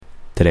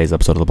Today's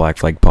episode of the Black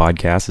Flag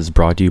Podcast is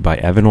brought to you by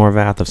Evan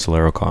Orvath of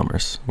Solero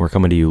Commerce. We're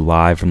coming to you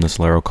live from the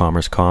Solero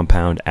Commerce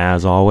compound.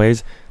 As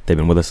always, they've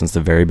been with us since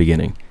the very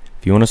beginning.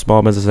 If you own a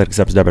small business that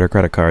accepts debit or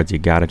credit cards, you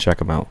gotta check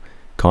them out.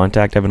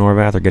 Contact Evan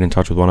Orvath or get in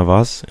touch with one of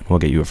us, and we'll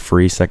get you a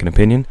free second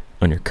opinion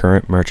on your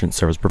current merchant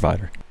service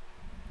provider.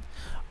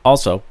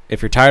 Also,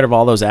 if you're tired of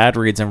all those ad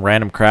reads and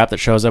random crap that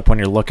shows up when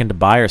you're looking to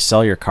buy or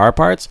sell your car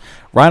parts,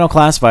 Rhino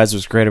Classifieds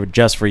was created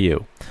just for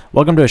you.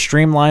 Welcome to a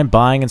streamlined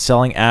buying and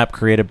selling app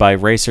created by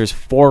racers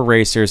for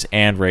racers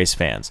and race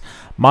fans.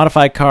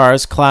 Modified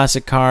cars,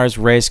 classic cars,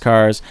 race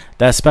cars,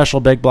 that special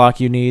big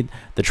block you need,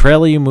 the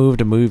trailer you move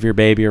to move your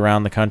baby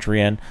around the country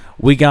in,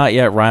 we got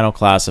you at Rhino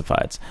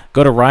Classifieds.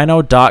 Go to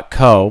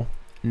rhino.co,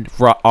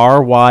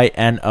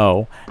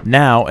 R-Y-N-O,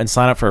 now and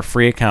sign up for a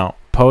free account.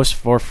 Post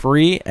for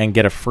free and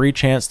get a free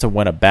chance to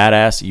win a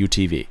badass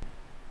UTV.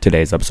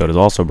 Today's episode is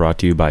also brought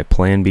to you by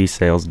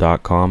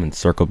PlanBSales.com and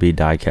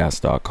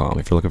CircleBDiecast.com.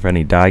 If you're looking for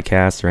any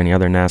diecasts or any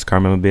other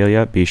NASCAR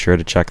memorabilia, be sure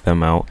to check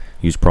them out.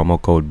 Use promo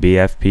code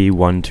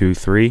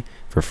BFP123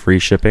 for free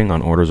shipping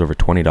on orders over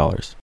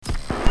 $20.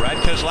 Brad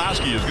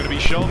Keselowski is going to be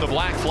shown the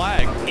black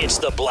flag. It's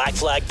the Black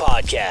Flag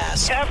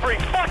Podcast. Every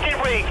fucking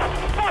week.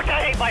 Fuck,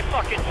 I hate my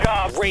fucking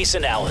job. Race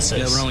analysis.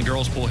 Yeah, but only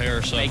girls pull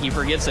hair, so. He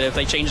forgets that if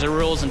they changed the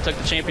rules and took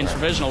the champion's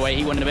provisional away,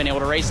 he wouldn't have been able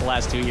to race the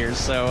last 2 years.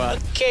 So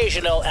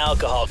occasional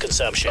alcohol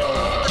consumption.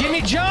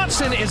 Jimmy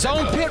Johnson is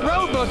on pit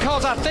road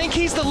because I think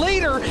he's the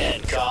leader.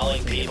 And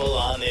calling people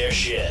on their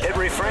shit. It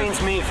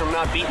refrains me from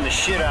not beating the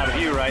shit out of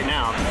you right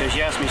now because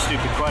you ask me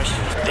stupid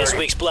questions. This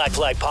week's Black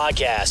Flag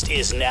Podcast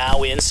is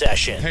now in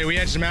session. Hey, we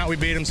edged him out, we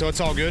beat him, so it's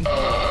all good.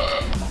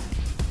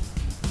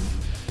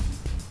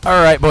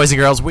 All right, boys and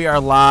girls, we are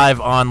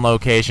live on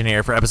location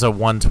here for episode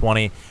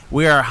 120.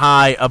 We are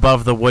high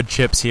above the wood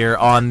chips here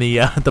on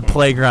the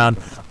playground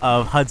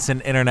of Hudson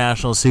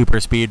International Super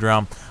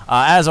Speedrome.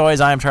 As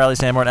always, I am Charlie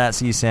Sanborn at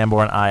C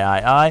Sanborn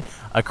III.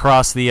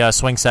 Across the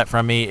swing set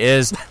from me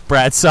is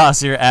Brad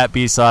Saucier at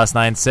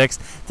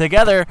BSauce96.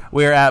 Together,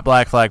 we are at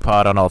Black Flag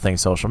Pod on all things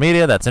social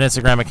media. That's an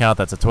Instagram account,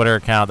 that's a Twitter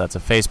account, that's a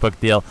Facebook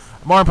deal.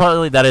 More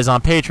importantly, that is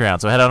on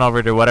Patreon. So head on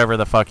over to whatever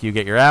the fuck you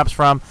get your apps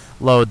from,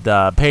 load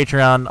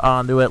Patreon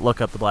onto it,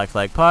 look up the Black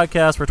Flag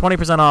Podcast for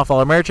 20% off all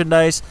our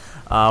merchandise.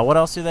 What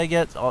else do they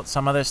get?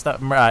 Some other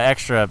stuff,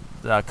 extra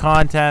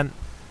content,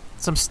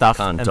 some stuff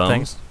Condoms. And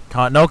things.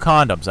 No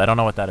condoms. I don't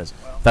know what that is.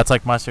 That's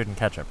like mustard and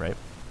ketchup, right?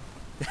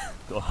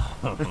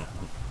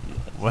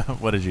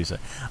 What did you say?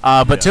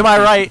 But to my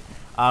right,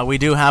 we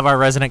do have our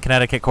resident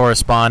Connecticut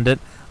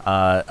correspondent,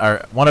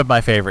 one of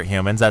my favorite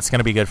humans. That's going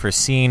to be good for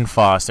Scene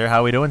Foster.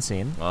 How are we doing,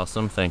 Scene?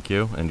 Awesome, thank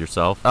you. And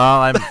yourself? Oh,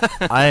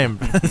 I am.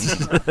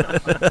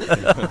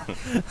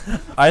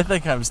 I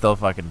think I'm still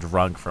fucking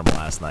drunk from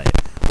last night,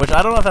 which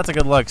I don't know if that's a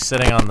good look,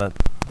 sitting on the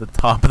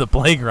top of the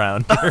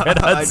playground here at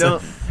Hudson.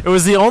 It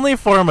was the only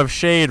form of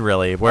shade,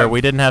 really, where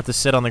we didn't have to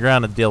sit on the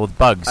ground and deal with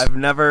bugs. I've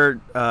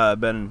never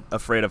been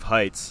afraid of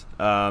heights,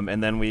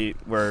 and then we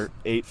were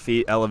 8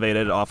 feet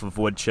elevated off of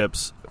wood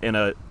chips in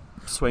a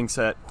swing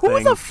set.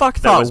 Who the fuck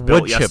thought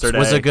wood chips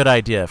was a good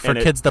idea for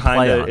kids to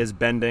play on? It is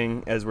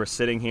bending as we're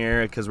sitting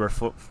here because we're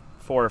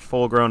four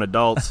full-grown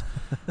adults.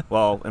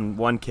 Well, and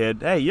one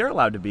kid. Hey, you're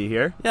allowed to be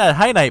here. Yeah,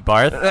 hi, Night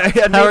Barth.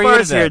 Yeah, Night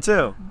Barth's here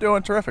too.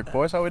 Doing terrific,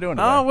 boys. How are we doing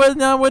today?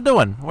 Oh, we're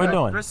doing.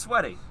 We're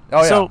sweaty.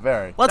 Oh, yeah, so,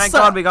 very. Thank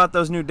God we got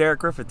those new Derek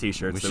Griffith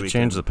t-shirts. We should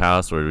change the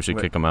password. We should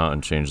kick him out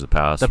and change the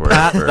password.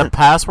 The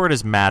password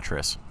is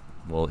mattress.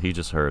 Well, he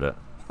just heard it.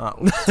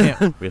 We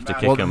have to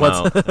kick him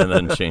what's out and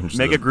then change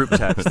Make a group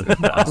text. the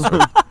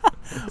password.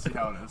 See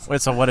how it is.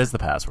 Wait, so what is the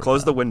password?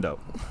 Close the window.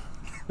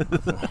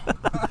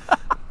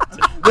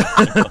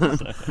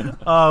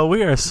 Oh,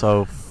 we are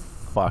so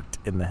fucked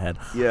in the head.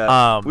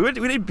 Yeah. We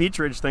did Beach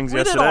Ridge things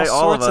yesterday. Did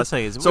all of sorts us. of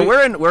things. So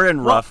we're in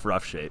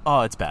rough shape.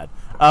 Oh, it's bad.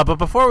 But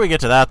before we get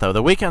to that, though,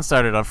 the weekend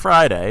started on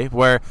Friday,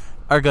 where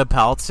our good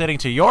pal sitting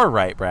to your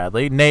right,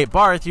 Bradley, Nate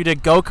Barth, you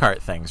did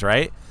go-kart things,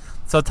 right?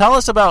 So tell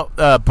us about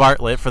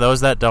Bartlett, for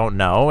those that don't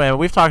know, and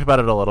we've talked about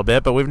it a little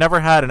bit, but we've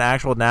never had an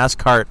actual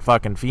NASCAR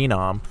fucking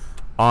phenom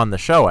on the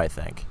show, I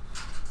think.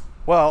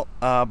 Well,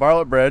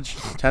 Bartlett Bridge,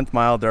 10th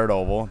mile dirt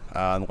oval,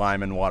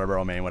 Lyman,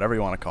 Waterboro, Maine, whatever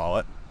you want to call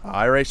it.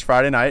 I raced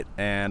Friday night,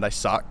 and I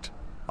sucked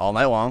all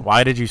night long.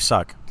 Why did you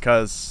suck?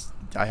 Because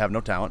I have no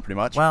talent, pretty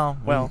much.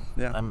 Well,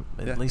 yeah.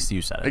 At least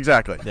you said it.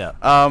 Exactly. Yeah.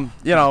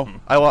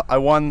 I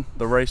won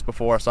the race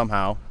before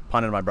somehow.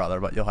 Punted my brother,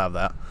 but you'll have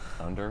that.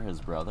 Under his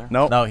brother?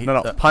 No,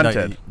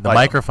 punted. The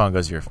microphone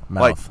goes to your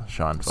mouth,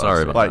 Sean.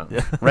 Sorry about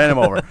that. Ran him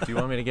over. Do you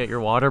want me to get your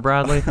water,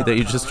 Bradley, that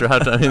you just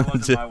dropped on him?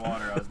 My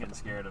water. I was getting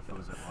scared of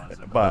whose it was.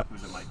 But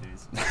whose it might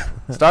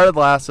be. Started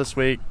last this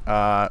week.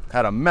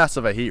 Had a mess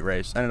of a heat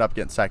race. Ended up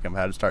getting second.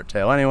 Had to start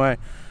tail anyway.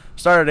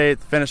 Started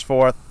 8th, finished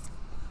 4th.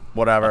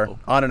 Whatever. Uh-oh.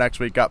 On to next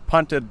week. Got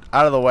punted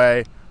out of the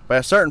way by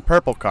a certain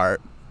purple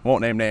cart.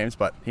 Won't name names,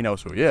 but he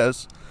knows who he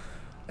is.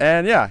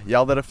 And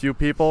yelled at a few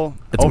people.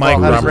 It's Overall,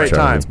 Mike had a Rummer. great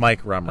time. It's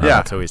Mike Rummer. Yeah.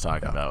 That's who he's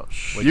talking about.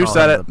 You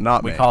said it,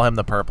 not me. We call him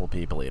the purple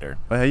people eater.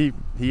 Well,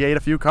 he ate a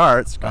few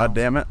carts. God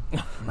damn it.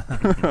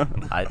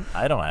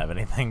 I don't have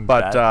anything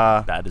But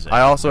bad to say.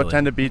 I also really.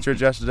 attended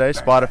Beechridge yesterday,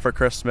 spotted for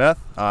Chris Smith.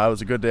 It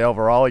was a good day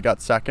overall. He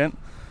got second.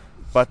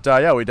 But,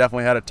 we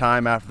definitely had a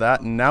time after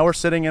that. And now we're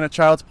sitting in a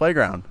child's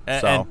playground.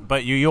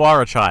 But you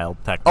are a child,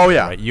 technically. Oh,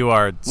 yeah. Right? You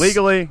are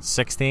legally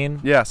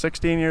 16? Yeah,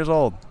 16 years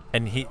old.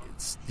 And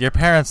your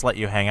parents let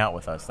you hang out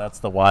with us. That's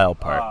the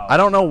wild part. I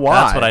don't know why.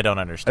 That's what I don't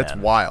understand. It's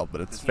wild,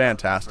 but it's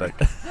fantastic.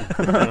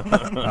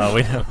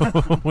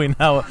 We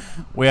now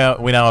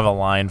have a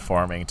line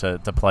forming to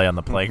play on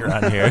the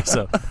playground here,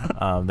 so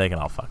they can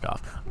all fuck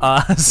off.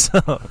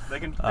 They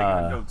can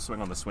go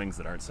swing on the swings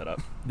that aren't set up.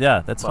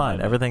 Yeah, that's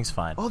fine. Everything's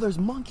fine. Oh, there's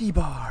monkey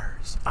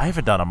bars. I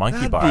haven't done a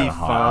monkey bar in a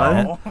hot fun.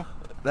 minute.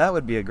 That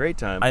would be a great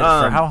time. For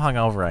how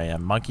hungover I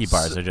am, monkey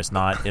bars are just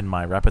not in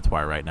my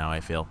repertoire right now,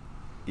 I feel.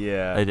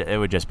 Yeah. It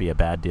would just be a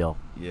bad deal.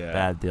 Yeah.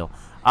 Bad deal.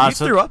 You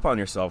threw up on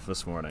yourself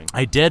this morning.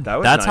 I did. That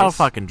was That's how nice.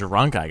 fucking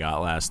drunk I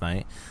got last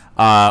night.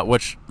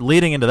 Which,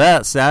 leading into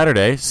that,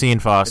 Saturday, Scene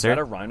Foster. Is that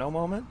a rhino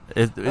moment?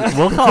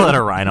 We'll call it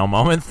a rhino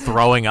moment,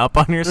 throwing up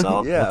on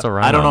yourself. Yeah. It's a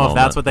rhino I don't know if moment,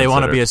 that's what they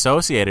want to be considered.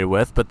 associated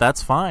with, but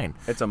that's fine.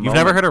 It's a You've moment.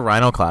 never heard of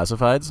rhino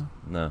classifieds?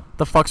 No. What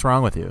the fuck's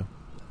wrong with you?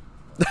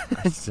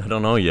 I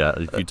don't know yet.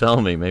 If you tell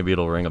me, maybe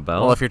it'll ring a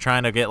bell. Well, if you're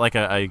trying to get like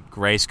a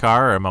race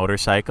car or a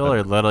motorcycle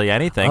or literally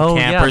anything, oh,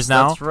 campers yes,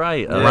 now. that's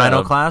right.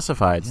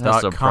 Rhinoclassifieds.com.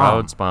 That's a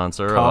proud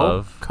sponsor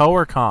of Co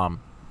or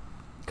Com?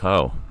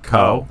 Co.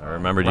 Co. I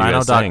remembered you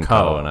guys saying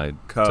Rhino.co. Co, and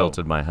I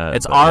tilted my head.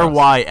 It's but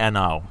yes.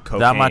 RYNO. That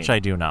Cocaine. much I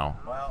do know.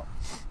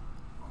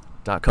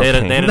 Dot They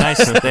had cocaine. a nice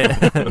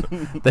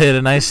they had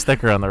a nice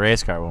sticker on the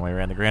race car when we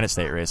ran the Granite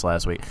State race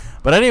last week.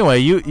 But anyway,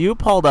 you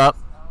pulled up,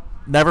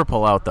 never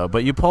pull out though,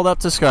 but you pulled up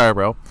to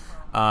Scarborough,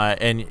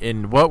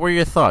 and what were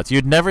your thoughts?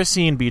 You'd never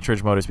seen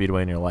Beechridge Motor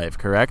Speedway in your life,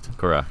 correct?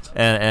 Correct.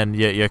 And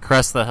you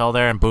crest the hill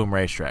there and boom,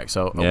 racetrack.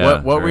 So Yeah,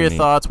 what were very your neat.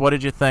 thoughts? What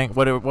did you think?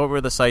 What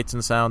were the sights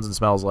and sounds and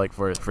smells like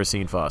for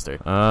Scene Foster?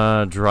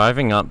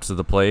 Driving up to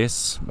the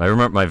place, I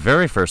remember my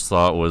very first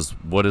thought was,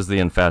 what is the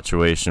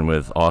infatuation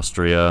with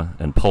Austria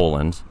and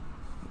Poland?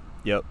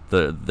 Yep.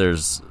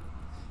 There's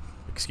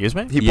Excuse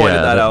me? He pointed Yeah,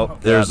 that that- out. Yeah,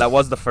 there's- that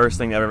was the first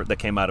thing that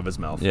came out of his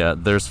mouth. yeah,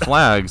 there's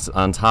flags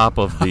on top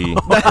of the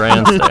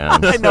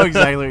grandstand. I know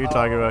exactly what you're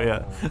talking about.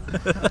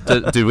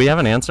 Yeah. Did we have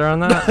an answer on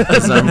that?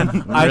 'Cause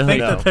I really- think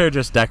No. that they're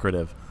just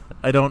decorative.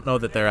 I don't know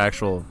that they're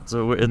actual. it's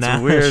a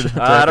weird.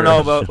 I don't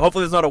know, but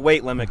hopefully there's not a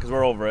weight limit because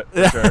we're over it.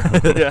 For sure.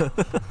 Yeah.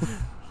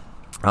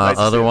 Nice to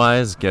see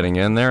Otherwise, getting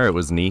in there, it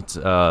was neat.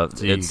 So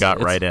you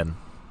got right in.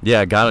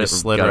 Yeah, got Just it.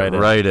 slid got right it in.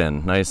 right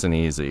in, nice and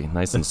easy,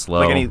 nice and slow.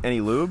 Like any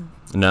lube?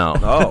 No.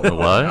 Oh,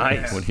 what?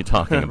 nice. What are you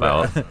talking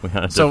about? We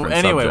had a So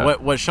different anyway,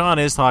 subject. what Sean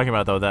is talking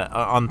about though, that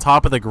on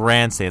top of the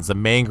grandstands, the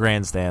main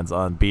grandstands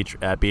at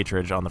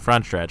Beechridge on the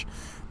front stretch,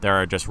 there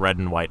are just red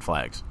and white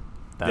flags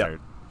that Yep. are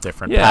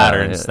different Yeah,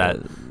 patterns yeah, that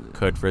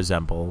could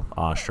resemble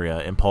Austria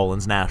and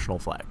Poland's national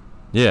flag.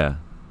 Yeah,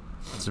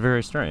 it's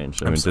very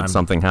strange. I mean, did I'm-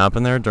 something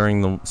happen there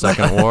during the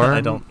Second War?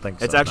 I don't think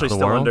so. It's actually The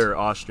still world? under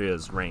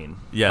Austria's reign.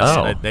 Yes,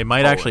 Oh. they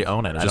might actually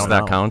own it. I Just don't that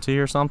know. county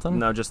or something?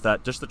 No, just the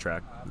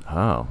track.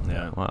 Oh,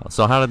 Yeah. Wow.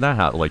 So how did that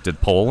happen? Like, did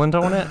Poland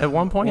own it at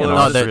one point? Well, and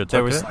no, Austria there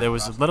took was it? there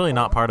was literally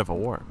not part of a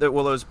war.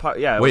 Well, it was part.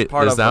 Yeah, it Wait, was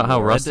part is of that the how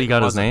war. Rusty It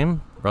got his wasn't.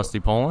 name?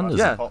 Rusty Poland? Is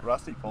Yeah.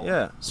 Rusty Pole.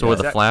 Yeah. So were the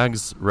Exact-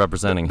 flags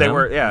representing They him?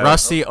 were. Yeah.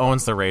 Rusty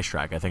owns the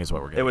racetrack, I think is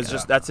what we're getting It was at.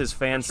 just that's his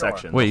fan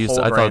section. Wait, the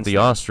whole I thought the grandstand.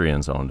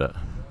 Austrians owned it.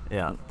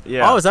 Yeah.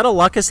 Yeah. Oh, is that a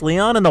Lucas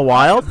Leon in the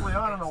wild?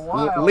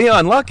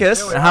 Leon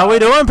Lucas. How we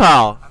doing,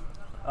 pal?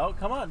 Oh,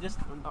 come on, just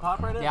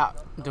pop right in. Yeah,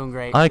 doing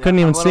great. I couldn't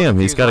even I'm a little see him.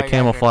 He's confused got a why you guys are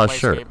in camouflage Playscape,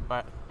 shirt.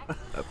 But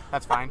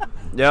that's fine.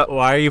 Yep.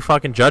 Why are you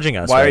fucking judging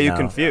us? Why right are you now?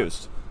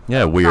 confused? Yeah,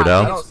 No, I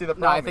weirdo. think see the it's-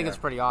 no, I problem think here. it's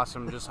pretty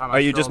awesome. Just how much Are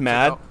you just drove to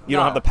mad? go- You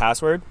don't have the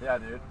password? Yeah,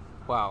 dude.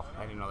 Well,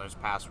 I didn't know there's a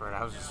password.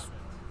 I was just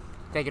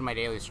taking my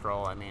daily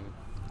stroll. I mean,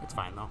 it's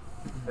fine though.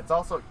 It's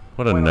also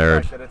What a point out nerd.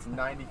 the fact that it's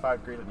 95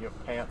 degrees and you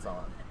have pants on.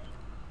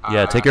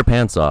 Yeah, take your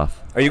pants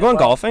off Are you going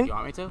golfing? You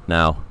want me to?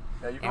 now.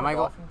 Yeah, you Am I go-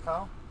 golfing,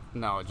 Kyle?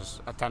 No,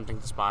 just attempting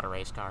to spot a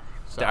race car.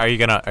 So, Are you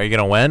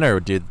gonna win or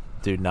do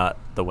not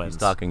the wins? He's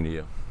talking to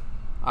you.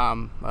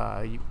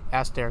 you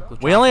asked Derek.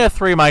 We only have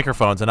 3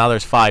 microphones and now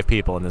there's 5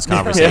 people in this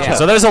conversation, Yeah.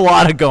 so there's a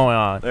lot going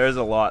on. There's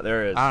a lot.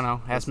 There is. I don't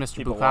know. Ask Mr.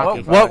 people Bukaki.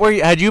 walking What were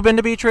you? Had you been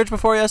to Beechridge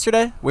before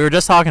yesterday? We were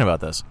just talking about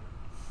this.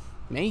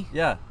 Me?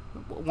 Yeah.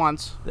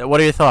 Once. What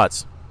are your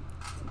thoughts?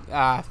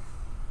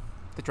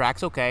 The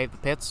track's okay. The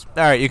pits.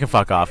 All right, you can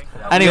fuck off.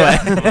 Anyway,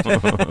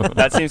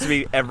 That seems to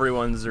be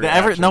everyone's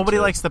reaction. nobody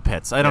to- likes the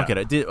pits. I don't Yeah.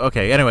 get it.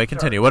 Okay. Anyway,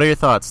 continue. What are your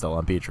thoughts still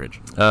on Beechridge?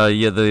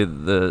 Yeah,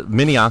 the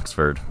mini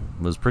Oxford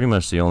was pretty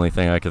much the only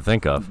thing I could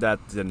think of. That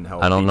didn't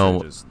help. I don't know-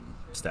 Beechridge's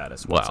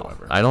status Well,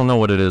 whatsoever. I don't know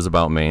what it is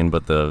about Maine,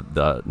 but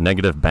the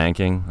negative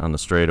banking on the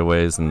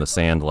straightaways and the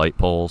sand light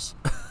poles.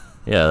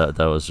 Yeah,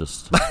 that was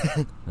just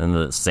and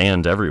the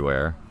sand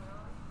everywhere.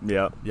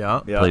 Yeah.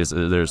 Yeah. Yeah.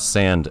 There's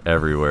sand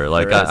everywhere.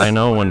 Like There is. I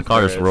know when There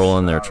cars is. roll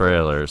in their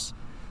trailers,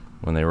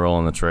 when they roll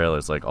on the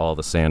trailers, like all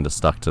the sand is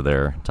stuck to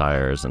their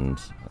tires, and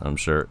I'm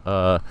sure.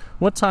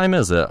 What time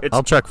is it? It's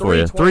I'll check for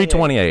you.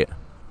 3:28.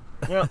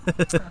 Yeah.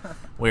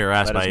 We were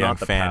asked That by is a young not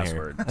the fan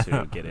password here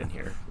to get in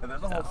here.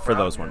 For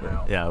those wondering.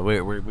 Yeah,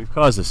 we've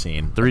caused a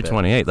scene.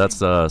 3:28.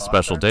 That's a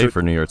special day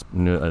for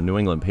New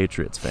England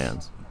Patriots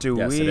fans.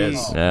 Yes, it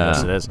is. Yeah.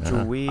 Yes, it is.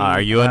 Do we Are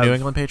you a have- New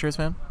England Patriots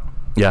fan?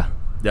 Yeah.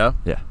 Yeah.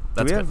 Yeah.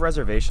 Do we have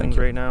reservations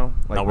right now?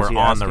 No, was we're he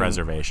on the asking-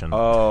 reservation.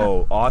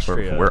 Oh,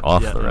 Austria. We're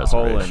off the reservation.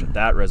 Poland,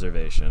 that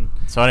reservation.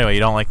 So anyway,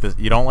 you don't like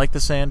the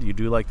sand? You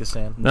do like the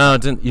sand? No,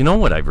 you know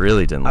what I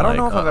really didn't like? I don't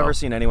know if I've ever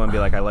seen anyone be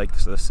like, I like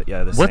the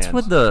sand. What's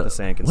with the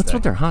sand can What's stay.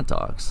 with their hot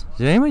dogs?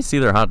 Did anybody see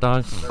their hot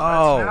dogs?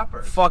 Oh,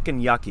 fucking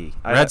yucky.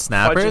 Red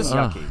snappers?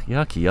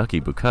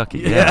 Yucky,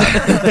 bukkake.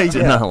 Yeah.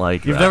 Did not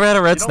like You've that. never had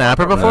a red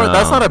snapper before? No.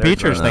 That's not a They're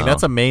Beechers thing. no.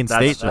 That's a Maine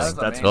state That's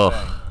thing.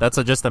 That's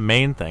just a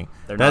Maine thing.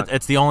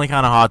 It's the only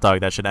kind of hot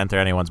dog that should enter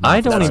anyone's mouth.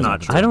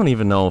 I don't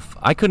even know if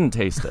I couldn't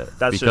taste it.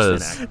 That's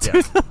because just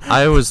an act.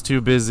 I was too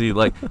busy.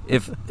 Like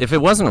if it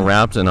wasn't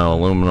wrapped in an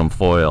aluminum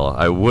foil,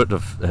 I would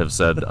have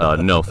said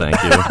no,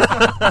 thank you.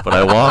 But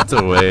I walked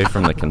away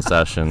from the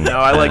concession. No,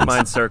 I like and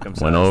mine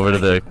circumcised. Went over to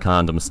the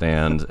condom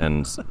stand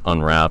and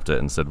unwrapped it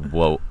and said,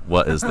 "Whoa,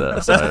 what is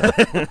this?" And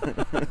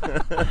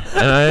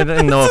I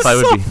didn't know if I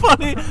would be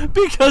funny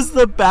because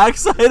the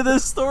backside of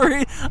this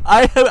story,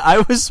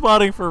 I was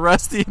spotting for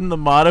Rusty in the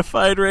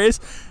modified race,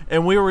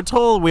 and we were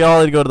told we all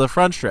had to go to the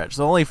front stretch.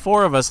 So only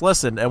 4 of us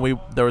listened, and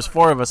there was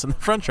 4 of us in the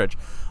front stretch,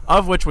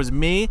 of which was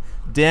me,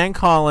 Dan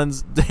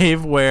Collins,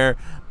 Dave Ware,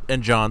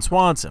 and John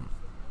Swanson.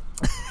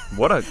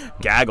 What a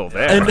gaggle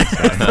there.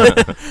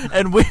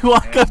 And we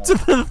walk up to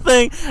the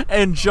thing,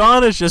 and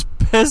John is just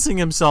pissing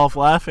himself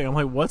laughing. I'm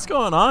like, what's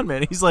going on,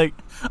 man? He's like,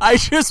 I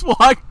just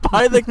walked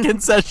by the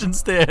concession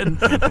stand.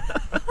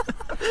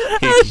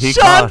 He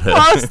Sean caught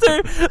it.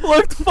 Foster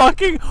looked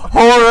fucking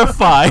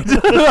horrified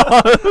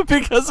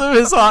because of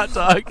his hot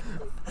dog.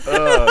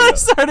 I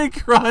started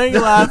crying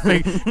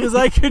laughing because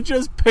I could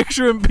just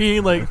picture him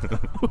being like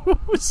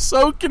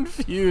so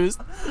confused.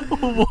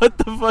 What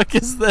the fuck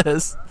is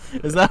this?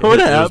 Is that what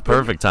It was happened?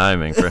 perfect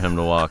timing for him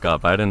to walk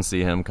up. I didn't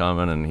see him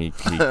coming, and he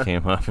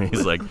came up and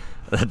he's like,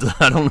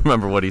 I don't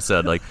remember what he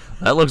said. Like,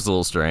 that looks a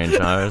little strange,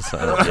 Cyrus.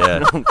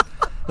 Yeah.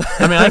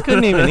 I mean, I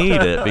couldn't even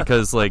eat it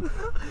because I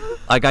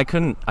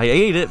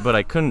ate it, but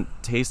I couldn't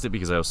taste it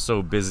because I was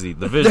so busy.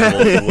 The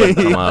visual wouldn't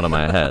come out of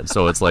my head.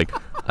 So it's like,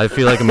 I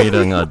feel like I'm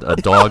eating a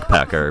dog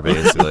pecker,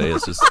 basically.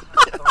 It's just,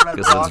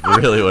 because it's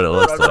really what it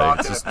looks like.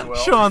 It's just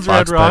Sean's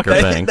Fox Red Rocket.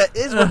 Pecker Bank. That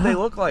is what they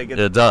look like.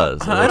 It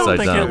does. I don't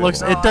think identical. it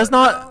looks. It does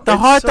not. The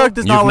hot dog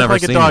does not You've look never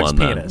like a seen dog's one,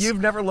 then. penis.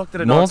 You've never looked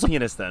at a dog's Multi-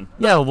 penis then?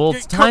 Yeah, well,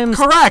 times...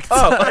 Correct.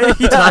 Oh,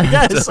 yeah, I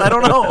guess. I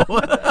don't know.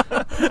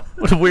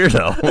 What a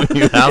weirdo.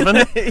 You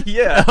haven't?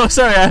 Yeah. Oh,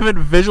 sorry. I haven't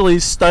visually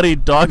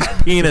studied dog's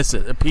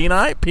penises.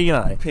 Peni?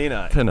 Peanut.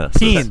 Penis.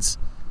 Peens.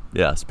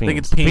 Yes, peens. I think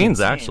it's peens.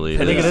 Peens, actually.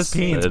 I think it is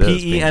peens. It is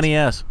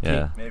P-E-N-E-S.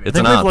 Yeah. I It's think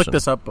an we've option. looked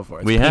this up before.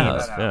 It's We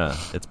peens. have, yeah.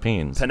 It's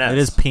peens. Penis. It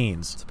is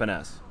peens. It's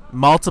penis.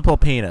 Multiple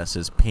penis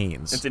is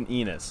peens. It's an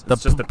enis. The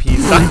It's just a P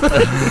sign.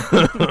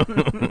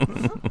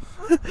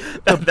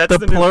 That's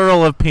the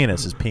plural of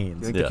penis is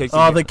peens. Yeah.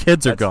 Oh, the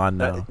kids are gone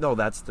now. No,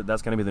 that's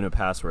going to be the new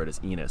password. Is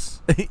enis.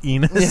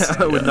 Enos?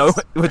 Yeah, with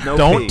no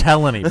Don't P.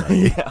 tell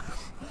anybody. Yeah.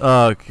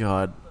 Oh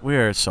God, we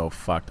are so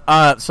fucked.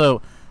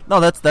 So no,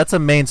 that's a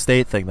Maine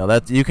state thing though.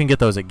 That you can get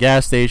those at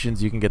gas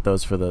stations. You can get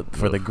those for the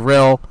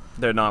grill.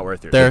 They're not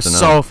worth your. They're to know.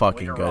 so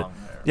fucking good.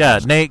 Yeah,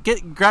 Nate,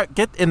 get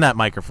in that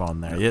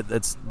microphone there.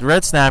 It's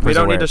red snappers. We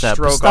don't are where need to it's at,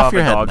 but stroke stuff off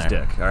your a head in dog's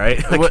there. dick. All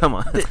right, What- come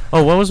on.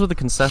 Oh, what was with the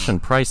concession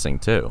pricing,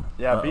 too?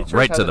 Yeah, Beechers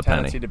right has to a the penny.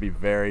 tendency to be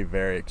very,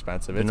 very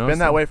expensive. You It's notice been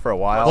that that? way for a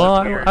while.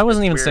 Well, weird. I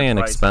wasn't It's even weird saying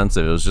pricing.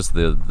 expensive. It was just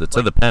the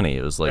to the penny.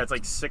 It was like, Yeah, it's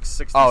like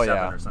 667 Oh,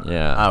 yeah. or something.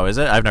 yeah. Oh, is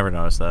it? I've never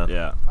noticed that.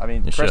 Yeah. I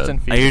mean, You Kristen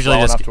should. feeds I usually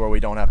well just enough to where we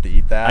don't have to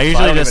eat that. I so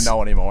usually don't just even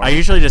know anymore. I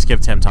usually just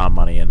give Tim Tom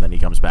money and then he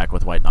comes back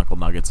with white knuckle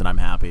nuggets and I'm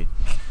happy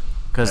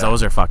because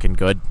those are fucking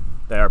good.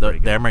 They are pretty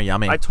good. They're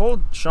yummy. I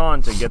told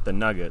Sean to get the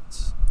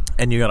nuggets,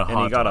 and you got a and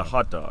hot he got a dog.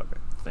 hot dog,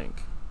 I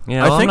think.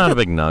 Yeah, I well, I'm think not that- a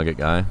big nugget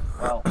guy.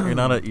 You're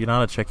not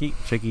a chicky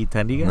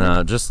tendy guy.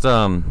 No, just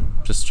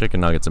chicken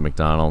nuggets at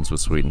McDonald's with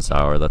sweet and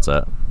sour. That's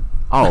it.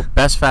 Oh,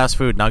 best fast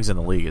food nugs in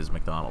the league is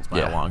McDonald's by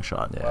a Yeah. long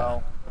shot. Yeah.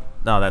 Well,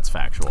 No, that's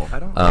factual. I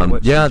don't know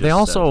what Yeah, you they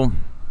just also.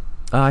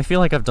 I feel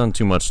like I've done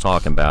too much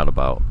talking bad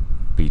about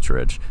Beech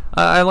Ridge.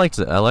 I liked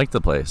it. I like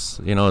the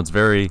place. You know, it's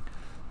very.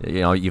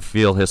 You know, you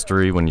feel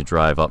history when you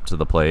drive up to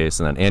the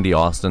place, and then Andy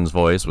Austin's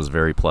voice was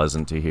very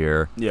pleasant to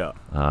hear. Yeah.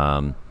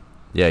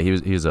 Yeah,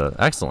 he's an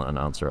excellent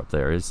announcer up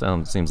there. He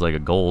seems like a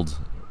gold.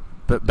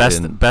 But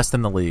best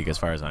in the league as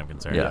far as I'm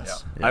concerned.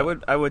 Yes. Yeah.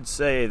 I would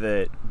say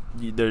that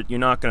you're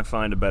not going to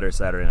find a better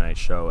Saturday night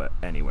show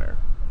anywhere.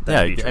 than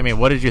Yeah, Beech I mean, Ridge.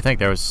 what did you think?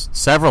 There was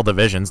several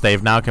divisions.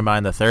 They've now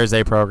combined the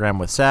Thursday program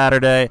with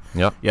Saturday.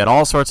 Yep. You had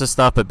all sorts of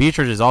stuff, but Beech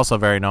Ridge is also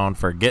very known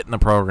for getting the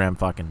program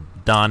fucking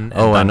done. And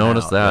Oh, I done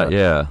noticed out. that.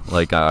 Yeah,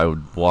 like I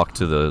would walk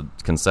to the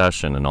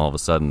concession, and all of a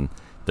sudden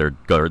they're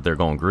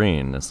going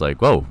green. It's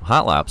like, whoa,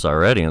 hot laps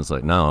already, and it's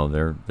like, no,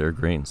 they're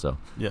green. So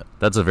yeah,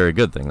 that's a very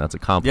good thing. That's a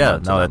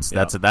compliment. Yeah,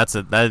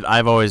 no,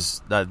 I've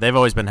always they've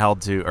always been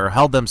held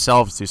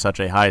themselves to such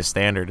a high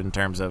standard in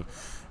terms of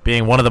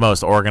being one of the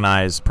most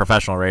organized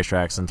professional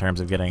racetracks in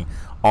terms of getting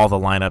all the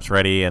lineups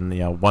ready,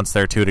 and once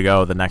they're 2 to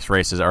go, the next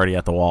race is already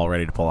at the wall,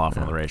 ready to pull off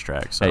on the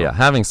racetrack. So yeah.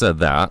 Having said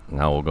that,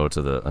 now we'll go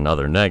to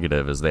another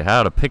negative. Is they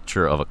had a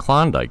picture of a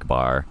Klondike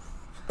bar.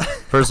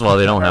 First of all,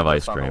 they don't have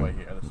ice cream,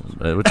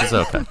 which is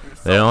okay.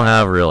 They don't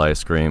have real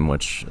ice cream,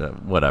 which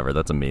whatever.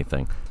 That's a me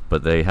thing.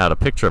 But they had a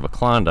picture of a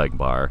Klondike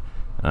bar.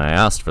 And I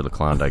asked for the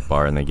Klondike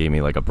bar, and they gave me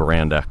like a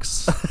Brand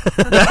X,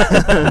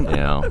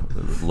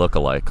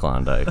 look-alike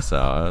Klondike.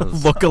 So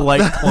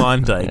look-alike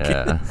Klondike.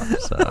 Yeah.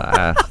 So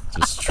I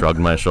just shrugged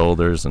my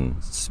shoulders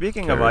and.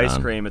 Speaking of ice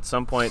cream, at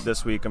some point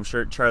this week, I'm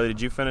sure, Charlie,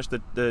 did you finish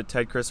the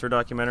Ted Christopher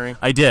documentary?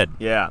 I did.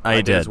 Yeah, I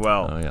did as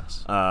well. Oh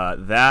yes.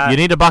 That you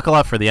need to buckle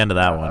up for the end of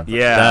that one.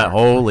 Yeah.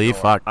 Holy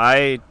fuck.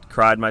 I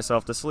cried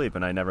myself to sleep,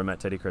 and I never met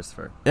Teddy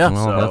Christopher. Yeah,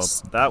 well,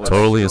 so that was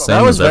totally the same.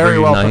 That was as very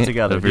every well night put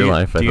together. of your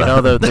life. Do you know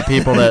the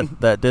people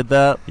that did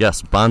that?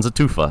 Yes, Bonza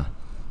Tufa.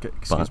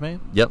 Excuse me?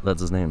 Yep, that's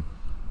his name.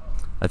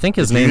 I think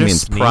his name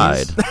means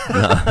pride.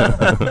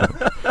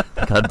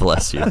 God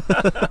bless you.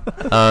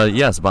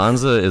 Yes,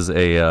 Bonza is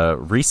a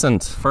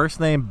recent first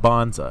name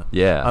Bonza.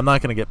 Yeah, I'm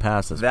not going to get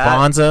past this. That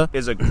Bonza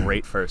is a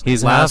great first name.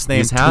 His last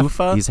name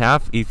Tufa. He's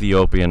half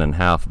Ethiopian and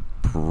half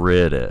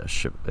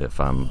British, if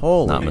I'm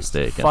not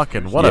mistaken.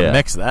 Fucking what a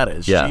mix that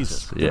is. Yes,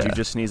 Jesus. Did you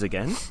just sneeze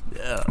again?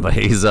 Yeah. But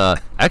he's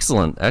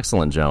excellent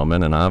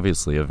gentleman, and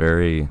obviously a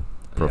very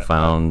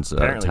profound,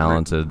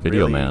 talented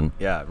video man.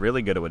 Yeah,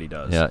 really good at what he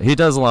does. Yeah, he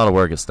does a lot of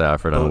work at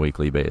Stafford on a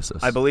weekly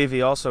basis. I believe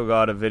he also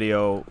got a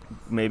video,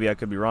 maybe I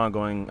could be wrong,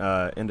 going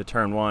into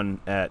turn 1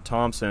 at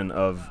Thompson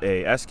of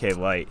a SK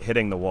light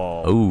hitting the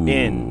wall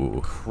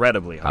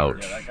incredibly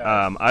hard. Ouch.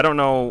 I don't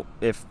know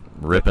if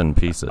ripping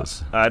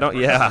pieces. I don't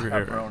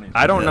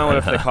know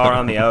if the car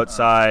on the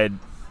outside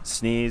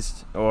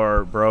sneezed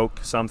or broke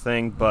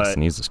something, but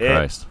Jesus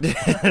Christ.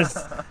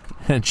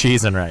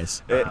 Cheese and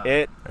rice.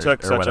 It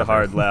took such a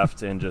hard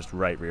left and just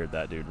reared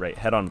that dude right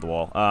head onto the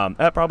wall.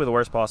 At probably the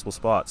worst possible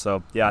spot.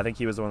 So yeah, I think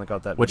he was the one that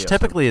got that. Which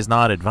typically is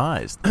not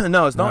advised.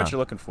 No, it's not what you're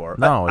looking for.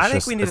 No, I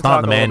think we need to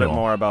talk a little bit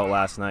more about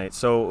last night.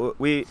 So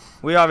we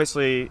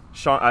obviously,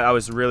 Sean. I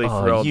was really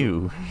thrilled.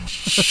 You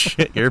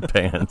shit your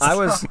pants. I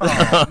was.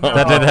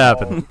 That did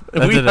happen.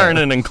 We are in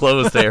an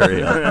enclosed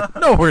area.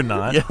 No, we're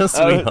not. Yes,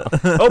 we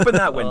are. Open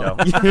that window.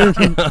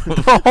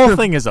 The whole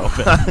thing is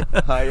open.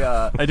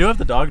 I do have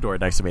the dog door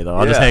next to me though.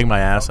 I'll just hang my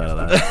ass out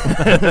of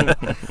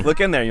that. Look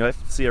in there. You'll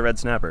see a red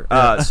snapper.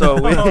 So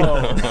we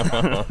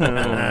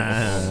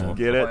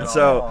get it.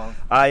 So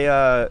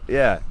I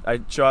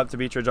show up to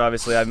Beach Ridge.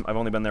 Obviously, I've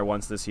only been there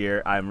once this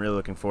year. I'm really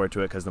looking forward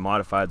to it because the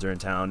modifieds are in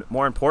town.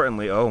 More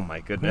importantly, oh my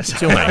goodness,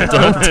 don't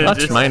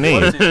touch my knee.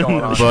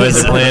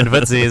 Boys are playing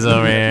footsies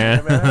over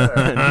here.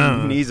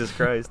 Jesus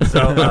Christ.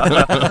 So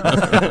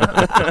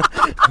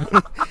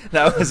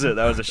that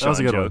was a Sean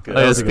joke.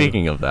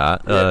 Speaking of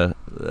that,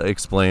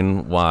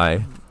 explain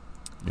why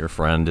your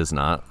friend is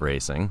not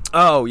racing.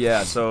 Oh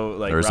yeah, so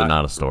like, or is it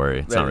not a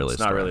story? It's not really.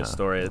 It's not really a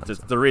story. It's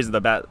just the reason the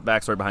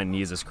backstory behind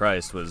Jesus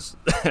Christ was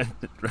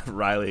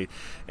Riley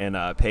and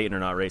Peyton are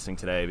not racing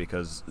today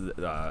because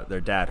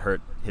their dad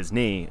hurt his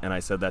knee, and I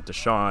said that to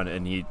Sean,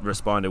 and he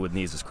responded with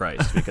Jesus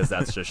Christ because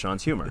that's just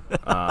Sean's humor.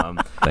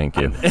 Thank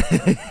you.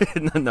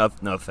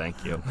 No,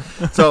 thank you.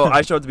 So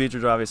I showed up to Beach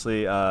Ridge,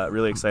 obviously,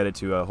 really excited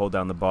to hold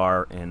down the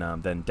bar,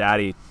 and then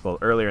Daddy,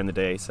 earlier in the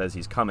day, says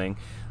he's coming.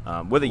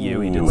 With a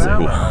U, he did say.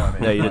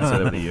 Yeah, he did say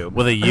that with a U.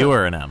 With a U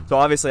or an M? So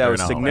obviously, I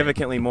was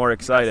significantly more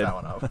excited.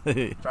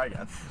 Try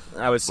again.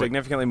 I was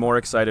significantly more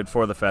excited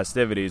for the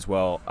festivities.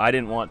 Well, I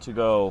didn't want to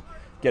go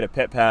get a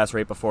pit pass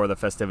right before the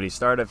festivities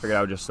started. I figured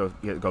I would just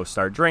go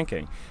start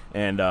drinking.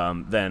 And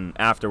then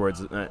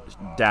afterwards,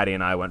 Daddy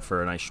and I went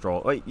for a nice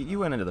stroll. Oh, you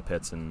went into the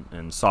pits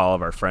and saw all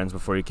of our friends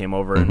before you came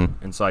over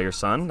and saw your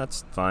son.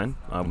 That's fine.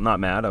 I'm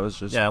not mad. I was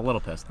just a little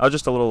pissed. I was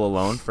just a little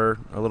alone for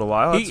a little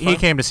while. He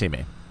came to see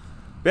me.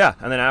 Yeah,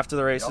 and then after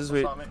the races,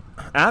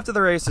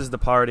 the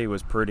party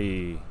was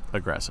pretty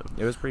aggressive.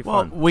 It was pretty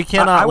fun. We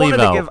cannot leave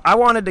out. I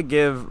wanted to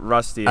give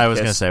Rusty. I was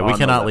going to say we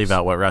cannot leave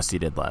out what Rusty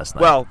did last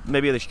night. Well,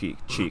 maybe the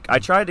cheek. I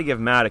tried to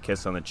give Matt a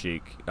kiss on the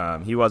cheek.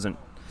 He wasn't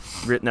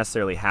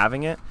necessarily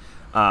having it.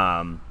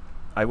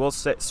 I will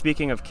say,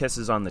 speaking of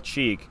kisses on the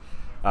cheek,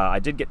 I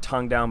did get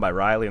tongued down by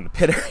Riley in the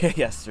pit area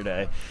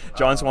yesterday.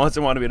 John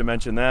Swanson wanted me to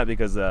mention that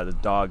because the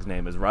dog's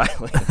name is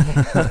Riley.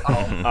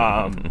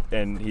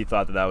 And he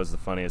thought that was the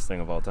funniest thing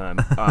of all time,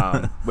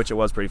 which it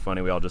was pretty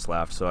funny. We all just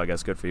laughed, so I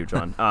guess good for you,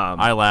 John.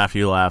 I laughed,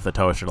 you laughed, the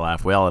toaster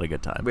laughed. We all had a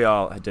good time. We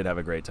all did have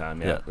a great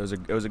time, yeah.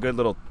 It was a good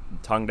little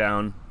tongue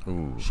down.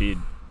 Ooh. She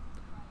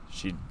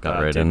got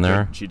right in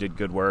there. She did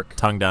good work.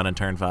 Tongue down in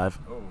turn 5.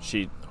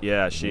 She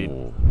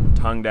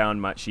tongue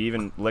down she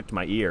even licked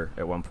my ear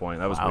at one point.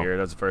 That was weird.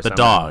 That was the first time. The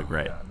dog,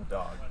 right? Yeah, the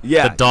dog.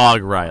 Yeah. The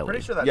dog Riley.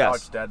 Pretty sure that Yes.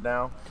 dog's dead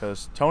now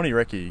because Tony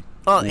Ricky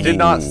Oh, did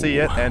not see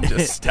it and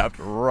just stepped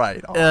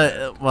right on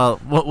it.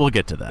 Well, we'll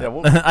get to that.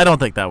 Yeah, I don't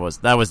think that was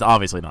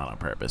obviously not on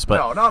purpose. But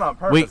No, not on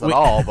purpose at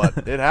all,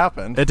 but it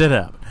happened. It did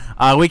happen.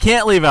 We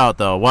can't leave out,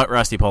 though, what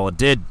Rusty Poland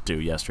did do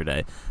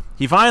yesterday.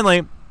 He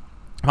finally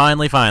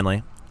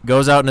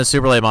goes out in his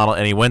super late model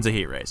and he wins a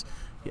heat race.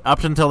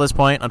 Up until this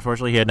point,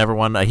 unfortunately, he had never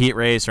won a heat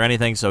race or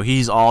anything, so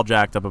he's all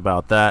jacked up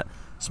about that.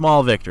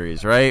 Small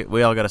victories, right?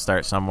 We all got to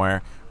start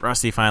somewhere.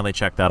 Rusty finally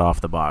checked that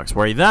off the box,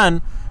 where he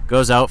then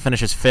goes out,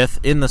 finishes 5th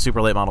in the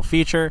super late model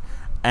feature,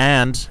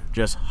 and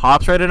just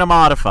hops right into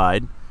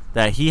modified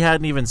that he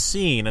hadn't even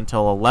seen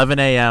until 11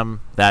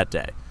 a.m. that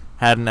day.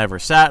 Hadn't ever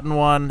sat in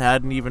one,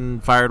 hadn't even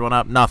fired one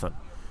up, nothing.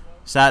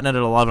 Sat in it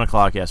at 11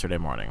 o'clock yesterday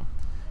morning.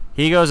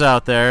 He goes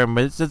out there, and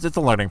it's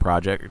a learning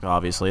project,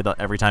 obviously.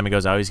 Every time he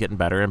goes out, he's getting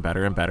better and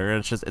better and better.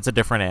 And it's a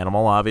different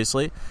animal,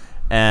 obviously.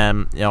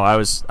 And I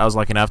was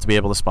lucky enough to be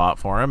able to spot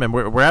for him, and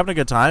we're having a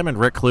good time. And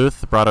Rick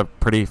Kluth brought a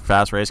pretty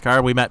fast race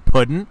car. We met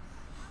Puddin.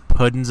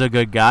 Puddin's a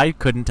good guy.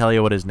 Couldn't tell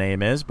you what his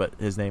name is, but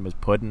his name is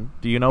Puddin.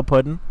 Do you know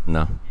Puddin?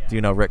 No. Do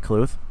you know Rick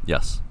Kluth?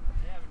 Yes.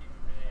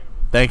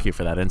 Thank you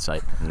for that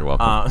insight. You're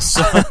welcome.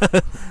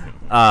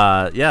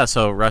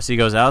 So Rusty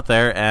goes out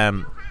there,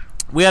 and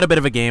we had a bit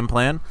of a game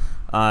plan.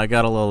 I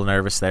got a little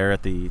nervous there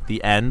at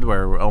the end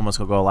where we almost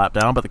going to go a lap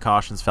down, but the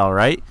cautions fell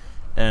right.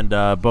 And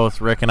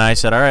both Rick and I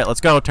said, all right, let's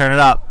go, turn it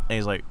up. And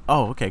he's like,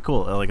 oh, okay,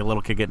 cool. Like a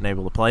little kid getting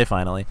able to play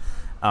finally,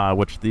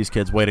 which these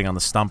kids waiting on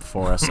the stump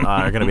for us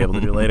are going to be able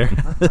to do later.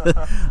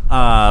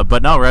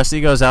 But no,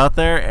 Rusty goes out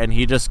there, and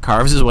he just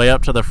carves his way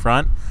up to the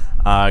front,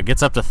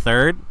 gets up to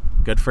 3rd.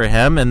 Good for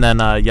him. And then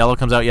Yellow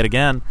comes out yet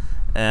again.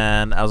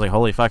 And I was like,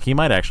 holy fuck, he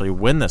might actually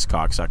win this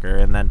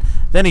cocksucker. And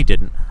then he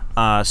didn't.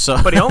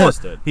 But he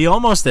almost did. He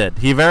almost did.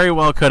 He very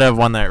well could have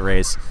won that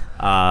race.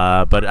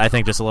 But I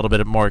think just a little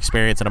bit more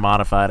experience in a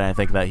modified, I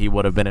think that he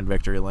would have been in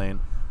victory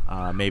lane.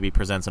 Maybe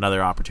presents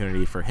another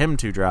opportunity for him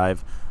to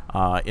drive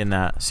in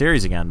that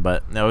series again.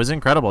 But no, it was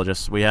incredible.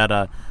 Just we had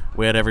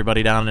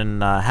everybody down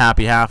in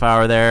happy half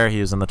hour there. He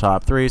was in the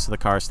top 3, so the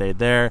car stayed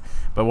there.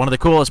 But one of the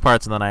coolest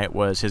parts of the night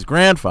was his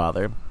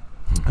grandfather,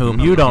 whom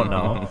you don't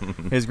know.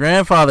 His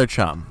grandfather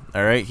Chum.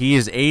 All right, he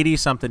is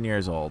 80-something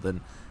years old, and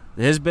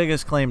his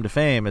biggest claim to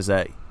fame is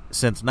that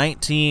since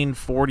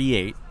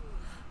 1948,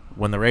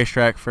 when the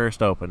racetrack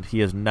first opened, he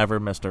has never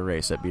missed a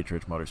race at Beech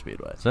Ridge Motor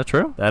Speedway. Is that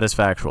true? That is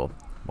factual.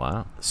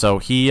 Wow. So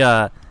he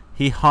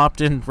hopped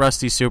in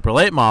Rusty's super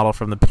late model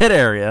from the pit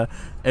area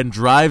and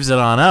drives it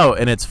on out.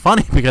 And it's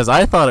funny because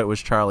I thought it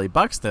was Charlie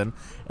Buxton,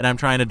 and I'm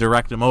trying to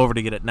direct him over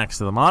to get it next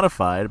to the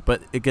modified,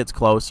 but it gets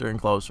closer and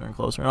closer and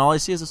closer, and all I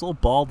see is this little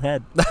bald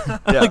head.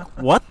 I'm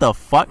like, what the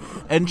fuck?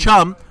 And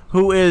Chum,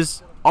 who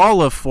is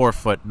all of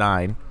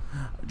 4'9",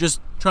 just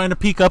trying to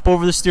peek up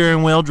over the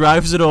steering wheel,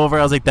 drives it over.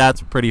 I was like,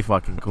 that's pretty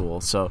fucking cool.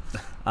 So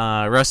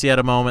Rusty had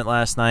a moment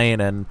last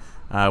night, and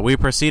we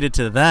proceeded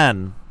to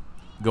then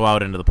go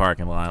out into the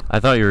parking lot. I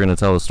thought you were going to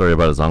tell the story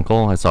about his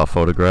uncle. I saw a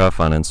photograph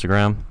on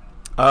Instagram.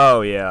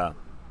 Oh, yeah.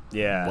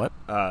 Yeah.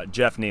 What?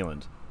 Jeff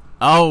Nealand.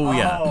 Oh,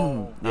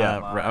 yeah.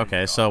 Yeah.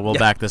 Okay, so we'll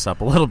back this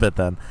up a little bit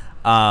then.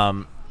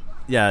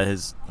 Yeah,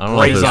 his I don't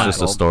know if it's uncle,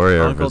 just a story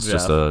or Uncle if it's Jeff.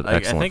 just an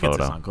excellent I think photo.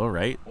 it's his uncle,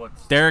 right?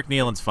 Derek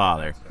Nealand's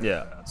father.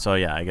 Yeah. So,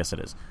 yeah, I guess it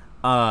is.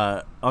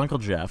 Uncle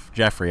Jeff,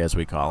 Jeffrey as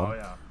we call him. Oh,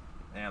 yeah.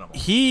 Animal.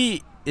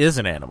 He is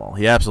an animal.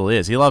 He absolutely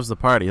is. He loves the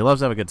party. He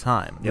loves to have a good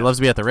time. He loves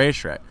to be at the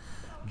racetrack.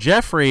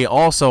 Jeffrey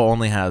also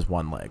only has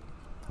one leg.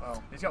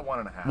 Oh, he's got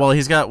 1.5. Well,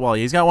 he's got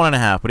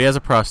 1.5, but he has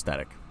a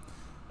prosthetic.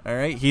 All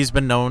right, he's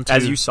been known to,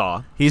 as you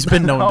saw, he's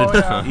been known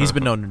to he's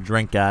been known to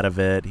drink out of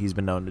it. He's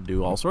been known to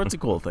do all sorts of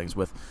cool things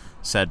with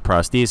said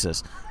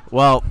prosthesis.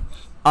 Well,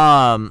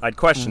 I'd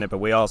question it, but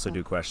we also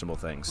do questionable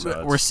things.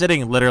 So we're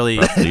sitting literally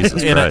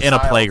Jesus in a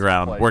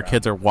playground where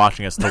kids are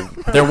watching us.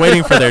 They're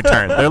waiting for their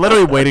turn. They're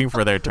literally waiting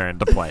for their turn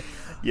to play.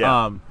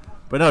 Yeah.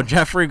 But no,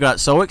 Jeffrey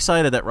got so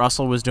excited that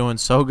Russell was doing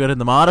so good in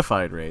the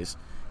modified race.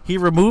 He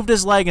removed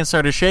his leg and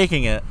started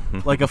shaking it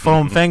like a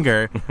foam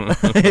finger in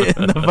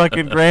the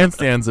fucking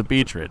grandstands at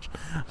Beech Ridge.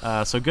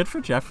 So good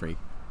for Jeffrey.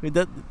 You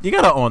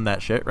got to own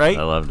that shit, right?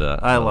 I love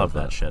that. I love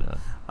that shit.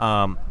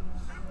 Yeah.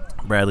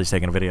 Bradley's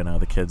taking a video now of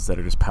the kids that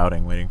are just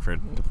pouting, waiting for it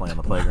to play on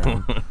the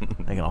playground.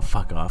 They can all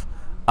fuck off.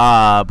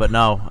 But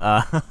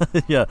no,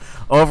 yeah.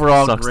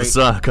 Overall, sucks great. to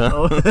suck,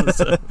 huh?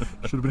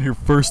 Should have been here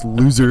first,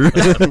 loser.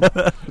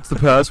 It's the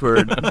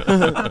password.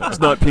 It's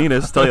not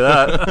penis. Tell you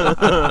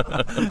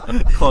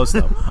that. Close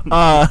though.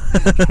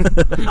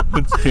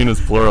 It's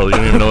penis plural. You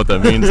don't even know what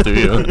that means, do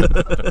you?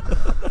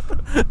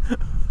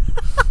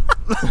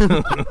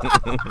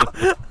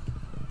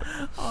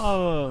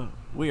 Oh,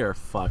 we are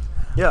fucked.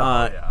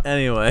 Yeah.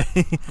 Anyway,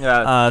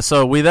 Yeah.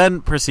 so we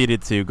then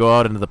proceeded to go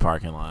out into the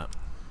parking lot.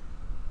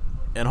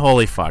 And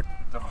holy fuck.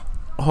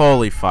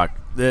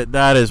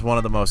 That is one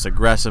of the most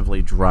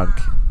aggressively drunk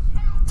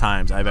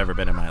times I've ever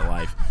been in my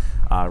life.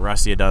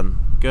 Rusty had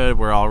done good.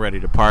 We're all ready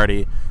to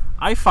party.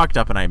 I fucked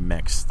up and I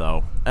mixed,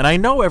 though. And I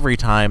know every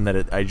time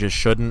that I just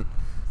shouldn't,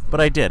 but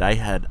I did. I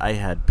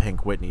had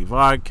Pink Whitney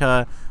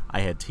vodka. I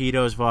had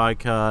Tito's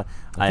vodka.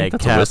 I think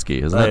had that's a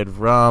whiskey, isn't I it? had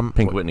rum.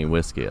 Pink Whitney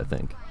whiskey, I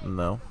think.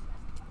 No.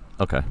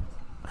 Okay.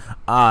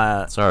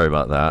 Sorry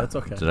about that. That's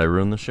okay. Did I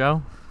ruin the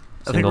show?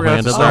 I think we're going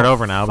to have to start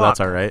over now, but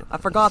that's all right. I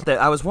forgot that.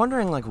 I was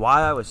wondering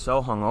why I was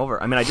so hungover.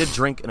 I mean, I did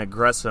drink an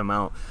aggressive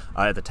amount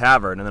at the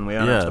tavern, and then we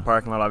went into the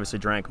parking lot, obviously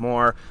drank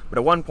more. But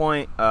at one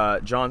point,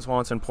 John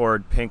Swanson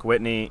poured Pink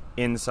Whitney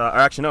inside, or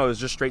actually no, it was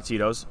just straight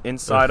Tito's,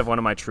 inside of one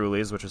of my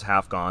Trulies, which was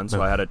half gone.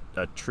 So I had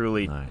a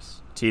Truly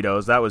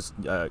Tito's. That was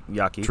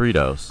yucky.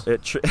 Tritos.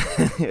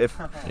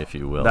 If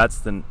you will. That's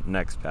the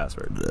next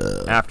password.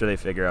 After they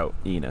figure out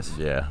Enos.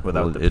 Yeah.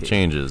 Without the it P.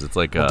 changes. It's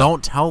like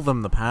don't tell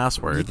them the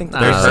password. You think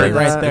they're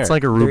right there. It's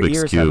like a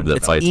Rubik's Cube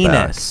that fights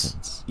Enos.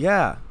 back.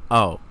 Yeah.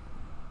 Oh.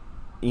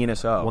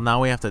 Enos O. Well,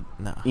 now we have to.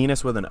 No.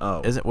 Enos with an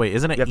O. Isn't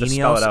it You have to Enos?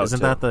 spell it out, Isn't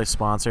too. that the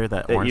sponsor?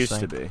 That It orange used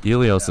thing? to be.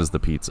 Helios is the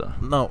pizza.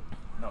 No,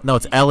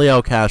 it's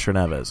Elio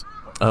Castroneves.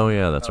 Oh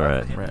yeah, that's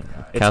right.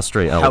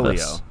 Castrate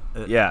Elvis.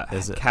 Yeah.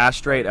 Is it?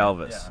 Castrate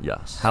Elvis.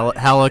 Yes.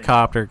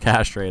 Helicopter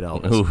castrate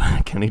Elvis. Ooh,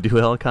 can he do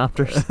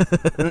helicopters?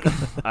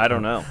 I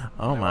don't know.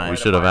 Oh my! We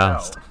should have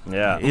asked.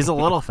 Yeah. He's a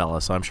little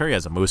fella, so I'm sure he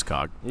has a moose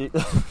cog.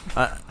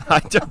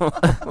 I don't.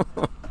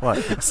 What?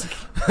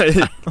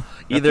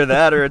 Either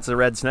that or it's a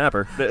red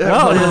snapper.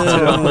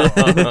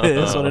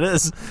 That's what it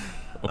is.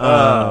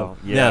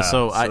 Yeah,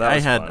 so that I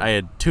was had fun. I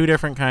had two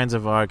different kinds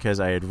of vodkas.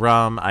 I had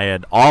rum. I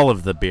had all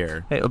of the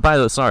beer. Hey, by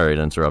the sorry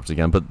to interrupt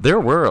again, but there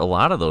were a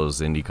lot of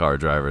those IndyCar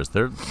drivers.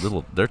 They're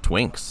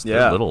twinks. Yeah.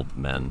 They're little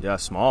men. Yeah,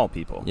 small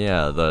people.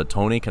 Yeah, the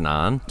Tony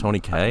Kanaan, Tony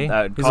K.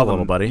 He's a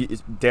little buddy.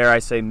 Dare I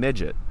say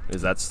midget?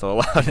 Is that still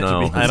allowed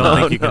No, to be? I don't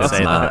think you can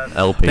say not. that.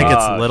 LP. I think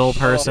it's little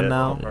person shit.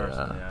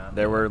 now.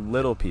 There were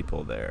little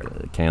people there.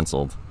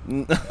 Cancelled.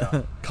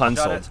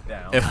 Cancelled.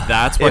 If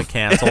that's what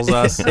cancels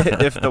us,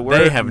 if the word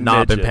they have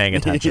not been midget- paying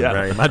attention Yeah.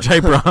 very much. I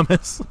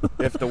promise.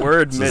 If the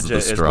word This is midget the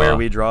is straw. where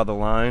we draw the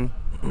line,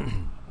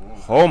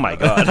 oh my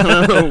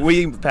god,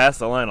 we passed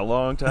the line a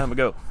long time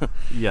ago.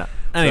 Yeah.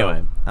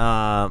 Anyway,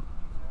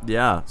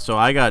 yeah. So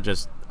I got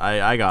just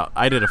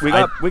I did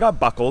a. We got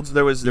buckled.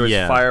 There was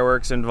Yeah.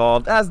 fireworks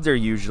involved, as there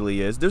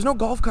usually is. There's no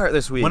golf cart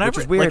this week, which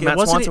is weird. Matt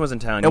Swanson was in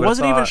town. It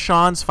wasn't even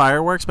Sean's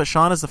fireworks, but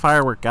Sean is the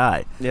firework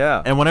guy.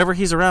 Yeah. And whenever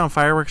he's around,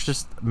 fireworks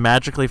just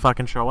magically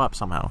fucking show up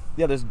somehow.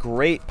 Yeah, there's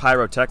great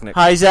pyrotechnics.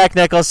 Hi, Zach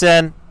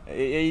Nicholson. How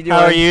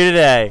are you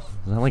today?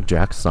 Is that like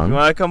Jack's son? You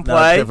want to come No,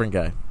 play? different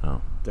guy.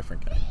 Oh.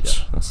 Different guy.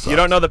 You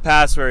don't know the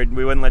password.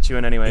 We wouldn't let you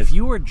in anyways. If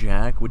you were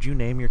Jack, would you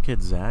name your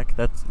kid Zach?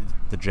 That's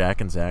the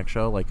Jack and Zach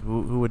show. Like,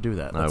 who would do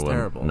that? I That's wouldn't.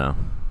 terrible.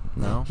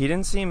 No. He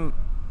didn't seem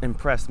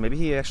impressed. Maybe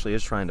he actually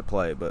is trying to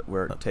play, but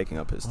we're taking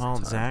up his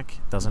time. Zach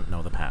doesn't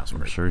know the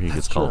password. I'm sure he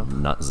gets called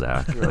Nut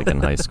Zach, like in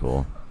high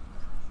school.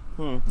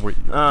 Were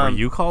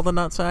you called a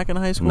nutsack in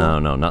high school?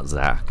 No, not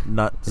Zach.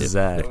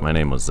 Zach. If my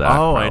name was Zach,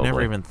 Oh, probably. I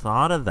never even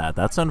thought of that.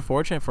 That's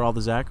unfortunate for all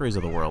the Zacharys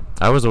of the world.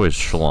 I was always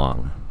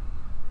Schlong.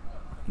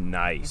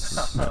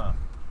 Nice.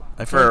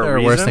 I For feel like a there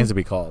are worse reason? things to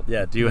be called.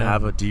 Yeah. Do you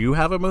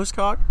have a moose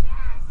cock?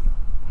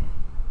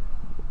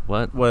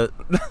 What? What?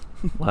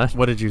 What?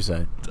 What did you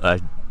say? I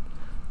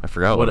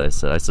forgot what I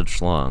said. I said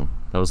Schlong.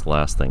 That was the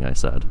last thing I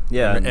said.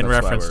 Yeah, in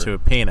reference to a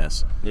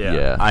penis.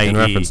 Yeah. I.e. in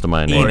reference to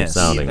my name Enos.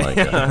 sounding like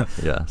that.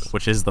 Yes.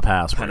 Which is the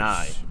password.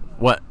 Panay.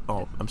 What?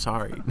 Oh, I'm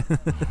sorry.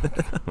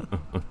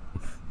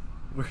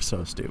 We're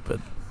so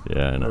stupid.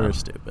 Yeah, I know. We're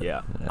stupid.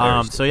 Yeah.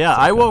 So yeah,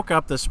 I woke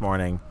up this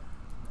morning,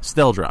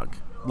 still drunk.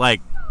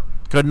 Like,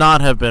 could not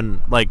have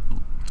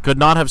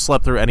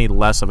slept through any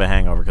less of a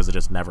hangover because it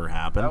just never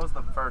happened. That was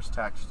the first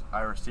text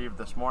I received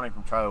this morning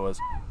from Charlie was,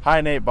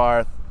 "Hi Nate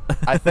Barth,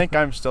 I think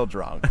I'm still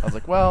drunk." I was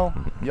like, "Well,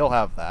 you'll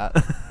have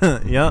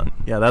that." yeah,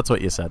 that's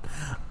what you said.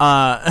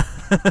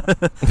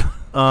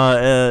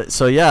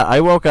 So yeah,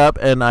 I woke up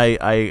and I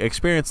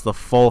experienced the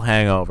full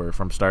hangover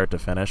from start to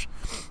finish.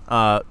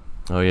 Oh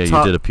yeah,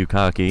 you did a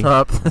pukaki.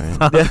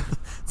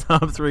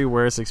 Top 3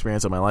 worst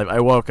experience of my life. I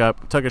woke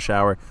up, took a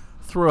shower,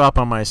 threw up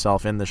on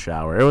myself in the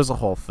shower. It was a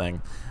whole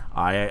thing.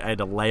 I had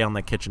to lay on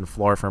the kitchen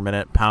floor for a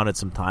minute, pounded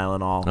some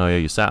Tylenol. Oh yeah,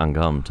 you sat on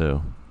gum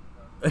too.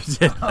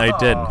 I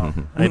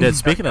did.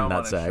 Speaking of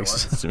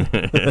nutsags.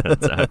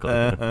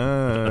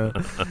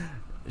 Exactly.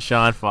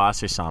 Sean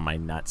Foster saw my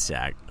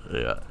nutsack.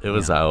 Yeah, it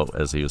was out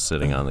as he was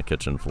sitting on the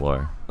kitchen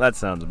floor. That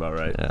sounds about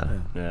right.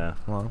 Yeah.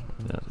 Well,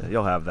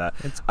 you'll have that.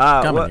 It's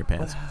gum in your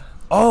pants.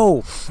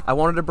 Oh, I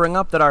wanted to bring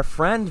up that our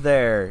friend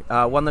there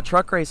won the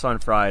truck race on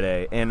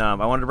Friday, and I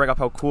wanted to bring up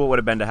how cool it would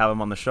have been to have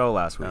him on the show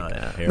last week. Oh,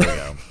 yeah. Here we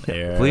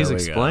go. Please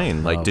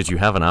explain. Like, did you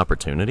have an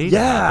opportunity to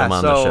Yeah, have him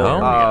on so, the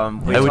show?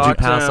 we Why would you talked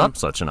to pass him. up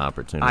such an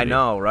opportunity? I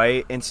know,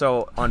 right? And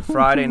so on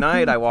Friday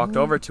night, I walked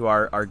over to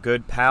our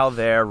good pal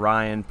there,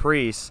 Ryan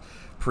Priest,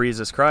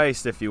 Jesus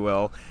Christ, if you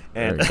will.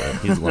 And There you go.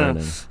 He's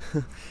learning.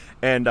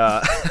 And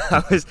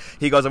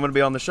he goes, "I'm going to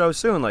be on the show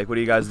soon. Like, what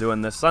are you guys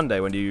doing this Sunday?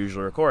 When do you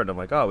usually record?" I'm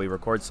like, "Oh, we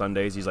record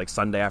Sundays." He's like,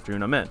 "Sunday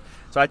afternoon, I'm in."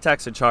 So I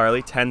texted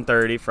Charlie,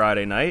 10:30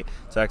 Friday night.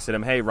 Texted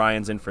him, "Hey,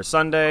 Ryan's in for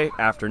Sunday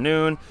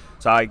afternoon.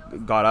 So I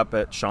got up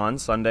at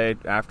Sean's Sunday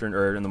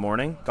or in the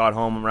morning, got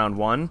home around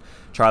 1.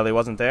 Charlie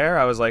wasn't there.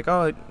 I was like,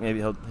 oh, maybe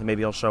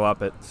he'll show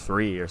up at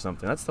 3 or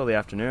something. That's still the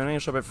afternoon. He'll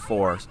show up at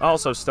 4.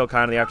 Also still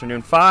kind of the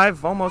afternoon.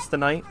 5, almost the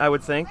night, I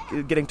would think.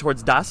 Getting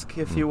towards dusk,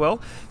 if you will.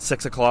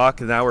 6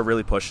 o'clock. Now we're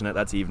really pushing it.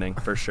 That's evening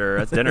for sure.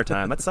 That's dinner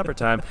time. That's supper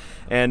time.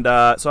 And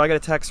so I got a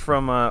text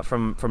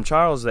from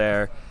Charles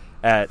there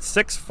at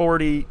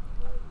 6:40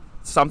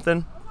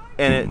 something,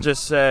 and it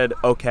just said,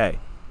 okay.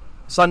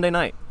 Sunday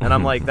night, and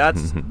I'm like,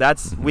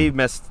 that's we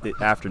missed the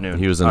afternoon.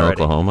 He was in already.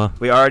 Oklahoma.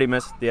 We already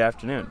missed the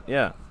afternoon.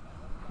 Yeah.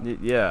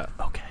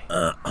 Okay.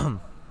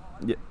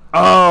 Yeah.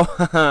 Oh.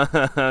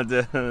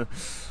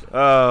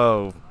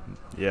 Oh.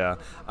 Yeah.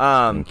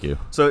 Thank you.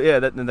 So yeah,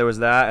 there was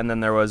that, and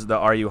then there was the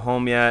 "Are you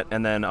home yet?"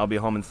 and then "I'll be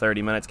home in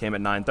 30 minutes." Came at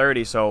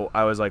 9:30, so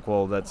I was like,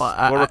 "Well,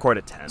 we'll record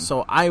at 10."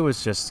 So I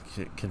was just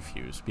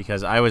confused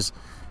because I was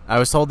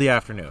told the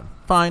afternoon.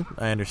 Fine,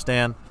 I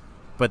understand.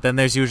 But then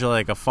there's usually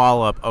like a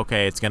follow-up.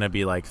 Okay, it's going to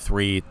be like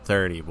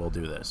 3:30. We'll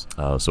do this.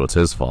 Oh, so it's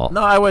his fault.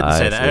 No, I wouldn't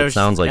say that. It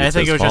sounds like I it's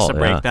think his it was just fault, a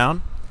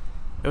breakdown.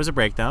 It was a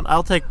breakdown.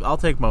 I'll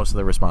take most of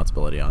the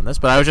responsibility on this.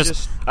 But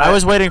I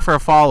was waiting for a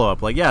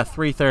follow-up. Like,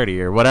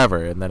 3:30 or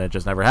whatever, and then it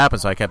just never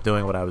happened. So I kept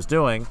doing what I was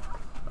doing.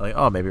 Like,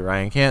 oh, maybe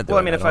Ryan can't do it.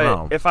 Well, I mean,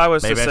 if I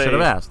was maybe to say, I should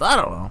have asked. I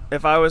don't know.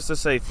 If I was to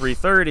say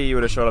 3:30, you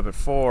would have showed up at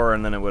 4,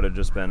 and then it would have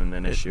just been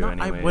an issue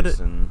anyways.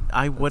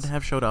 I would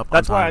have showed up.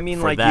 That's on why time I mean,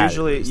 for like that,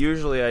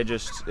 usually I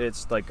just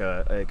it's like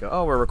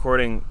oh, we're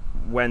recording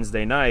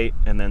Wednesday night,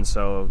 and then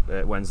so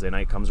Wednesday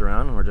night comes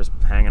around, and we're just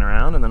hanging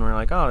around, and then we're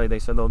like, oh, they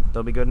said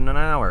they'll be good in an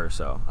hour or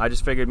so. I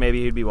just figured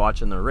maybe he'd be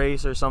watching the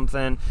race or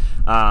something.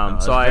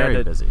 So I had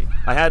to busy.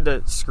 I had to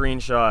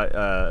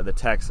screenshot the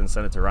text and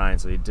send it to Ryan,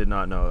 so he did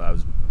not know I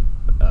was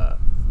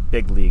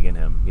big league in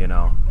him, you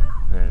know.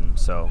 And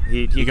so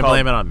he you can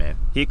blame it on me.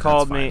 He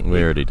called me.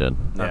 We already did.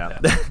 Yeah,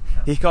 okay.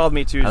 He called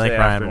me Tuesday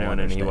afternoon, and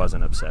he understand.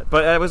 wasn't upset.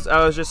 But I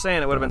was just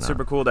saying it would have been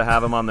super cool to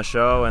have him on the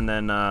show, and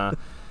then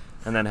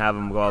have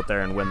him go out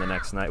there and win the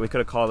next night. We could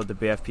have called it the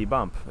BFP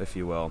bump, if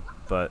you will,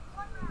 but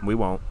we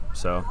won't.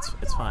 So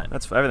it's fine.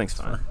 Everything's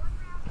fine.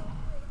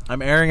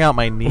 I'm airing out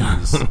my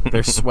knees.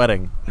 They're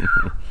sweating.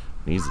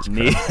 Jesus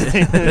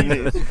Christ.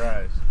 Jesus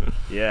Christ.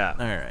 Yeah.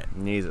 All right.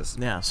 Jesus.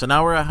 Yeah. So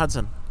now we're at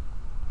Hudson.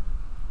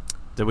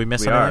 Did we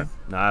miss We anything?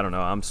 are. No, I don't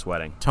know. I'm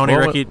sweating. Tony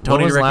Ricky did the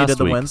week's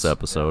wins.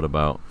 Episode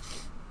about.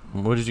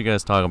 What did you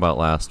guys talk about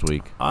last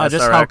week?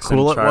 Just how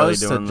cool it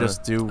was to doing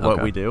just do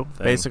what we do.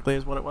 thing. Basically,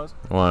 is what it was.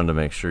 I wanted to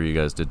make sure you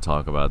guys did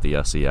talk about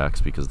the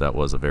SEX because that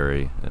was a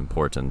very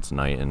important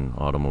night in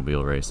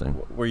automobile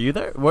racing. Were you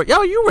there?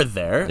 You were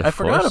there. Of I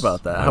forgot course.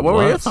 about that. I What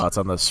were your was. thoughts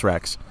on the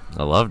Srex?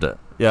 I loved it.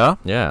 Yeah.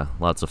 Yeah,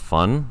 lots of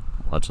fun,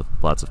 lots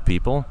of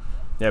people.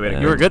 Yeah, we had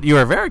a You were good. You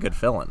were a very good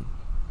fill-in.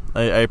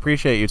 I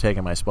appreciate you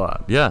taking my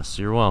spot. Yes,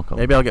 you're welcome.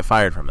 Maybe I'll get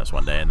fired from this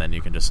one day, and then you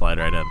can just slide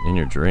right in. In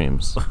your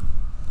dreams,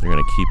 they're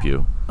gonna keep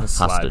you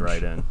slide hostage.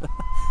 right in.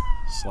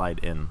 Slide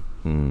in.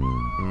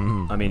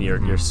 I mean,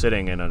 you're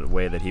sitting in a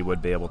way that he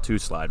would be able to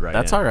slide right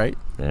That's in. all right.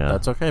 Yeah.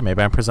 That's okay.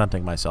 Maybe I'm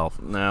presenting myself.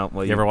 No,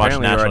 well, you ever watch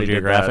apparently National already did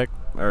Geographic?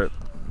 that. Or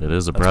It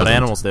is a That's present. what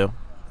animals do.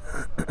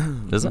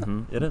 Is it?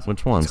 It is.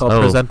 Which ones? It's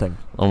called presenting.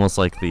 Almost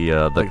like the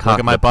Look cock,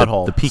 at my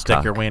butthole. The peacock.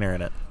 Stick your wiener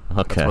in it.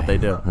 Okay. That's what they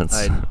do.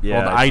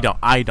 yeah, Well,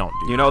 I don't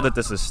do You know that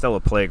this is still a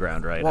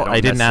playground, right? Well, don't I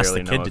didn't ask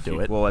necessarily the kid know to if do you-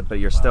 it. Well, but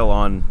you're still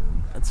on.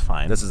 That's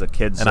fine. This is a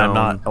kid's and zone. I'm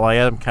not. Well, I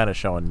am kind of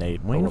showing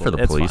Nate. Waiting for the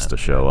It's police fine. to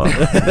show up.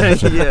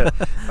 Yeah.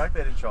 The fact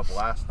they didn't show up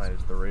last night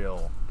is the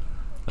real.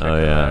 Oh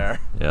yeah,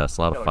 yes,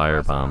 a lot of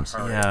fire bombs.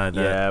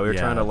 Yeah, we were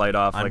trying to light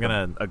off I'm like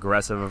gonna, an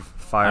aggressive I'm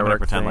firework gonna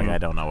pretend thing. like I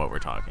don't know what we're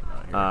talking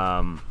about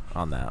here.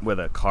 On that, with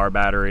a car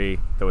battery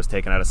that was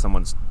taken out of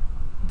someone's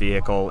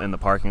vehicle in the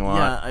parking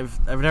lot. Yeah,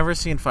 I've never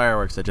seen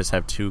fireworks that just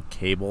have two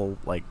cable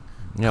what's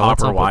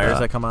copper up with wires that?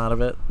 that come out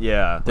of it.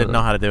 Yeah, didn't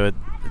know how to do it.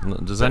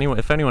 Does anyone?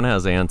 If anyone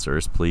has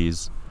answers,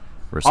 please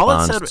All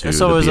respond it said, to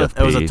so the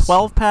it was a BFPs.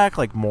 12-pack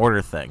like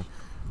mortar thing,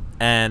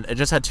 and it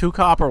just had two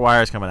copper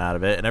wires coming out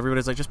of it, and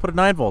everybody's like, just put a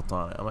 9-volt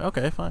on it. I'm like,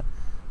 okay, fine.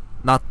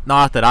 Not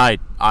that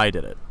I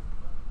did it.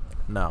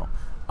 No,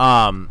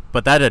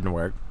 but that didn't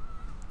work.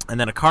 And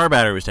then a car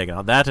battery was taken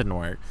out. That didn't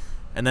work.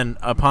 And then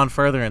upon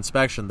further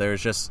inspection,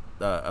 there's just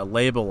a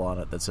label on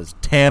it that says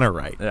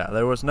Tannerite. Yeah,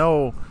 there was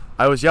no.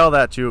 I was yelled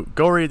at to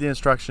go read the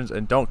instructions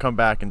and don't come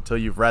back until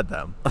you've read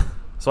them.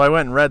 So I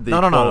went and read the.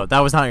 No. That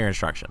was not your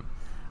instruction.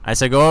 I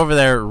said go over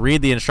there,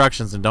 read the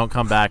instructions, and don't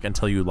come back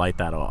until you light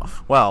that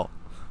off. Well,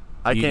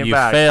 I came you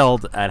back.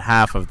 failed at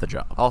half of the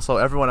job. Also,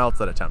 everyone else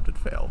that attempted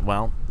failed.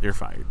 Well, you're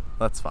fired.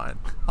 That's fine.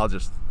 I'll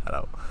just head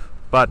out.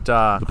 But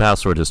the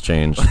password has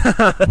changed.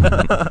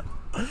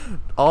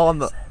 all on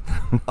the.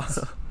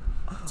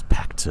 It's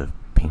back to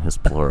penis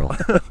plural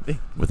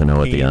with an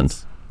O at the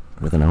end.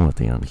 With an O at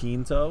the end.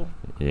 Pinzo?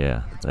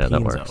 Yeah,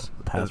 that works.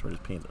 The password is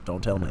Pinzo.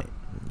 Don't tell me.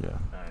 Yeah.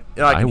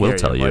 Yeah, I will hear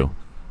tell you.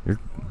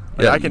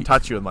 Like, I can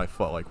touch you with my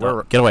foot. Like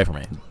we're. Get away from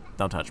me.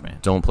 Don't touch me.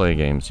 Don't play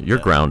games. You're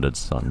grounded,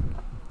 son.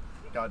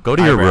 Go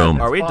to your room.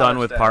 Are we done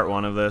with part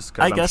one of this? I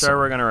Because I'm guess sure so.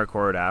 we're going to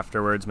record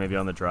afterwards, maybe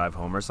on the drive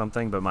home or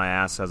something, but my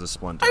ass has a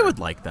splinter. I would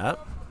like that.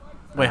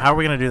 Wait, how are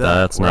we going to do that?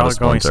 That's We're not all a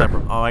going splinter.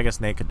 separate. Oh, I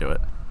guess Nate could do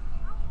it.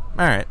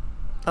 All right.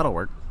 That'll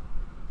work.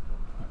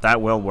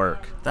 That will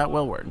work. That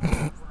will work.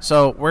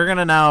 So we're going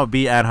to now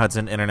be at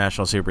Hudson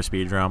International Super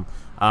Speedrome.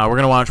 We're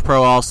going to watch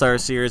Pro All-Star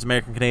Series,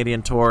 American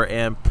Canadian Tour,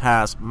 and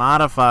past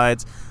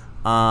modifieds.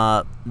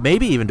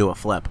 Maybe even do a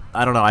flip.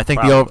 I don't know. I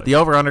think the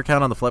over-under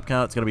count on the flip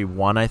count is going to be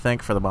 1, I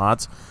think, for the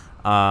mods.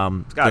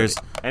 There's,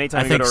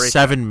 Anytime I think,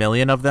 7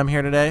 million of them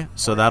here today,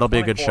 so that'll be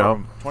a good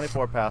show.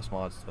 24 pass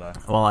mods today.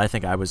 Well, I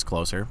think I was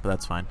closer, but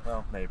that's fine.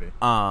 Well, maybe.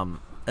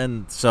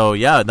 And so,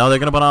 yeah, no, they're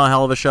going to put on a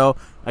hell of a show.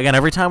 Again,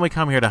 every time we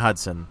come here to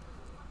Hudson,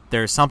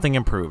 there's something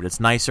improved. It's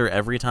nicer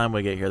every time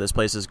we get here. This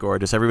place is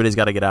gorgeous. Everybody's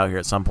got to get out here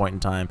at some point in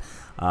time.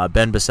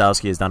 Ben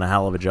Basowski has done a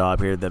hell of a job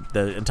here.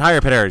 The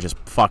entire pit area is just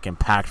fucking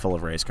packed full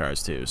of race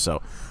cars, too.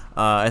 So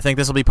I think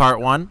this will be part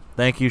 1.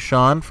 Thank you,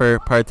 Sean, for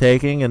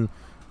partaking and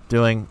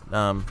doing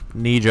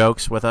knee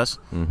jokes with us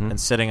and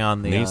sitting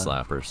on the... Knee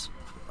slappers.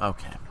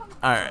 Okay.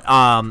 All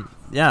right.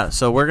 Yeah,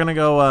 so we're going to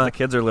go... the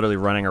kids are literally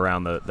running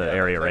around the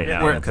area right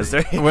now because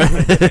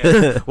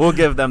we'll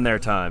give them their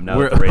time now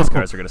that the race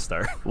cars are going to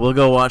start. We'll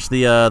go watch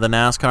the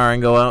NASCAR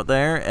and go out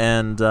there,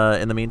 and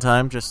in the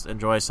meantime, just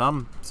enjoy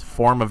some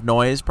form of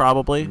noise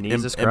probably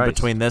in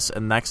between this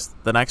and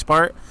the next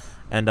part,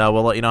 and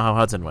we'll let you know how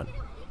Hudson went.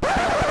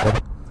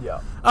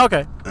 Yeah.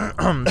 Okay.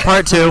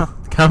 Part 2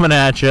 coming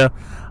at you.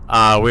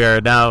 We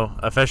are now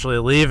officially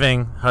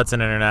leaving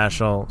Hudson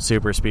International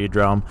Super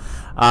Speedrome.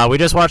 We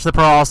just watched the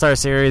Pro All-Star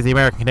Series, the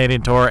American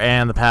Canadian Tour,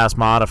 and the past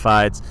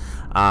modifieds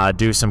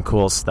do some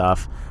cool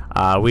stuff.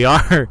 We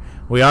are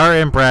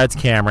in Brad's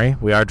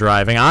Camry. We are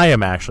driving. I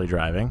am actually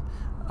driving.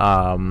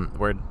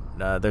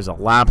 There's a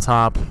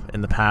laptop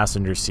in the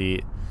passenger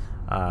seat.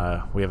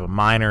 We have a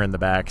minor in the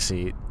back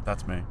seat.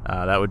 That's me.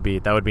 That would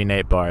be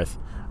Nate Barth.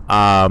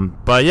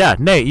 But yeah,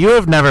 Nate, you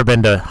have never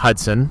been to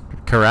Hudson,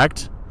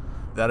 correct?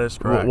 That is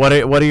correct. What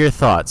are your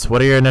thoughts?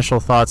 What are your initial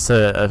thoughts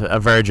to a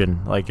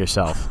virgin like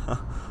yourself?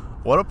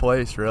 What a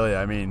place, really.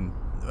 I mean,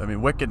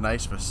 wicked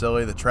nice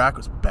facility. The track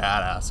was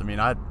badass. I mean,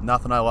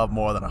 nothing I love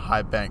more than a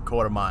high bank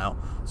quarter mile.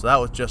 So that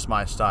was just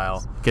my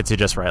style. Gets you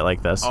just right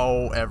like this.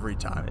 Oh, every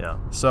time. Yeah.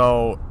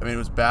 So, I mean, it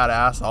was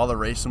badass. All the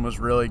racing was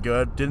really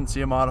good. Didn't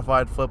see a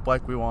modified flip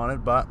like we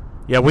wanted, but...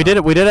 Yeah, we did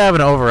have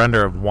an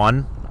over-under of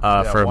 1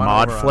 for a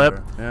mod flip.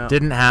 Yeah.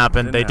 Didn't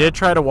happen. They did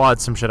try to wad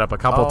some shit up a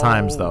couple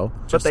times, though.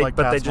 But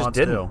they just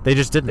didn't. They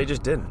just didn't. They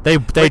just didn't.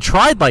 They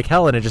tried like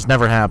hell, and it just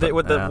never happened.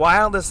 The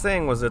wildest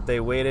thing was that they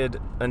waited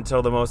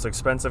until the most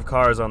expensive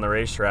cars on the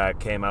racetrack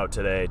came out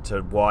today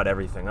to wad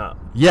everything up.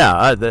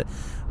 Yeah,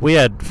 we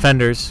had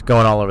fenders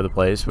going all over the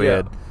place. We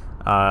had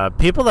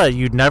people that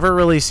you'd never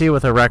really see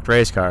with a wrecked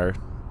race car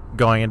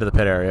going into the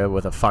pit area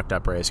with a fucked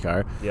up race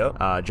car.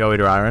 Yep. Joey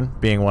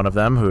Dryron being one of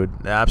them, who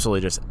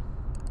absolutely just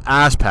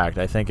ass-packed.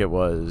 I think it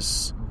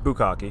was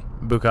Bukaki.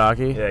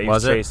 Yeah, he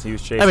was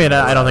chasing. I mean,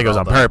 I don't think it was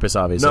on purpose,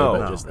 obviously. No,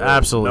 but just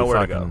absolutely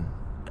fucking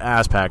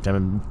ass-packed him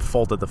and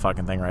folded the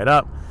fucking thing right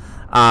up.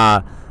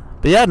 But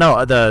yeah,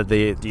 no,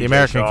 the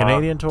American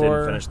Canadian Tour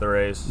didn't finish the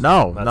race.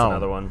 No, That's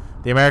another one.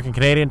 The American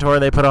Canadian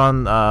Tour, they put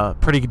on a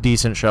pretty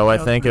decent show. I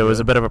think it was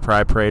a bit of a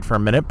pride parade for a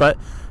minute, but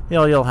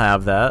you'll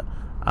have that.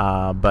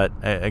 But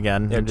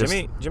again,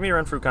 Jimmy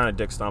Renfrew kind of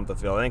dick stomped the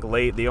field. I think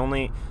late the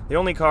only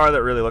car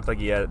that really looked like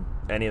he had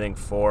anything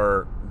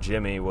for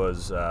Jimmy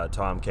was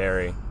Tom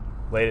Carey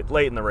late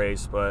in the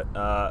race, but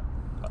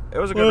it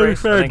was a good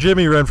race. Fair,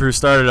 Jimmy Renfrew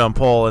started on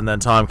pole, and then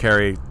Tom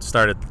Carey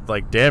started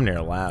like damn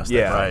near last. Way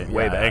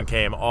back, and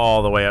came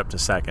all the way up to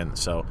second.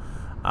 So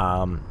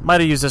might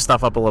have used this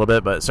stuff up a little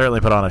bit, but certainly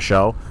put on a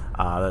show.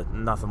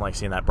 Nothing like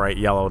seeing that bright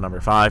yellow number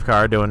 5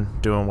 car doing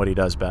what he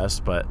does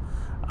best, but.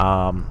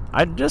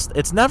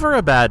 It's never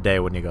a bad day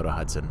when you go to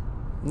Hudson.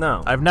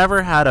 No. I've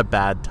never had a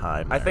bad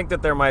time there. I think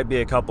that there might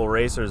be a couple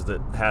racers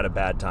that had a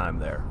bad time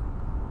there.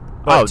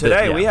 But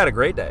today we had a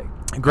great day.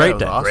 Great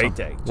day. Awesome. Great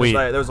day.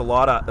 There was a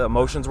lot of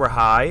emotions were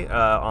high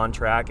on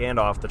track and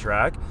off the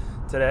track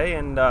today,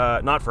 and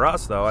not for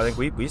us though. I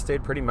think we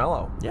stayed pretty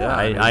mellow. Yeah,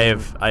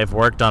 I have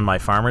worked on my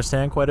farmer's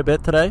stand quite a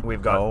bit today.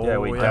 We've got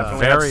we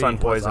definitely have sun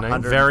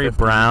poisoning. Very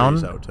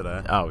brown out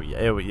today. Oh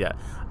yeah,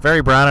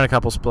 very brown in a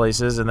couple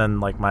places, and then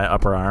like my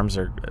upper arms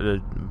are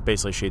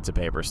basically sheets of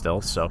paper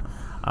still. So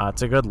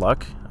it's a good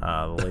look.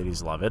 The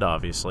ladies love it,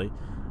 obviously.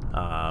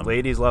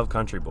 Ladies love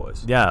country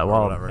boys. Yeah,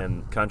 well, whatever.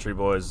 And country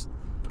boys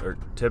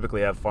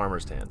typically have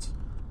farmers' stands.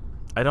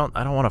 I don't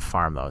want to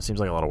farm though. It seems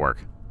like a lot of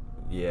work.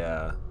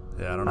 Yeah.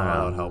 Yeah, I don't know how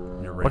that would help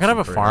your racing. What kind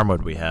of a farm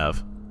would we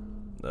have?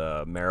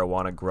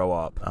 Marijuana grow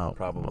up. Oh,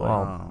 probably.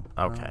 Well,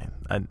 okay.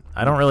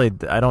 I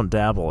don't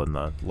dabble in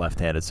the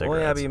left-handed cigarettes.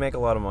 Well, yeah, but you make a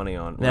lot of money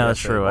on. Yeah, that's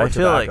true. I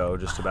feel tobacco, like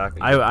just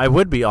tobacco. I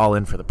would be all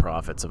in for the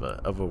profits of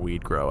a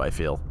weed grow. I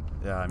feel.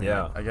 Yeah, I mean,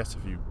 I guess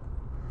if you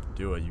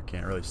do it, you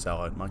can't really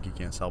sell it. Monkey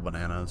can't sell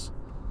bananas.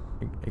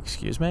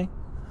 Excuse me?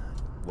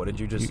 What did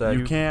you just say?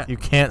 You can't. You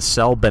can't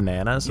sell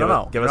bananas.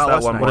 No. Give us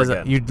that one more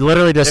again. You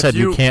literally just said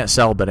you can't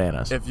sell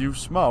bananas. If you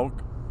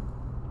smoke,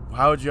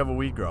 how would you have a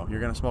weed grow?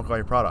 You're gonna smoke all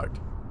your product.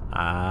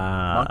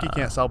 Monkey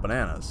can't sell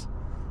bananas.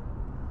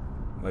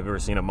 Have you ever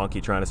seen a monkey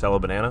trying to sell a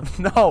banana?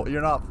 No,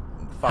 you're not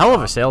hell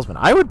of a salesman.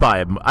 I would buy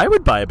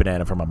a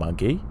banana from a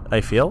monkey.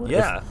 I feel.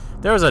 Yeah.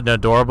 If there was an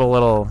adorable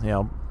little,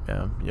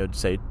 you'd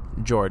say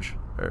George,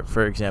 or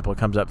for example,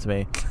 comes up to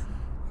me,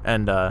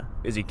 and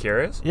is he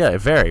curious? Yeah,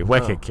 very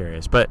wicked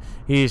curious. But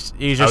he's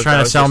just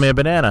trying to sell me a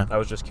banana. I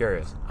was just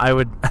curious. I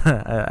would,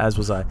 as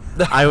was I.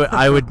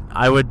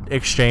 I would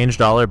exchange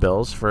dollar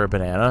bills for a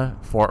banana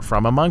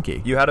from a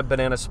monkey. You had a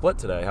banana split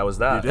today. How was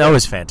that? That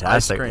was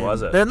fantastic.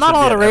 Was it? There's not a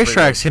lot of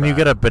racetracks. Can you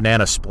get a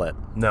banana split?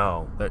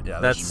 No.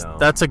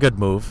 That's a good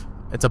move.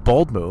 It's a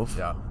bold move.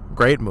 Yeah.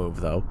 Great move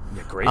though.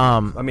 Yeah, great. I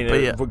mean,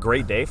 it was a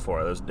great day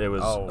for it. It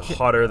was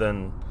hotter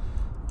than.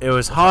 It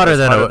was hotter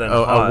than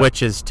a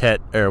witch's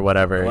tit or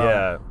whatever.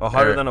 Yeah,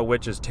 hotter than a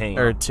witch's taint.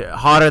 Or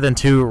hotter than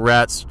two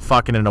rats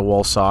fucking in a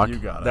wool sock. You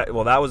got it.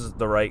 That was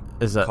the right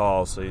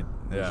call, so you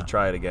should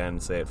try it again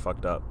and say it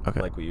fucked up,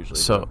 like we usually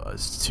do. So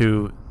it's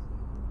two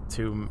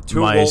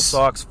wool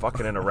socks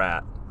fucking in a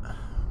rat.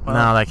 Well,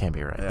 no, that can't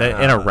be right.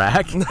 In a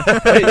rack?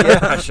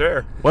 Yeah,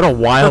 sure. What a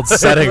wild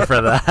setting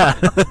for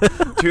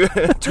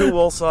that. two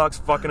wool socks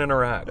fucking in a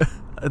rack.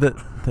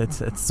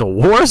 It's a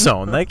war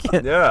zone. That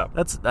can't. Yeah.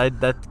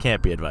 That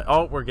can't be advice.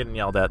 Oh, we're getting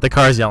yelled at. The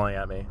car's yelling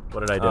at me.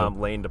 What did I do?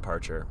 Lane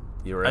departure.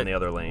 You were in the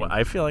other lane.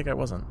 I feel like I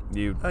wasn't.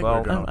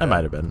 I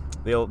might have been.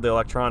 The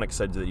electronics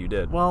said that you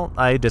did. Well,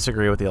 I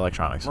disagree with the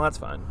electronics. Well, that's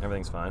fine.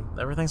 Everything's fine.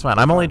 Everything's fine.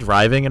 I'm only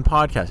driving and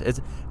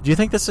podcasting. Do you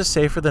think this is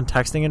safer than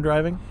texting and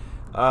driving?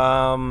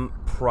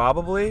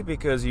 Probably,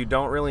 because you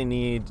don't really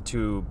need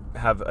to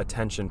have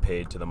attention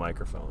paid to the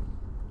microphone.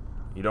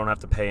 You don't have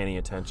to pay any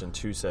attention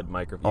to said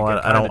microphone.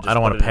 I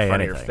don't want to pay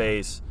anything. Your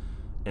face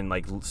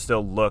and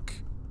still look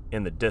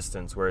in the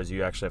distance, whereas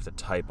you actually have to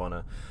type on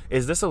a.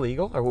 Is this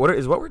illegal, or what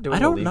we're doing? I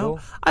don't illegal?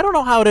 know. I don't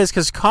know how it is,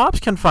 because cops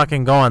can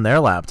fucking go on their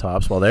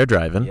laptops while they're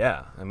driving.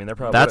 Yeah, I mean they're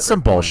probably. That's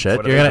some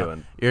bullshit.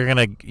 You're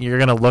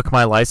gonna look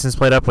my license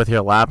plate up with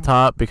your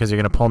laptop because you're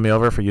gonna pull me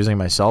over for using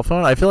my cell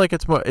phone. I feel like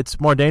it's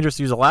more dangerous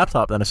to use a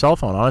laptop than a cell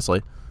phone,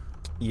 honestly.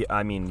 Yeah,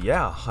 I mean,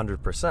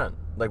 100%.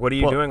 Like, what are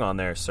you doing on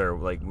there, sir?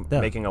 Like,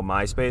 making a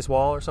MySpace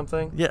wall or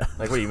something? Yeah.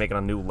 Like, what are you making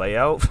a new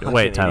layout?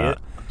 Wait, time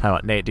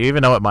out. Nate, do you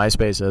even know what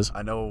MySpace is?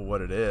 I know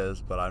what it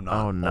is, but I'm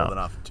not old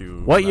enough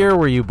to. What year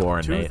were you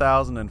born,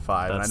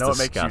 2005. Nate? And I know it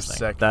makes you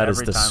sick. That is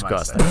every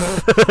disgusting.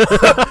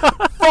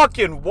 Time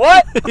Fucking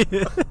what?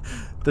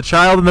 The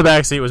child in the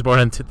backseat was born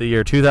in the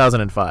year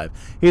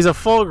 2005. He's a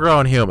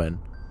full-grown human.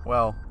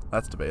 Well,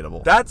 that's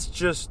debatable. That's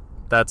just.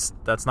 That's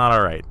not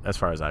all right, as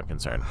far as I'm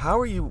concerned. How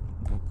are you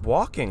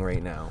walking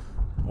right now?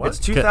 What? It's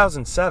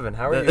 2007.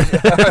 How are you?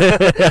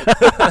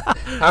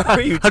 How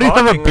are you? How do you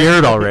have a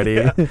beard already?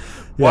 Yeah.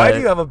 Why do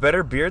you have a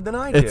better beard than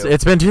I do?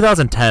 It's been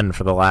 2010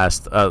 for the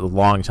last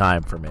long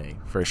time for me,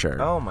 for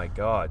sure. Oh my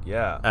god,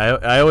 yeah.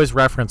 I always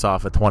reference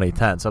off of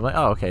 2010, so I'm like,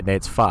 oh, okay,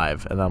 Nate's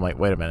 5, and then I'm like,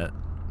 wait a minute.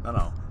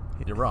 No,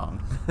 you're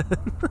wrong.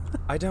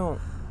 I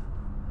don't.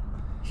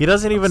 He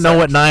doesn't even know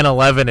what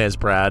 9/11 is,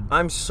 Brad.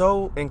 I'm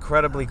so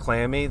incredibly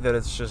clammy that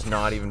it's just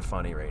not even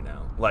funny right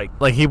now.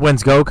 Like he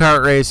wins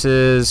go-kart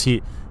races.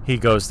 He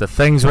goes to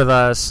things with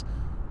us.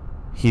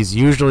 He's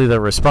usually the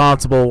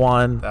responsible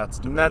one.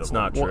 That's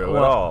not true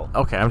at all.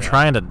 Okay, I'm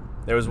trying to.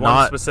 There was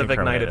one specific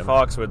night at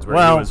Foxwoods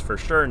where he was for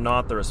sure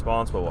not the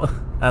responsible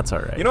one. That's all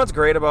right. You know what's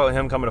great about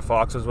him coming to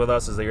Foxwoods with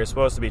us is that you're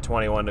supposed to be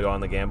 21 to go on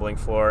the gambling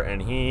floor,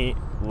 and he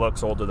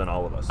looks older than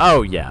all of us.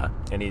 Oh yeah.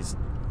 And he's.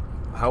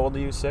 How old are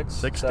you? 6?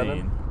 16.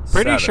 7?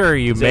 Pretty sure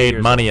you made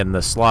money in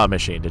the slot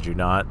machine, did you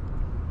not?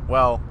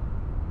 Well,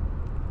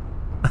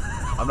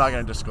 I'm not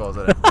going to disclose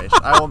that information.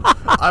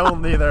 I will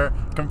neither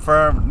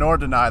confirm nor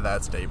deny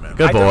that statement.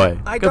 Good boy.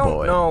 I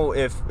don't know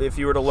if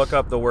you were to look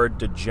up the word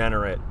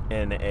degenerate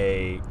in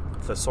a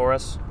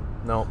thesaurus.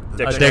 No,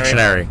 dictionary. A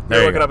dictionary. You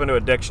look it up into a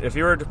dictionary. If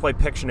you were to play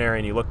Pictionary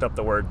and you looked up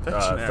the word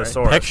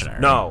thesaurus.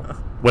 Pictionary. No.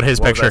 Would his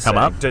picture come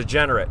up?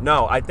 Degenerate.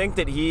 No, I think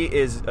that he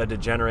is a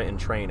degenerate in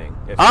training.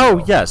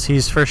 Yes,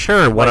 he's for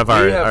sure one of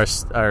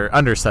our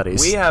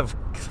understudies. We have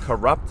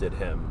corrupted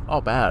him.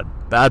 Oh, bad.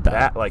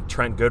 Like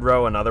Trent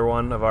Goodrow, another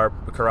one of our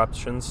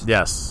corruptions.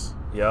 Yes.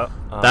 Yep.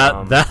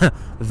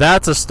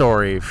 That's a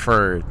story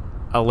for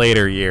a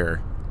later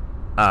year.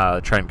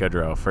 Trent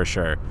Goodrow for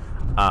sure.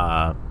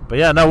 But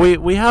yeah, no,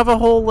 we have a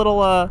whole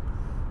little.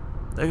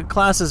 The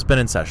class has been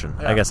in session.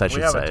 Yeah, I guess I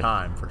should say. We have a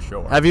time for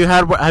sure. Have you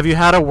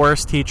had a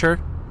worse teacher?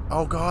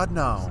 Oh God,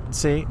 no.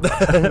 See,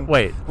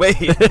 wait.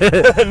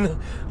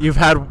 You've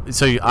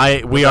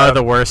had we are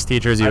the worst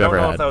teachers you've ever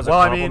had. I don't know if that was a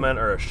compliment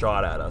or a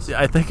shot at us.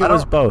 I think it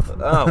was both.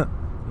 Oh,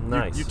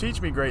 nice. You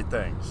teach me great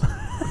things,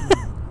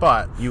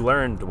 but you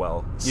learned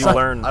well. I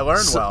learned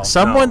well.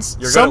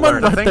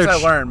 The things I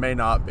learned may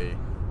not be.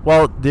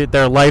 Well,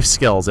 they're life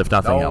skills, if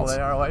nothing else. Oh,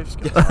 they are life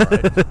skills. All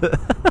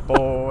right.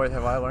 Boy,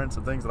 have I learned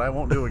some things that I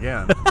won't do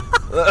again.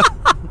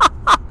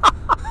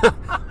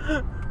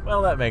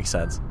 Well, that makes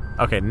sense.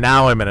 Okay,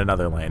 now I'm in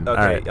another lane.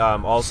 Okay. All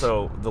right.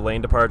 Also, the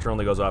lane departure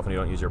only goes off when you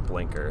don't use your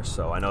blinker.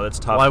 So I know that's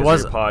tough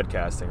because you're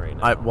podcasting right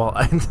now.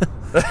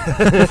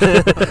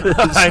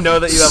 I know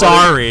that you have.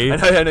 Sorry.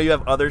 I know you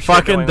have other shit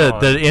fucking going on.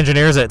 The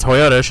engineers at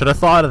Toyota should have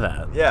thought of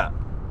that. Yeah.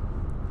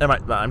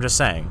 I'm just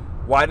saying.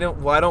 Why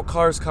don't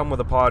cars come with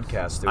a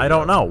podcast studio? I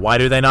don't know. Why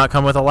do they not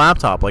come with a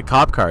laptop like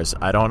cop cars?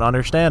 I don't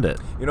understand it.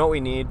 You know what we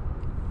need?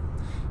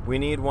 We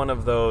need one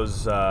of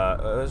those.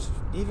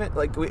 Even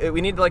like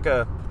we need like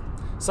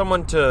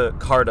someone to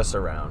cart us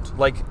around.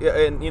 Like,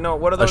 and you know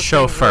what are those? A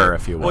chauffeur,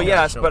 things? If you will. Well,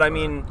 yes, chauffeur. but I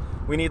mean,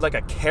 we need like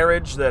a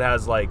carriage that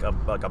has like a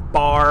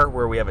bar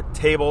where we have a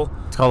table.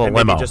 It's called a and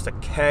limo. Maybe just a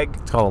keg.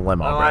 It's called a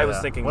limo. Oh, right? I was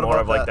thinking What more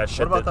about of like that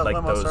shit What about that like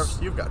limo those service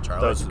you've got,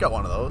 Charlie? those You've got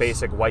one of those.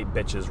 basic white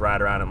bitches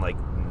ride around in like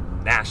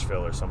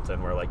Nashville or something,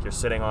 where like you're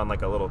sitting on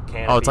like a little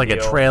canopy. Oh, it's like a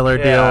deal. trailer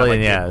Yeah, deal, like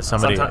and yeah,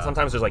 somebody.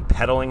 Sometimes there's like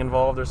pedaling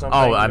involved or something.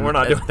 Oh, we're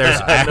not doing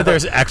that.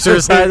 there's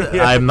exercise.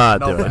 Yeah. I'm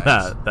not No doing thanks.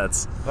 that.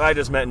 That's I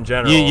just meant in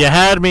general. you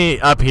had me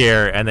up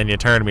here, and then you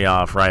turned me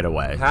off right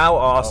away. How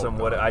awesome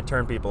would it? I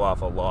turn people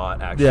off a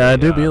lot, actually. Yeah, I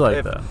do be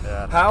like that.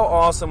 Yeah. How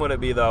awesome would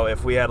it be though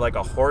if we had like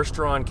a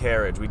horse-drawn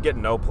carriage? We'd get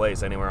no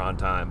place anywhere on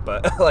time,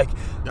 but like,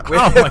 Oh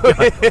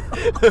my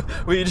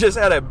God. we just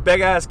had a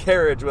big ass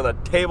carriage with a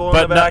table in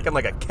But the no- back and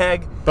like a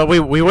keg. But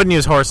we wouldn't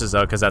use horses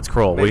though, because that's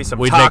cruel. Maybe some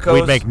We'd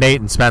tacos. make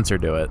Nate and Spencer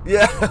do it.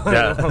 Yeah.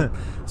 Yeah.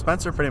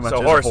 Spencer pretty much So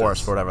is horses. a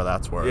horse, for whatever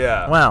that's worth.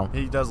 Yeah. Wow.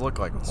 He does look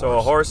like a horse. So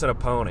a horse and a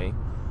pony.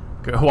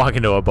 Go walk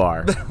into a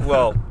bar.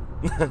 Well,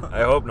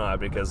 I hope not,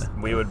 because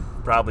we would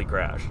probably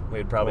crash.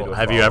 We'd probably do a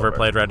Have you ever fallover.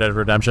 played Red Dead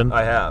Redemption?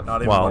 I have. Not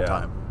even Well, one yeah.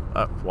 time.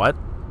 What?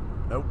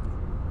 Nope.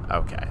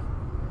 Okay.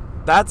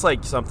 That's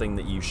like something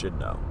that you should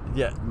know.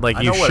 Yeah, like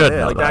I you know what should it is,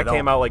 know Like but I that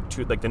came don't- out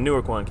like the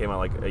newer one came out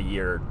like a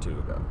year or two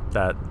ago.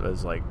 That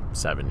was like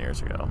 7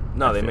 years ago.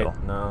 No, I they feel.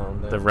 made no.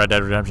 They, The Red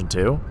Dead Redemption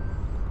 2?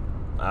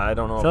 I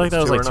don't know. I feel like if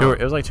that was it's like two. Or it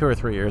not. was like 2 or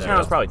 3 years Yeah, ago. it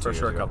was probably 2 For years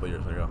sure, ago. a couple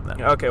years ago.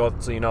 Yeah, okay, well,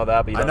 so you know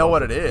that, but you I don't know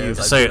what if it is.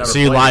 you- I So never so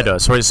you played lied it.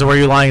 to us. So were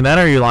you lying then,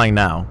 or are you lying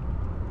now?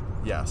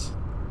 Yes.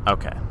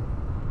 Okay.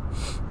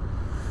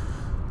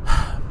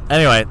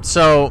 Anyway,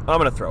 so I'm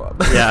gonna throw up.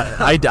 yeah,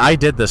 I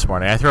did this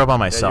morning. I threw up on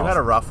Yeah, myself. you had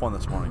a rough one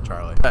this morning,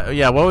 Charlie.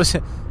 Yeah, what was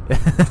it?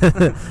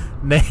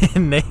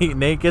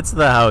 Nate gets to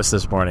the house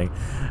this morning,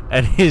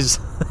 and he's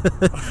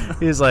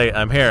like,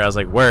 "I'm here." I was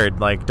like, "Word!"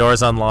 Like,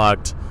 door's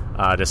unlocked.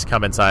 Just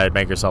come inside,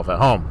 make yourself at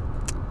home.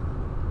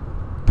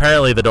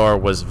 Apparently, the door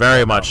was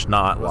very much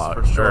not was locked.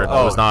 for sure Or it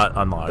locked. was not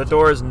unlocked. The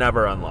door is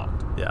never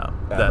unlocked. Yeah,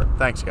 Ever.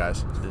 Thanks,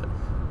 guys.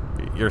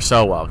 you're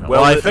so welcome.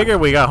 Well, Well, I it- figured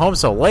we got home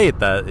so late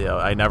that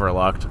I never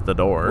locked the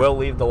door. We'll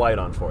leave the light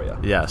on for you.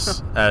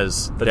 Yes,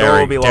 as The door Dairy,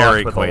 will be locked,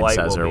 Dairy but the Queen light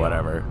says, will or be on.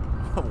 whatever.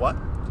 What?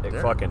 It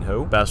There. fucking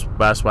who? Best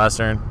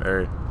Western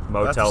or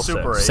Motel That's a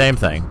Super 6. 8. same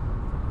thing.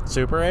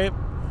 Super 8,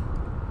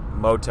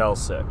 Motel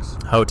 6.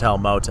 Hotel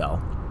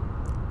Motel,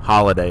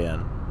 Holiday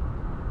Inn.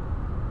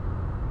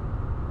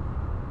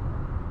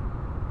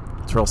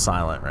 It's real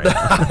silent right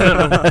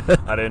now.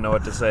 I didn't know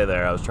what to say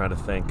there. I was trying to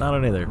think. I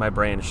don't either. My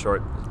brain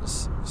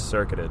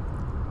short-circuited.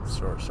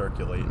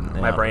 Circulate.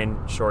 Yeah. My brain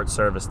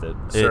short-serviced it.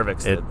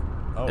 Cervixed it.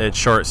 Oh. It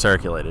short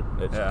circulated.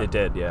 Yeah. It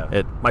did, yeah.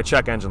 It My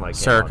check engine light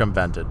came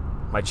circumvented. on.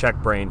 My check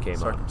brain came on.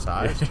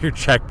 Circumcised. Your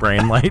check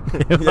brain light.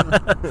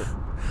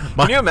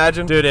 Can you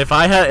imagine? Dude, if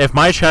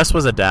my chest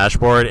was a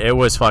dashboard, it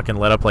was fucking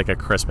lit up like a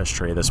Christmas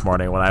tree this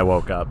morning when I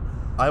woke up.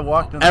 I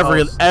walked in the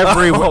Every house.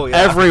 Oh, yeah.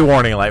 every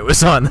warning light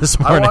was on this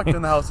I morning. walked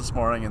in the house this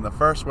morning, and the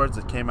first words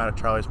that came out of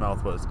Charlie's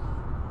mouth was,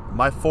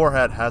 "My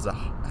forehead has a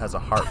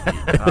heartbeat."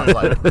 And I was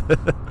like,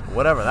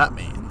 whatever that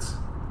means.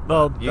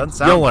 Well, Doesn't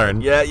sound you'll good.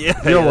 learn. Yeah.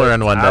 You'll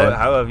learn one day.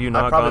 How have you I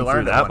not probably gone through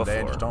learned it that one day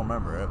and before? just don't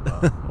remember it.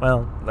 But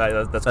Well,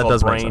 That's That called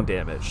does make brain sense.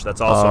 damage.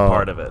 That's also Oh.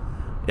 part of it.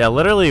 yeah,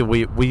 literally,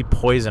 we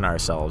poison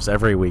ourselves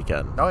every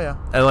weekend. oh yeah,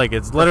 And like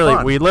it's For literally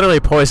fun. we literally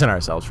poison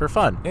ourselves for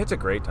fun. It's a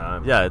great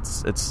time. Yeah,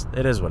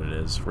 it is what it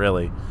is,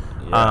 really.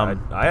 Yeah,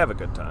 I have a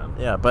good time.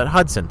 Yeah, but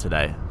Hudson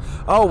today.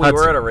 Oh, we Hudson.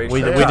 were at a race.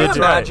 We track. did Can you too.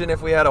 imagine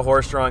if we had a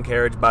horse-drawn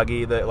carriage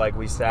buggy that like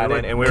we sat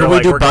in and we Could were we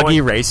like, do we're buggy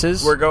going,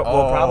 races? We're well,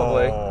 Oh.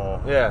 probably.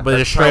 Yeah, but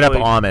that's it's straight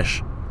probably- up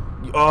Amish.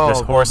 Oh,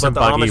 Just horse but and the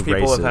buggy Amish people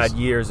races. have had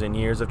years and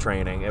years of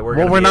training. And we're Well,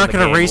 gonna we're be not in the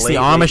going to game race the late,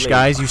 Amish late.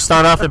 guys. You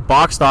start off in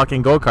box stock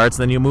and go karts,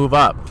 and then you move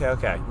up.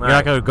 Okay. You're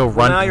not going to go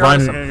Well, now run. you're on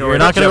some- You're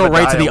not going to go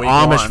right to the Jebediah week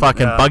Amish one.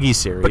 fucking Yeah. buggy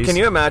series. But can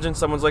you imagine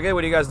someone's like, "Hey,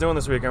 what are you guys doing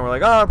this weekend?" We're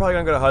like, "Oh, we're probably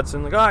gonna go to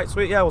Hudson." Like, "All right,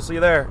 sweet, yeah, we'll see you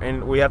there."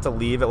 And we have to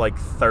leave at like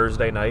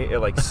Thursday night at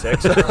like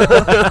 6.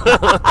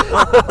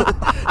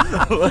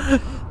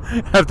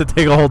 have to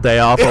take a whole day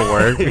off of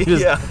work? You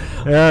just- Yeah.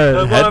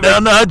 yeah, head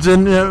down to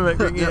Hudson.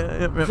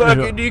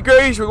 Fucking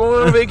degrace. We're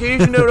going on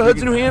vacation down to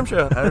Hudson, New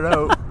Hampshire. I don't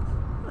know.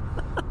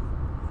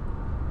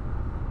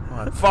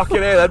 Fucking A,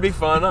 that'd be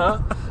fun, huh?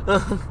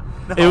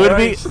 It would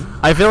be.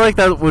 I feel like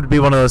that would be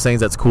one of those things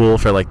that's cool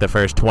for like the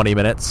first 20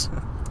 minutes,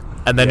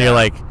 and then you're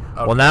like,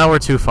 well, now we're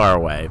too far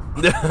away.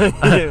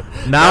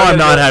 Now I'm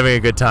not having a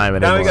good time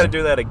anymore. Now we got to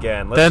do that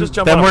again. Let's Then, just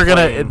jump then on a we're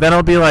gonna. plane. Then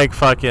it'll be like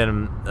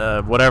fucking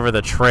whatever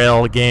the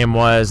trail game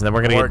was, and then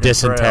we're gonna Oregon get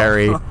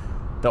dysentery. Trail.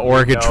 The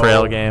Oregon know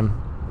Trail game.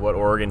 What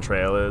Oregon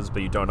Trail is,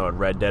 but you don't know what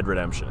Red Dead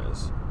Redemption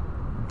is.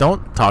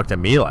 Don't talk to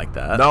me like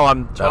that. No,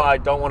 I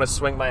don't want to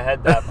swing my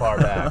head that far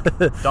back.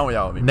 Don't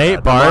yell at me.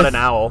 Nate Brad. I'm not Barth, an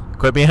owl.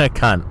 quit being a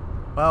cunt.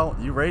 Well,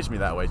 you raised me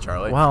that way,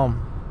 Charlie. Well,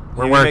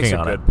 We're He working makes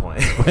on a it. good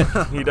point.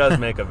 He does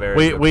make a very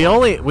good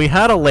point. We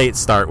had a late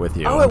start with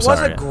you. Oh, I'm it was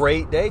sorry. a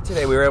great day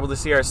today. We were able to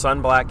see our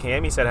son Black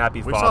Cam. He said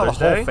Happy We Father's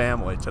saw the whole Day.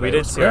 family today. We It did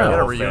was see great. our We had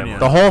a whole reunion. family.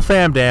 The whole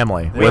fam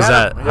family We was had a-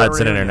 at we had a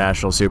Hudson reunion.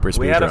 International Super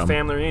We had a Speedrome.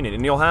 family reunion,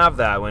 and you'll have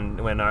that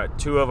when our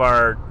two of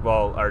our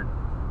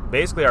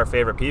basically our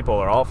favorite people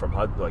are all from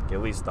like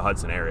at least the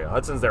Hudson area.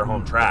 Hudson's their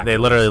home track. They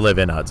literally live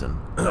in Hudson.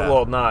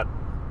 Well, not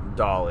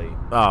Dolly.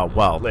 Oh,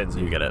 well, Lindsay,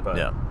 you get it. but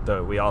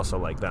Yeah. we also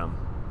like them.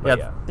 But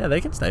Yeah,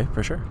 they can stay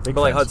for sure. Big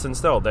But like fans. Hudson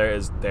still, there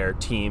is their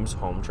team's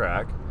home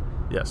track.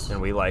 Yes.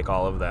 And we like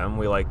all of them.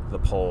 We like the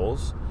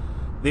Poles.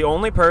 The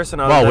only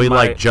person other Well, than we my-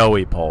 like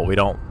Joey Pole. We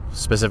don't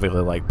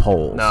specifically like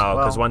poles. No,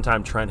 because one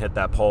time Trent hit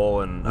that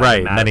pole, and I've Right.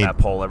 been mad Then at he that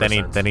pole ever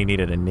since. then he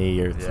needed a knee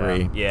or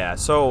three. Yeah.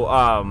 So,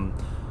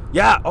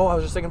 yeah. Oh, I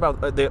was just thinking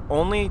about the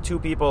only two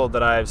people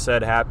that I've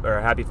said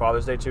Happy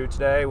Father's Day to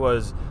today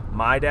was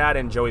my dad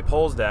and Joey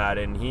Pole's dad,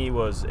 and he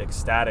was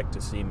ecstatic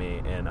to see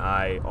me, and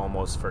I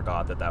almost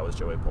forgot that was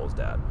Joey Pole's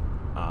dad.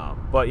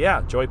 But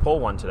yeah, Joey Pole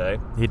won today.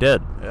 He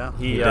did. Yeah.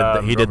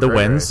 He did the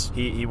wins.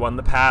 He won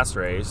the pass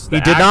race. He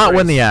The did act not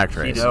win race, the act He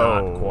race. did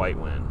not quite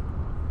win.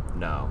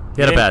 No.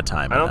 He had a didn't- bad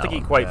time I in don't that think he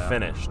one. quite Yeah.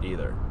 finished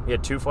either. He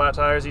had two flat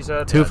tires, he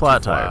said? Two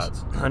flat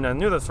tires. And I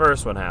knew the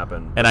first one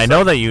happened. And I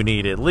know that you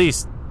need at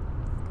least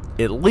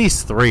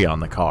three on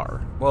the car.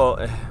 Well,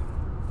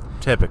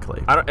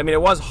 typically. I mean,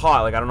 it was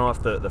hot. Like, I don't know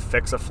if the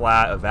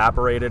fix-a-flat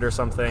evaporated or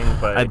something,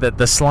 but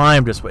The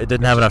slime it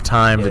didn't have enough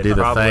time to it do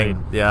the probably-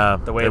 thing. Yeah,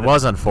 the way it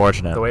was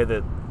unfortunate. The way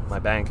that my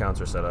bank accounts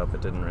are set up,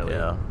 it didn't really.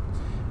 Yeah.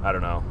 I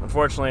don't know.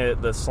 Unfortunately,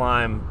 the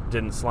slime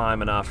didn't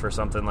slime enough or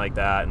something like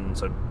that, and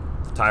so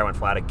the tire went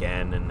flat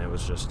again, and it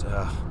was just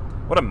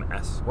what a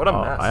mess. What a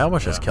mess. I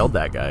almost just killed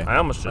that guy. I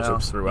almost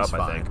just threw up.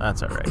 I think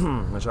That's all right.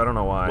 Which I don't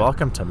know why.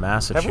 Welcome to Have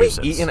Massachusetts.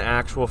 we eaten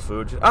actual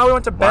food? Oh, we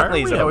went to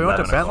Bentley's. we? at Yeah, we went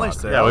to 11 Bentley's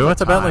o'clock. today. Yeah, we went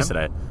to Bentley's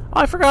today. Oh,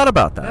 I forgot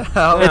about that.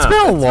 Yeah. It's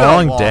been a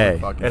long day.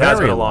 It has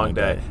been a long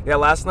day. Yeah,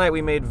 last night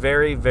we made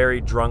very,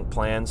 very drunk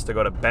plans to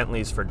go to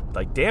Bentley's for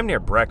like damn near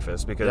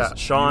breakfast because Yeah,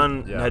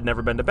 Sean had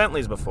never been to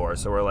Bentley's before.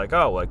 So we're like,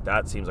 oh, like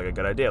that seems like a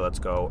good idea. Let's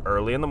go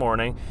early in the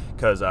morning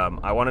because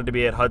I wanted to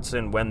be at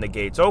Hudson when the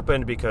gates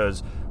opened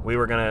because we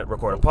were going to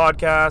record a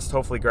podcast,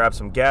 hopefully grab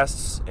some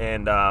guests,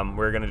 and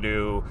we're going to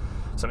do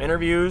some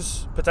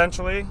interviews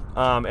potentially,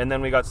 and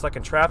then we got stuck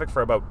in traffic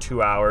for about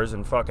 2 hours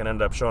and fucking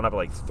ended up showing up at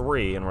like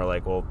 3, and we're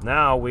like, well,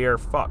 now we are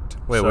fucked.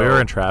 Wait, So- we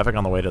were in traffic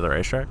on the way to the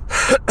racetrack?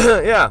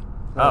 Yeah,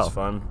 that was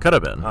fun. Could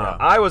have been.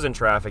 I was in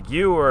traffic.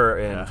 You were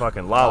in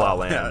fucking La La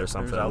Land or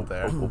something. Out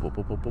there.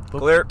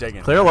 Clear,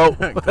 Digging. Clear low.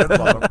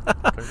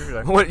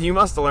 What, you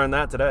must have learned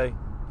that today.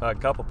 A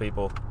couple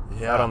people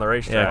out on the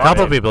racetrack. Yeah, a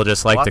couple people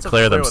just like to Lots of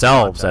clear clear with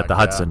themselves at contact, the yeah.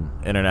 Hudson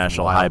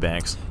International High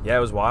Banks. Yeah, it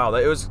was wild.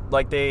 It was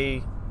like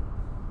I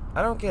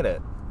don't get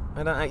it.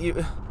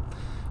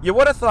 You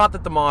would have thought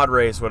that the mod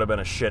race would have been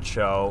a shit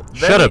show.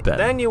 Should have been.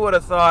 Then you would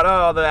have thought,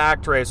 oh, the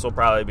act race will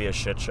probably be a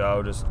shit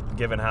show, just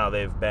given how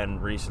they've been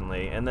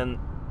recently. And then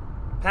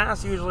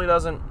Pass usually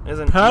isn't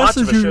Pass much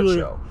of a is shit usually-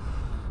 show.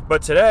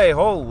 But today,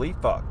 holy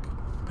fuck.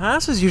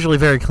 Pass is usually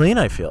very clean,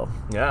 I feel.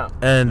 Yeah.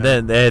 And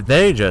then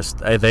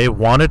they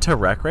wanted to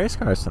wreck race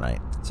cars tonight.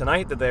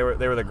 Tonight that they were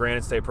the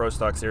Granite State Pro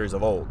Stock Series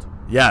of old.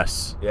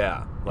 Yes.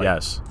 Yeah.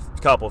 Yes.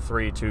 A couple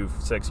 3, 2,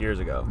 6 years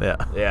ago. Yeah.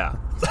 Yeah.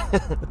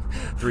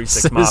 3,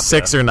 6 Mafia.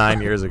 6 or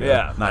 9 years ago.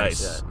 Yeah.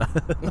 Nice.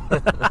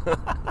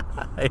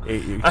 I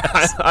hate you I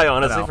guys.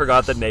 honestly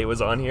forgot that Nate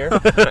was on here,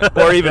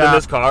 or even in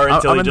this car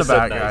until I'm he in just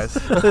the said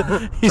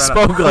back, nice. He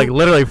spoke like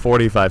literally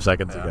 45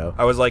 seconds ago.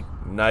 I was like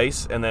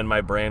nice, and then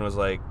my brain was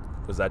like,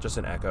 "Was that just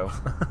an echo?"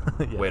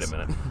 Wait a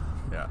minute.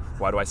 Yeah.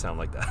 Why do I sound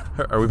like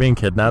that? Are we being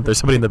kidnapped? There's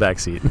somebody in the back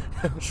seat.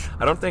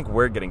 I don't think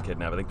we're getting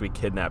kidnapped. I think we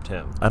kidnapped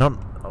him. I don't.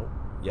 Oh,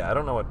 Yeah, I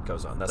don't know what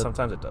goes on.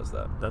 Sometimes it does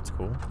that. that's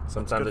cool.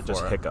 Sometimes good it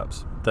just for it.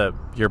 hiccups.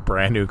 Your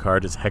brand new car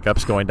just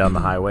hiccups going down the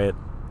highway at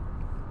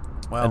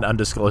Well, an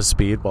undisclosed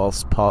speed while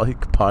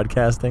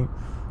podcasting.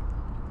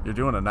 you're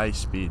doing a nice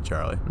speed,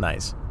 Charlie.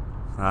 Nice.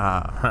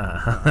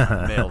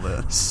 Nailed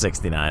it.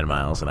 69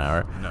 miles an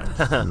hour. Nice.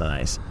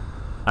 Nice.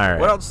 All right.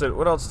 What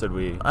else did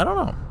we? I don't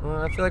know.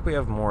 Well, I feel like we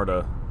have more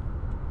to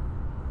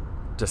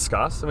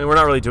discuss. I mean, we're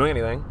not really doing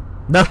anything.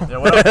 No. Yeah,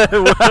 what Kyle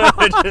We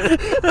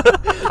don't really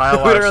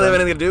have Larson.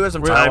 anything to do. We have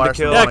some Kyle time to Larson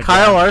kill. Yeah, on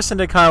Kyle again. Larson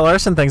did Kyle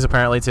Larson things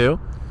apparently too.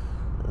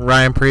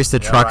 Ryan Priest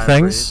did Yeah, truck Ryan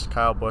things. Preece.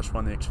 Kyle Busch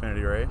won the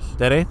Xfinity race.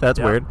 Did he? That's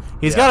Yeah. weird.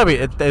 He's Yeah. got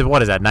to be.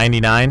 What is that?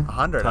 99.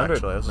 100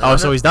 actually. It was Oh,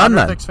 so he's done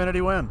 100th then.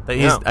 Xfinity win.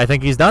 I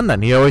think he's done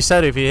then. He always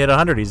said if he hit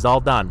 100, he's all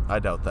done. I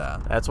doubt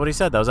that. That's what he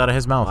said. That was out of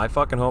his mouth. I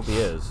fucking hope he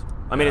is.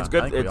 I mean, Yeah, it's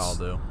good. I think it's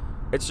we all do.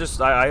 It's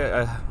just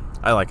I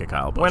like a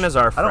Kyle Busch. when is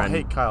our I friend? don't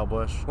hate Kyle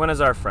Busch. When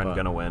is our friend but-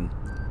 gonna win?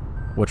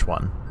 Which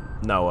one?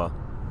 Noah.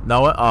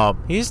 Noah. Oh,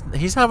 he's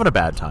having a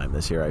bad time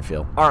this year. I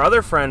feel. Our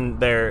other friend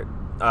there,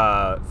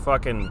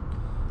 fucking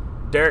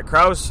Derek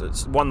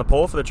Kraus won the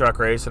pole for the truck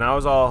race, and I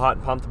was all hot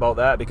and pumped about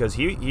that because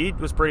he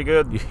was pretty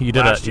good. You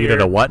did last you year.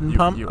 did a what and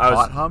pump? You I was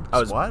hot humped? I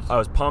was What? I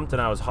was pumped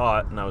and I was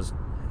hot and I was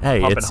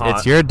Hey, pumping it's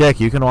hot. your dick.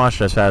 You can wash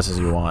it as fast as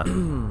you want.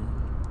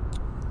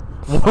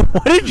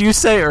 What did you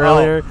say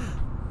earlier?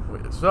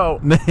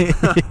 So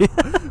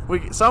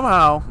we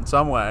somehow, in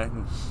some way,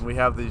 we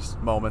have these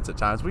moments at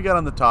times. We get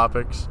on the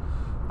topics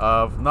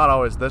of not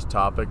always this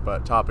topic,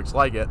 but topics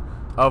like it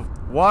of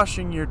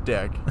washing your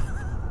dick.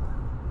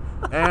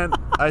 And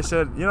I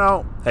said,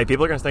 hey,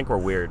 people are gonna think we're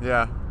weird.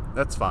 Yeah,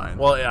 that's fine.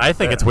 Well, I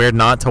think it's weird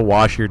not to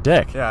wash your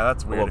dick. Yeah,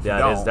 that's weird. Well, if yeah,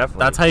 you it don't. is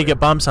definitely. That's how you get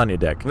bumps on your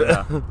dick.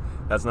 Yeah.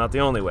 That's not the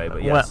only way,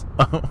 but yes.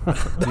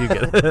 You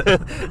get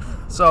it.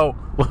 So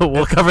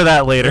we'll cover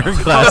that later in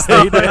class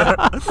 8.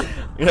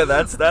 Yeah,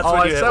 that's all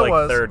what I you said had like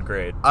was, third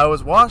grade. I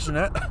was washing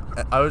it.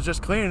 I was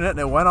just cleaning it, and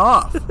it went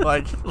off.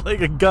 Like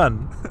a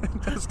gun.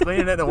 Just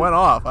cleaning it, and it went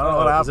off. I don't know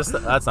what happened.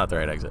 That's not the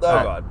right exit. Oh, All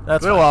right. God.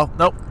 That's Real fine.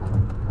 well. Nope.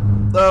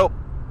 Nope.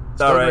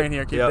 Still green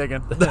here. Keep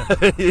digging.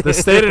 The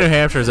state of New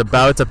Hampshire is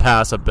about to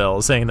pass a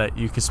bill saying that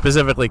you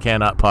specifically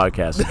cannot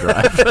podcast and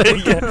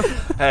drive. Yeah.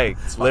 Hey,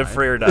 live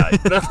free or die.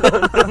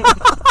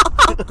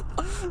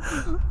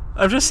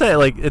 I'm just saying,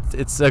 like,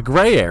 it's a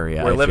gray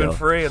area. We're I living feel.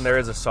 free, and there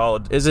is a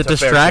solid. Is it fair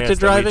distracted chance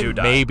that we do driving?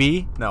 die.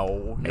 Maybe.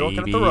 No. You're looking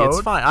at Maybe the road.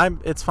 it's fine.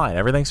 It's fine.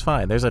 Everything's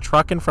fine. There's a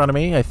truck in front of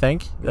me. I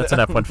think that's an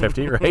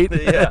F-150, right?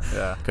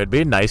 Yeah. Could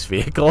be a nice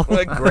vehicle.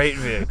 A great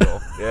vehicle.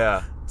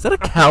 Yeah. Is that a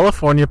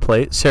California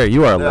plate? Sarah,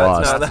 you are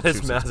lost. No, that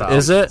is Massachusetts.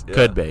 Is it? Yeah.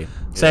 Could be.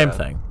 Same Yeah.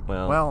 thing.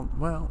 Well.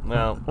 What?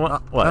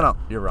 No,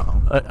 you're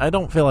wrong. I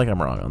don't feel like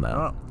I'm wrong on that.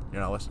 No, you're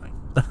not listening.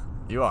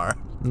 You are.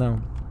 No.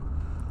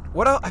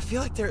 What else? I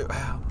feel like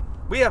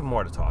we have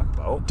more to talk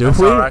about. Do we?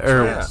 SRX,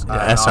 Or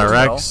yeah.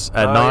 SRX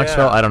at Oh,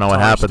 Knoxville? yeah. I don't know what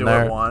Tony happened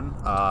Stewart there. won.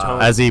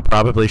 As he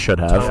probably should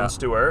have. Tone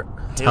Stewart.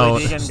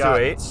 Haley Deegan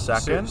got Stewart.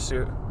 second,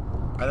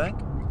 I think.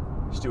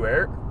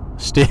 Stewart.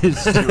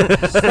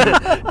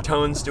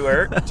 Tone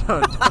Stewart.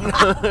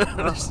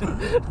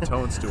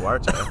 Tone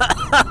Stewart.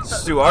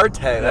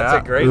 Stuarte. That's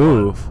a great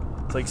Ooh.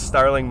 one. It's like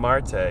Starling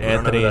Marte.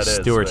 Anthony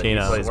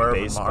Stuartino. He plays Swerve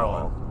and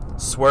baseball.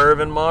 Swerve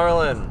and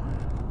Marlin.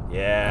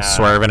 Yeah.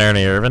 Swerve and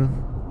Ernie Irvin?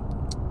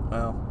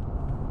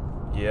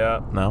 Well, Yeah.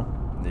 No?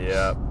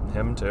 Yeah.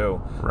 Him too.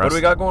 What do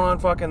we got going on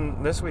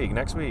fucking this week,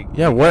 next week?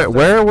 Yeah, where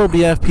will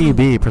BFP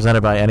be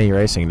presented by Any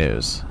Racing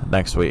News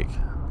next week?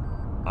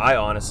 I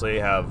honestly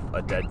have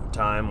a dead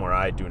time where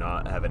I do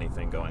not have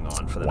anything going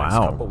on for the next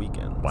couple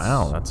weekends.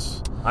 Wow,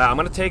 that's... I'm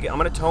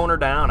gonna tone her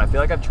down. I feel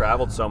like I've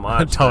traveled so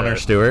much. Toner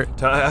Stewart.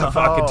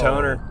 Fucking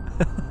Toner.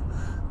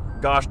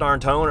 Gosh darn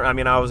Toner. I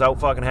mean, I was out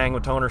fucking hanging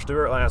with Toner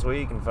Stewart last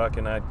week, and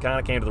fucking I kind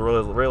of came to the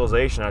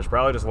realization I should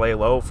probably just lay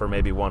low for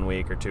maybe 1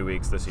 week or 2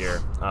 weeks this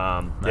year.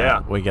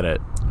 Yeah. We get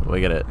it.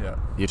 Yeah.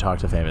 You talk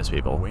to famous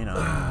people. We know.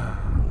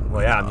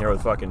 Well, yeah, I'm here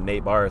with fucking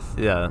Nate Barth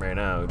right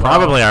now.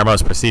 Probably our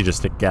most prestigious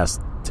guest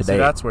today. See,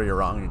 that's where you're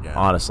wrong again.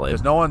 Honestly.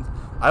 Because no one,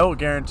 I will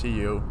guarantee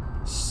you,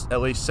 at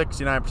least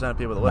 69% of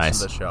people that listen to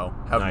this show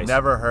have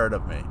never heard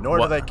of me, nor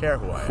do they care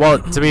who I am. Well,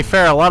 to be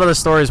fair, a lot of the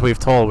stories we've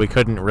told, we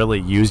couldn't really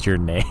use your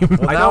name.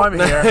 Well, now I'm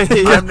here.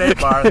 I'm Nate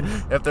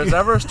Barth. If there's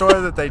ever a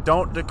story that they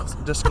don't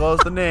disclose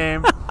the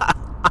name,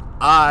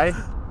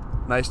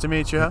 nice to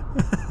meet you.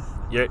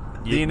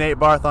 The Nate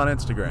Barth on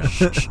Instagram.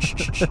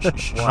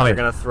 Well, they're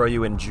gonna throw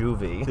you in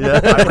juvie. Yeah,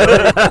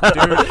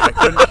 I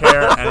couldn't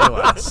care any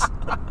less.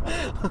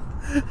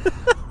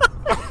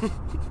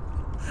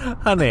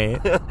 Honey,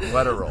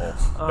 let it roll.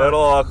 It'll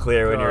all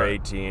clear when you're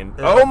 18.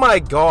 Oh my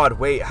God!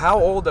 Wait, how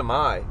old am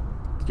I?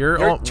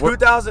 You're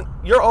 2000.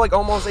 You're like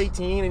almost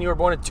 18, and you were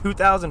born in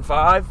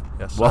 2005.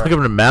 Yes, sir.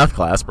 Welcome to math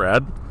class,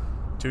 Brad.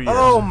 2 years.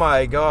 Oh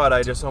my God!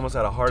 I just almost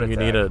had a heart attack.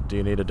 Do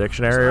you need a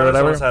dictionary or I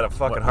whatever? almost had a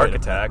fucking heart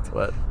attack.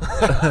 What?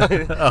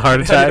 A heart I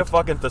need attack? a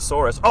fucking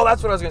thesaurus. Oh,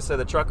 that's what I was gonna say.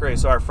 The truck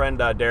race. So our friend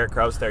Derek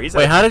Kraus there.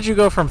 Wait, how did you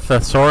go from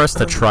thesaurus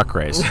to truck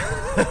race?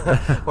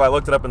 Well, I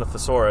looked it up in the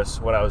thesaurus.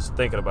 What I was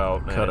thinking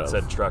about, and it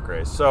said truck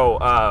race. So,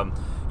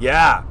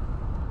 yeah.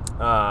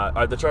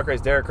 The truck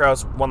race. Derek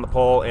Kraus won the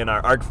pole, and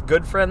our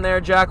good friend there,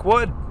 Jack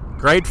Wood.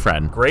 Great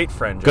friend. Great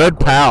friend. Jack Good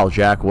Wood. pal,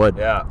 Jack Wood.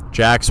 Yeah.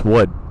 Jack's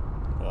Wood.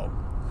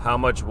 How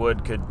much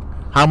wood could?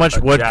 How much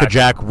wood could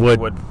Jack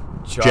Wood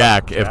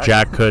Jack if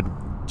Jack could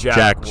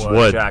Jack's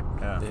wood? Jack,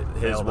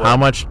 his wood. How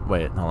much?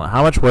 Wait, hold on.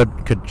 How much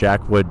wood could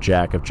Jack Wood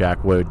Jack if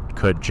Jack Wood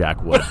could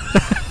Jack Wood?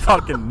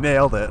 Fucking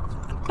nailed it.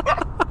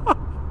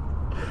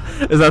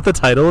 Is that the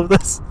title of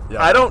this?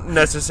 Yeah. I don't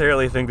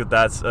necessarily think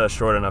that's a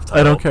short enough title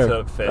I don't care.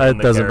 to fit It in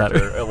the doesn't character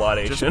matter.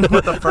 allottation. Just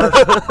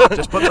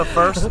put the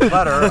first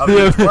letter of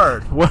each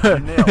word. What? You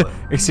nailed it.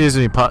 Excuse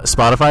me,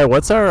 Spotify.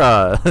 What's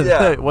our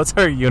what's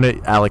our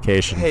unit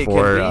allocation Hey,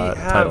 for can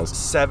we have titles?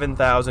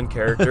 7,000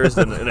 characters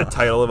in a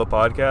title of a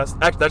podcast?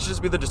 Actually, that should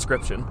just be the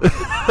description.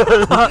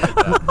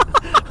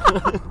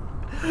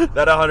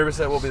 That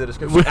 100% will be the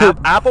description.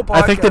 Apple Podcasts.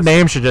 I think the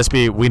name should just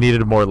be "We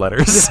Needed More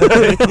Letters." Or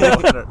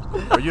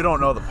you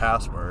don't know the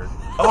password.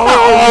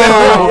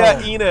 Oh,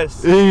 yeah,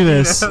 Enos.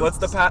 Enos. What's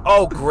the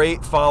Oh,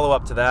 great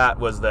follow-up to that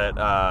was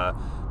that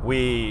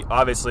we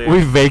obviously...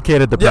 We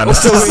vacated the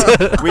premises.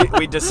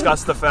 we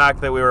discussed the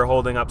fact that we were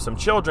holding up some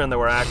children that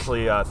were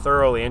actually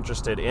thoroughly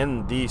interested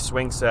in the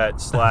swing set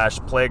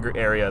 / play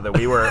area that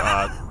we were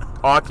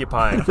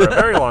occupying for a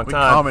very long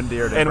time. We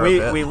commandeered it and for a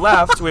bit. we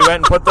left. We went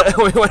and put the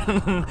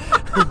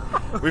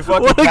We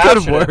fucking What a good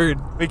captured it.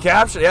 word. We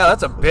captured. Yeah,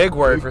 that's a big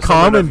word for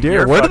someone of Commandeer.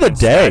 your Word of the fucking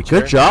day. stature.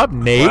 Good job,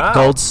 Nate. Wow.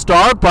 Gold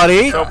star,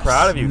 buddy. So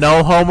proud of you.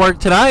 No homework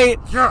tonight.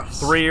 Yes.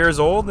 3 years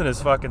old and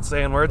is fucking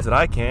saying words that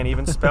I can't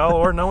even spell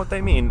or know what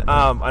they mean.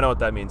 I know what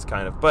that means,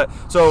 kind of. But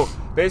so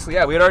basically,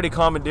 yeah, we had already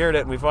commandeered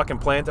it and we fucking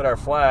planted our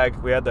flag.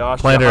 We had the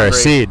Austria Planted our Hungary.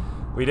 seed.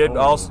 We did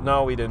also.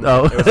 No, we didn't.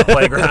 Oh. It was a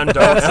playground.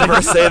 Don't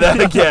ever say that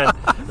again.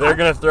 They're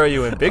gonna throw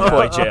you in big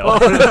boy jail.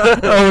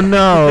 Oh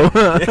no.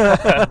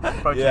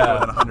 Probably Yeah.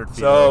 within 100 feet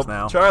So of us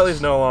now.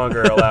 Charlie's no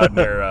longer allowed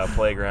near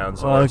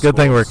playgrounds. Well, or good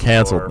thing we're schools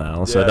canceled or-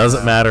 now, so it Yeah, doesn't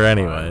yeah. matter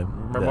anyway.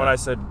 Remember when I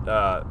said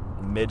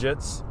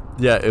midgets?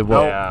 Yeah, it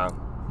will. Yeah.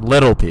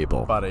 Little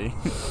people. Buddy.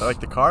 I like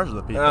the cars or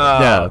the people? Oh,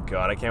 Yeah.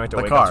 God. I can't wait to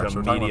The wake cars. up to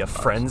We're a talking media about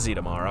cars. frenzy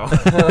tomorrow.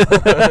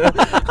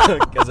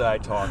 Because I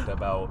talked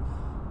about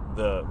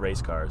the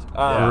race cars.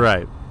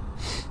 Right.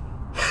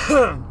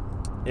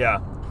 Yeah.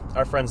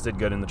 Our friends did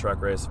good in the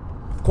truck race.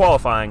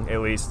 Qualifying,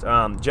 at least.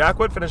 Jack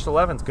Wood finished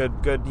 11th.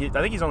 Good.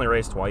 I think he's only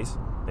raced twice,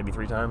 maybe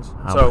 3 times.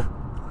 How-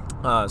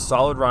 So,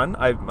 solid run.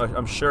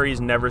 I'm sure he's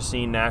never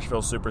seen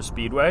Nashville Super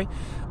Speedway.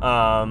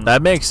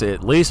 That makes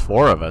at least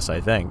 4 of us, I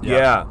think.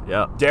 Yeah.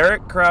 Yeah.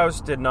 Derek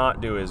Kraus did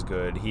not do as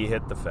good. He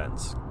hit the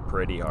fence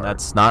pretty hard.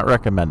 That's not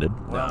recommended.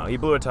 No, he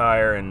blew a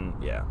tire and,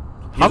 yeah.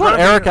 How about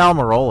Eric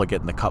Almirola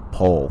getting the cup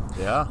pole?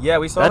 Yeah. Yeah,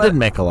 we saw That that. didn't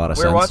make a lot of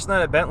We were sense. watching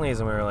that at Bentley's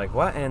and we were like,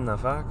 what in the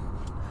fuck?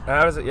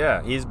 How does it?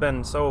 Yeah, he's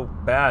been so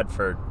bad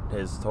for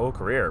his whole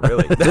career,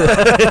 really.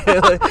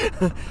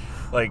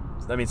 like,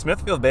 I mean,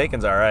 Smithfield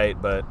Bacon's all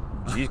right, but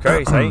geez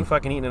Christ, I ain't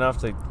fucking eating enough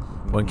to.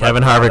 When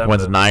Kevin allow Harvick them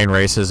wins to- 9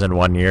 races in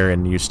 1 year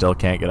and you still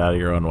can't get out of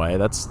your own way,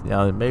 that's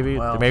maybe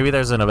Well- maybe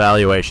there's an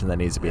evaluation that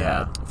needs to be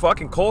Yeah. had.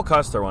 Fucking Cole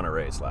Custer won a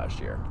race last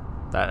year.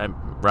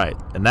 Right,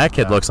 and that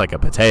kid looks like a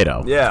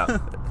potato. Yeah.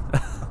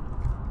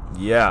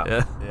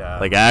 Yeah. Yeah.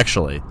 Like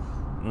actually,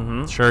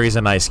 Mm-hmm. sure he's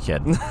a nice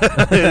kid,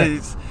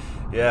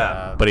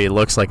 Yeah. but he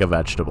looks like a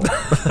vegetable.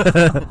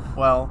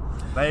 Well,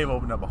 they've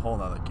opened up a whole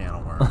nother can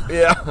of worms.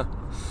 Yeah.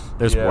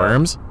 There's Yeah.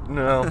 worms,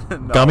 No. No.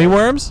 gummy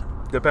worms.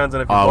 Depends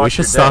on if you Oh, we wash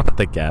should your stop dick at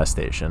the gas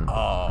station.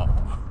 Oh.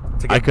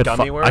 to get I could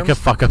gummy worms. I could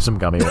fuck up some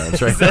gummy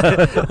worms right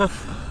now.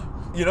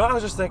 You know, I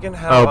was just thinking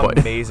how Oh, boy.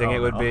 amazing it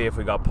would be if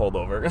we got pulled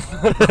over.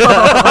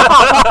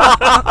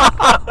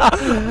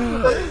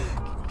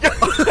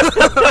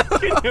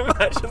 Can you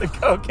imagine the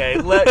okay?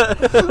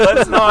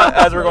 Let's not,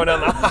 as we're going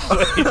down the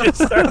highway,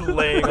 just start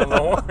laying on the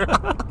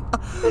horn.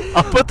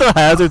 I'll put the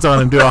hazards on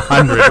and do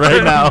 100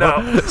 right now.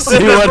 No.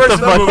 See what the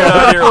fuck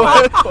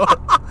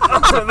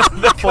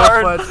The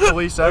car, Full-fledged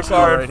police the escort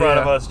car in right front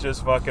of here. us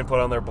just fucking put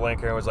on their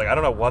blinker and was like, I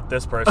don't know what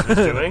this person is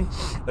doing.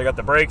 They got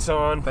the brakes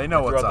on. They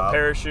know threw what's out up. the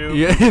parachute.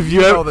 Yeah, have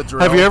you know ever the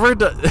drill. have you ever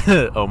done?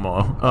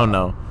 Oh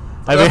no.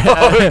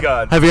 Oh,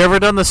 God. Have you ever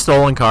done the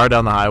stolen car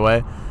down the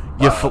highway?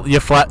 You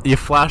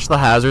flash the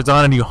hazards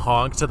on and you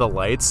honk to the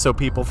lights so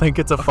people think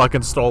it's a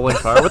fucking stolen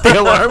car with the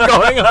alarm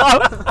going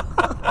off.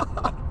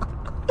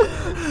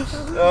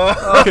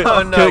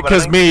 Oh, no, but I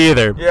Because think- me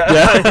either. Yeah. Oh,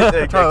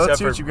 let's Except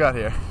see for what you got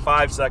here.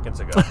 5 seconds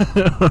ago.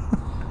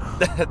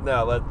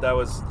 No, that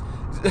was.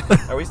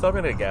 Are we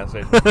stopping at a gas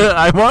station?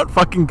 I want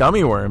fucking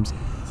gummy worms.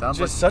 Sounds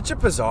Just such a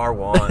bizarre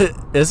one.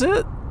 Is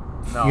it?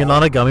 No. You're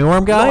not a gummy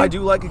worm guy? No, I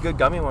do like a good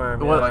gummy worm.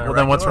 Well, yeah. well,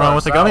 then what's regular wrong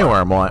with the gummy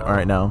salad. worm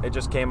right now? It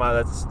just came out.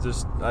 That's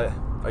just.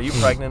 Are you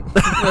pregnant?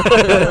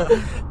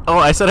 Oh,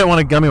 I said I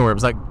wanted gummy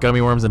worms, not gummy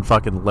worms and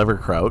fucking liver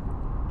kraut.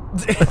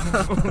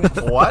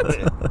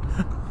 What?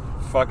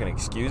 Fucking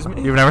excuse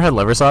me. You've never had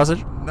liver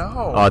sausage?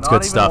 No. Oh, it's not good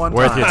even stuff. one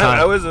Worth time. your time.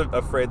 I was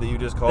afraid that you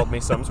just called me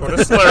some sort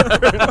of slur.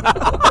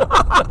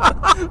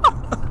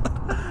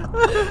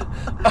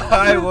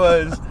 I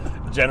was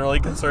generally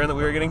concerned that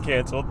we were getting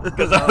canceled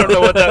because I don't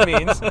know what that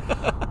means.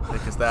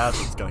 Because that's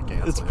what's going to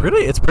cancel.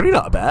 It's pretty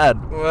not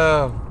bad.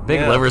 Well, Big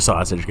yeah. liver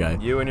sausage guy.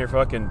 You and your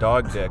fucking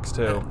dog dicks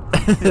too.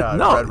 Yeah,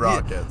 No, Red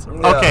Rockets.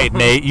 Okay,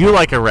 Nate, you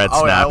like a red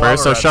Oh, yeah, I snapper, love a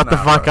so red shut the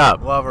fuck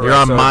snapper. up. Love a You're red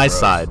on so my gross.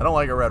 side. I don't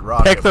like a Red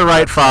Rocket. Pick the but right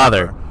red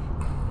father. snapper.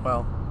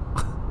 Well,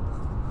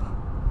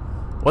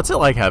 What's it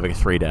like having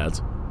 3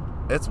 dads?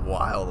 it's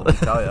wild, let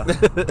me tell you.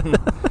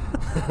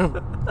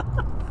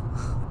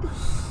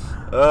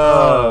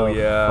 Oh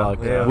yeah.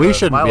 Fuck yeah. We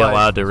shouldn't My be life.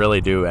 allowed to really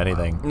do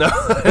anything. No.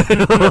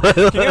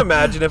 Can you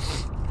imagine if?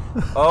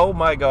 Oh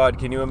my God!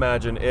 Can you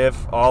imagine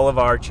if all of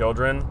our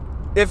children,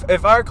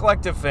 if our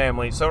collective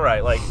family? So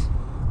right, like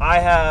I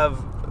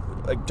have,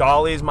 like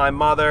Dolly's my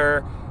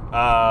mother.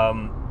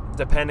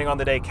 Depending on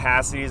the day,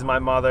 Cassie's my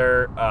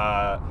mother.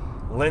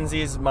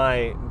 Lindsay's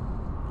my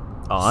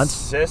Aunt?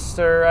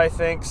 sister, I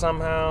think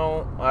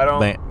somehow. I don't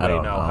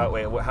don't know.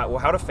 know.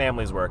 How do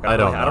families work? I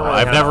don't know. really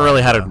I've have never one.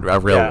 really had a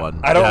real Yeah, one.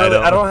 I don't Yeah, really.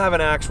 I don't have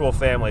an actual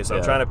family, so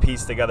I'm Yeah. trying to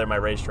piece together my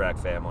racetrack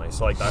family.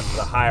 So like the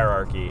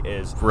hierarchy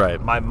is Right.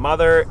 My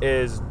mother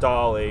is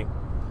Dolly,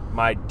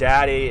 my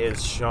daddy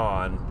is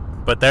Sean,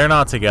 But they're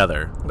not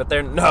together. but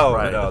they're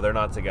Right. no, they're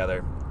not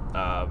together.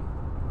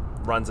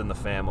 Runs in the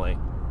family.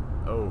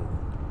 Oh.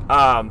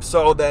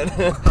 So then.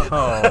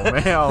 Oh,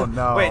 man. Oh,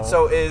 no. Wait.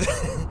 So is.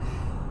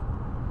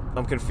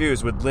 I'm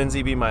confused. Would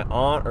Lindsay be my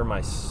aunt or my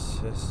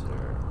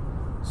sister?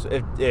 So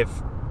if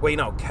Wait,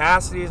 no.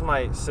 Cassidy's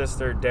my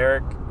sister.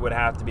 Derek would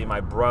have to be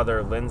my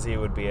brother. Lindsay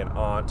would be an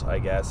aunt, I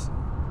guess.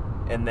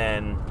 And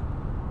then...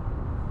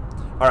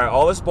 All right,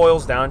 all this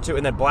boils down to...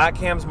 And then Black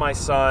Ham's my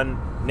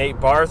son. Nate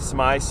Barth's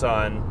my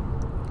son.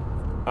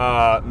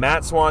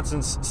 Matt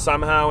Swanson's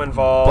somehow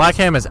involved. Black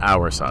Ham is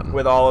our son.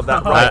 With all of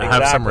that. Right,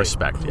 have some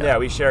respect, yeah. Yeah,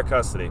 we share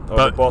custody over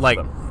But, both like,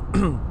 of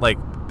them. like,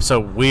 so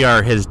we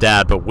are his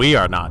dad, but we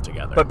are not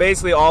together. But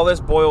basically, all this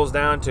boils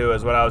down to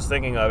is what I was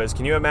thinking of is,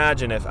 can you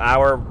imagine if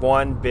our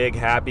one big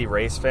happy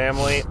race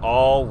family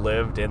all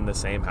lived in the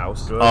same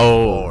house? Good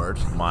oh, Lord.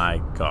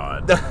 My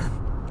God.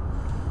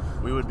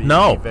 We would be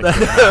no.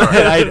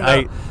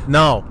 evicted.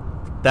 No.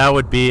 That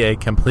would be a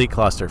complete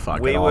clusterfuck.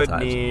 We at all would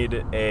times. need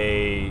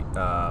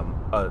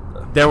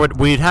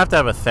we'd have to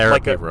have a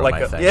therapy room,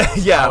 I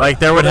think. Yeah. Like,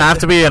 there would have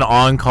to be an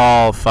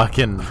on-call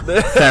fucking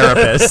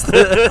therapist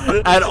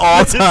at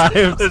all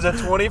times. There's a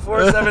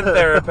 24/7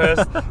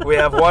 therapist. We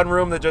have one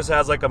room that just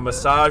has, like, a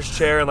massage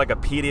chair and, like, a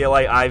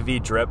Pedialyte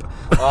IV drip.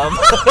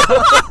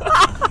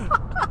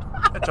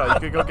 That's right. You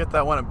could go get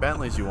that one at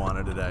Bentley's you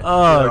wanted today.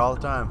 Oh, do it all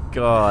the time.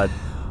 God.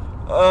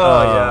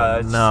 Yeah.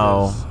 It's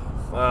no.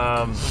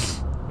 just,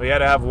 we had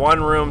to have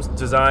one room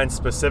designed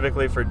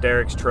specifically for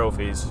Derek's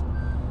trophies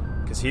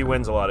because he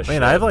wins a lot of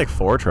shit. I have like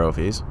 4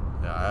 trophies.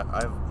 Yeah,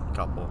 I have a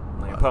couple.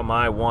 I can put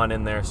my one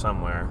in there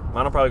somewhere.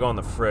 Mine'll probably go in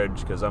the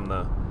fridge because I'm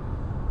the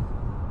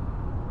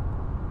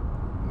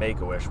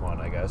Make-A-Wish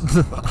one, I guess.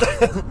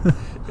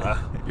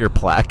 Your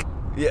plaque.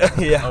 Yeah.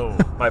 Oh.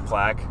 My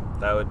plaque.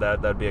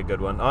 That'd be a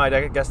good one. Oh,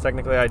 I guess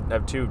technically I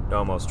have 2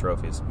 almost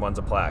trophies. One's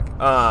a plaque.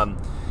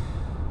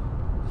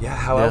 Yeah.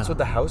 How else would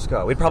the house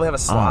go? We'd probably have a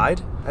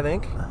slide. I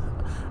think.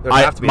 There'd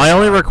have to be my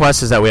only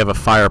request is that we have a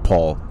fire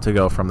pole to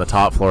go from the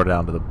top floor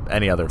down to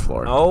any other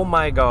floor. Oh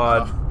my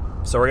God.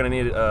 So we're gonna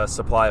need a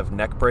supply of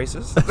neck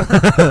braces.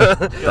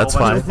 That's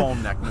fine.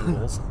 Foam neck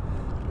noodles.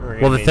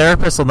 Well, the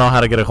therapist will know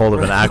how to get a hold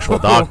of an actual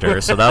doctor,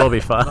 so that'll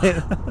be fine.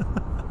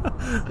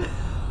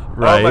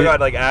 Right. Oh my God!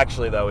 Like,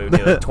 actually, though, we would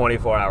need a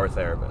 24-hour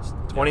therapist,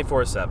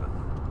 24/7.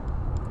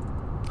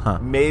 Huh?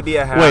 Maybe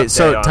a half. Wait.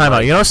 So time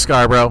out. You know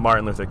Scarborough,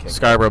 Martin Luther King,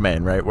 Scarborough,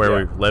 Maine, right? Where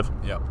we live.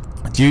 Yep.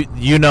 Do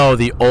you know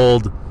the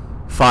old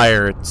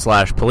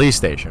fire/police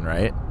station,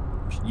 right?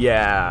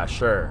 Yeah,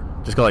 sure.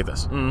 Just go like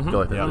this. Mm-hmm. Go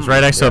like this. It's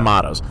right next to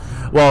Amato's.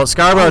 Well,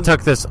 Scarborough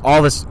took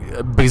all this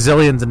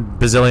bazillions and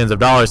bazillions of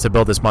dollars to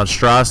build this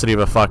monstrosity of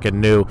a fucking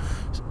new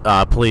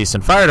police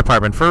and fire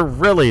department for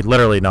really,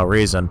 literally no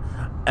reason.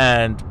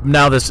 And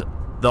now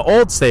the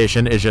old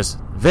station is just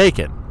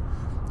vacant.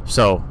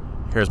 So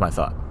here's my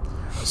thought.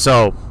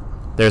 So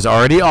there's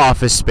already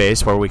office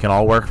space where we can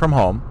all work from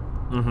home.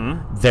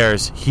 Mm-hmm.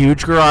 There's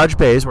huge garage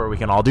bays where we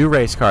can all do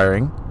race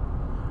caring.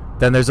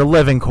 Then there's a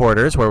living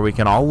quarters where we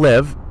can all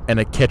live, and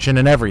a kitchen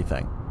and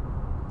everything.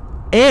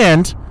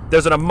 And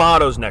there's an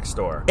Amato's next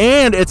door.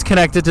 And it's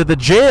connected to the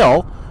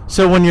jail,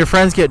 so when your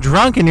friends get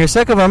drunk and you're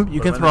sick of them,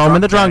 you can throw them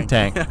in the drunk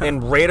tank.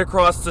 And right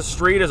across the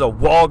street is a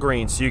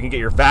Walgreens, so you can get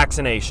your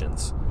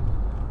vaccinations.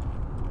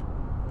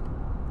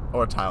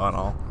 Or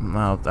Tylenol.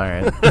 Well, all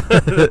right.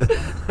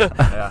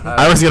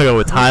 I was going to go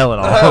with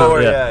Tylenol.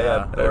 Or,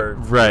 yeah. Or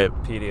right.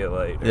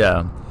 Pedialyte.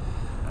 Yeah.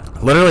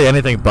 Literally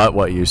anything but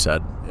what you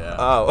said. Yeah.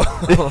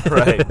 Oh,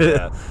 right.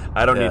 Yeah.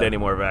 I don't need any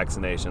more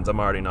vaccinations. I'm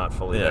already not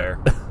fully there.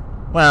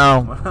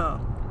 Well.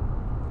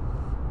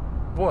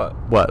 What?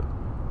 What?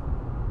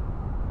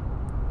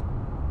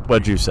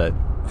 What'd you say?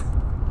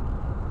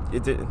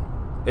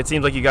 It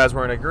seems like you guys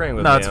weren't agreeing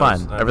with me. No, it's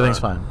fine. Everything's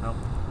fine. Nope.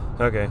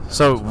 Okay.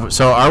 So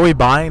are we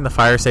buying the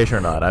fire station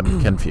or not? I'm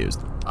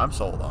confused. I'm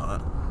sold on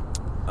it.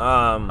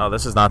 Oh,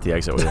 this is not the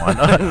exit we want.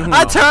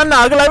 I turn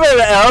now, like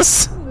everywhere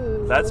else.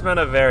 That's been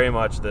a very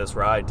much this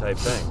ride type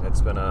thing.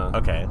 It's been a...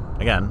 Okay,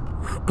 again.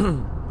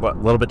 What? A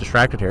little bit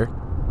distracted here.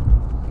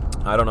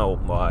 I don't know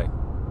why.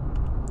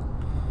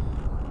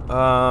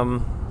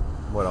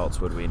 What else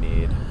would we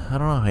need? I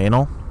don't know.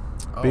 Anal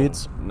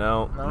beads?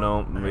 No,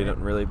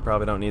 we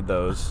probably don't need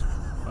those.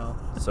 Well,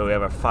 so we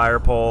have a fire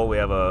pole. We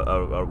have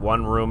a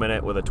one room in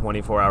it with a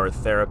 24-hour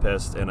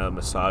therapist and a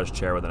massage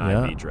chair with an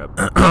IV drip.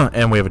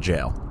 And we have a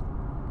jail.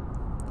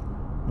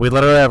 We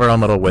literally have our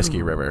own little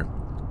whiskey river.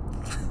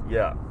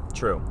 Yeah,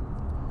 true.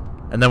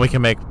 And then we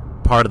can make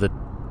part of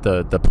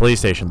the police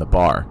station the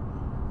bar.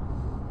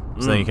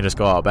 So then you can just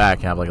go out back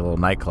and have like a little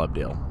nightclub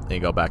deal. Then you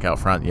go back out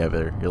front, you have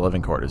your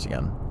living quarters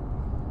again.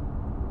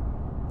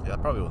 Yeah,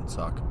 that probably wouldn't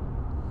suck.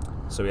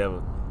 So we have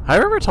Have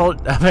I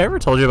ever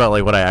told you about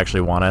like what I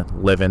actually want to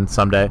live in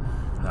someday?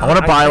 No, I want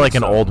to buy like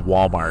an old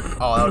Walmart.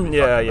 Oh, that would be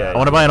yeah. I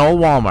want to buy an old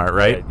Walmart,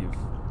 right?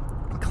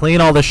 Yeah,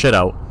 clean all this shit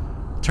out,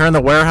 turn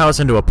the warehouse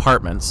into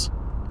apartments.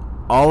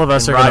 All of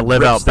us are going to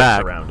live out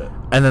back,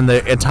 and then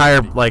the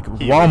entire like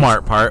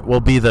Walmart part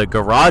will be the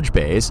garage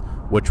bays,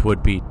 which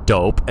would be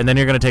dope. And then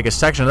you're going to take a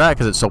section of that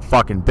because it's so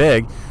fucking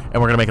big, and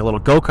we're going to make a little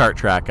go-kart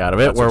track out of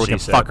it. That's where we can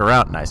fuck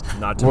around. Nice.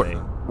 Not to me.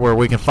 Where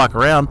we can fuck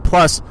around,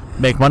 plus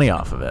make money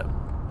off of it.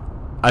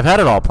 I've had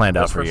it all planned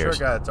out for years.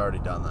 Sure, guy that's already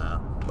done that.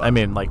 I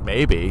mean, like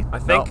maybe. I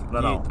think.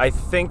 No. I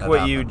think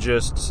what you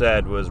just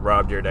said was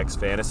Rob Dyrdek's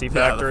Fantasy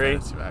Factory.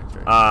 Fantasy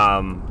Factory.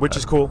 Which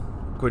is cool.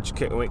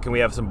 Can we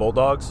have some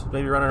bulldogs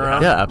maybe running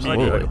around? Yeah, Like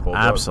absolutely. a bulldog.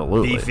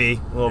 Absolutely.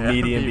 Beefy, a little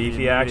meaty and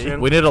beefy action.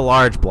 We need a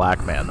large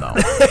black man, though.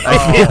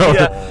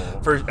 I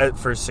feel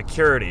for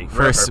security. for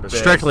purposes.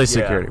 strictly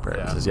security Yeah.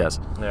 purposes. Yes.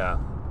 Yeah.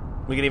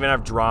 We could even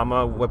have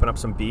Drama whipping up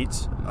some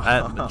beats.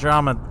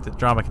 The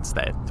drama can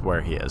stay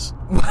where he is.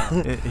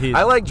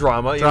 I like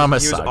Drama. Drama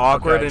he was sucked.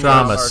 awkward. Okay. And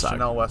Drama Or sucked.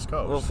 Chanel West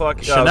Coast. Well,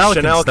 fuck. Chanel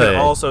Chanel can stay.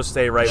 also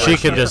stay right She where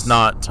can she just is.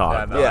 not talk.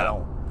 Yeah, no, Yeah. I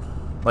don't.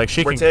 Like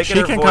she We're can taking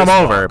her come voice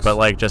over, box. but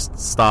like just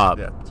stop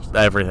Yeah,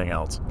 everything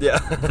else. Yeah.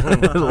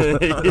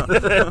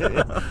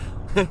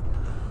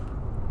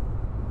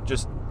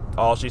 Just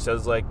all she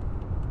says is like,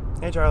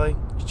 "Hey, Charlie."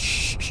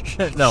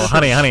 No,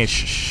 honey,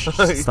 shh,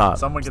 stop.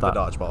 Someone get stop. the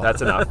dodgeball.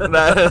 That's enough.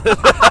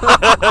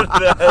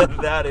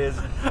 That is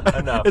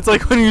enough. It's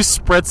like when you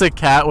spritz a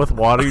cat with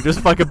water, you just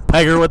fucking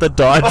peg her with a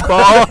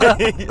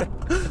dodgeball.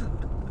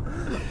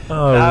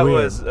 Oh, that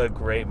weird. was a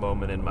great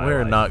moment in my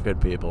We're life. not good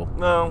people.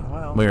 No.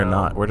 Well, We are no.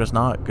 not. We're just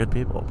not good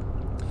people.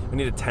 We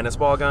need a tennis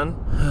ball gun.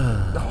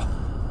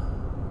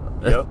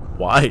 Yep.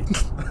 Why?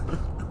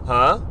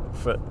 Huh?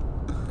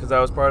 Because I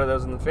was part of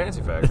those in the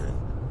Fantasy Factory.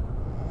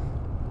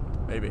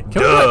 Maybe.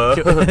 Duh.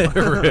 We need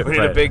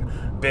Right. a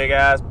big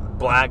ass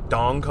black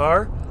dong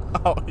car.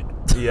 Oh,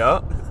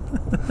 Yeah.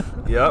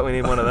 Yeah, we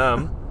need one of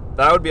them.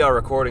 That would be our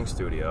recording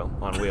studio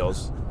on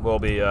wheels. We'll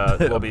be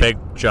A big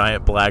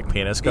giant black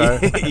penis car.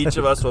 each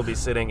of us will be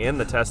sitting in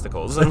the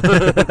testicles. The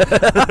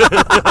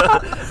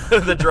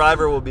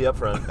driver will be up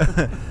front.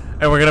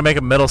 And we're gonna make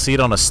a middle seat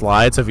on a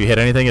slide, so if you hit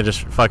anything, it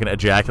just fucking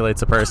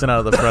ejaculates a person out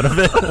of the front of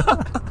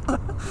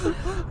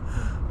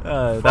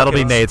it. That'll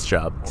be Nate's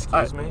job.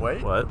 Excuse me?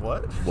 Wait. What?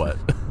 What?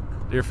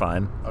 You're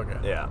fine. Okay.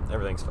 Yeah,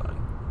 everything's fine.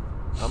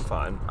 I'm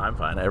fine. I'm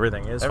fine.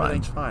 Everything is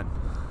Everything's fine.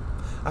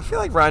 fine. I feel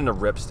like riding a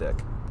ripstick.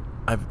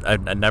 I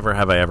never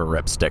have I ever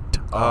ripsticked.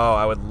 Oh,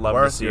 I would love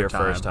to Worth see your your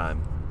first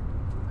time.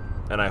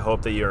 And I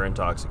hope that you're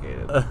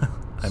intoxicated.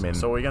 I mean,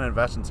 So we're gonna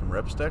invest in some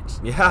ripsticks?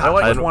 Yeah. They're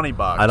like I-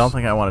 $20. I don't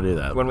think I want to do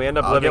that. When we end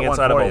up I'll living get one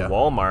inside of for a ya.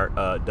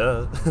 Walmart,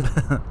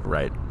 duh.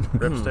 Right.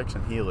 Ripsticks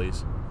and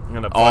Heelys. I'm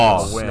gonna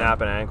Oh, fucking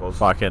snapping ankles.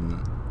 Fucking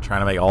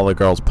trying to make all the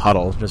girls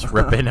puddle. Just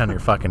rip in on your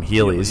fucking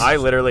Heelys. I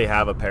literally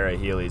have a pair of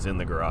Heelys in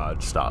the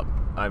garage. Stop.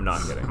 I'm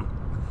not kidding.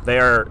 They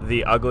are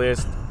the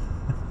ugliest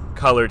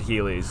colored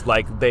Heelys.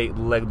 Like, they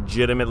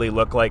legitimately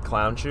look like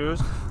clown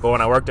shoes. But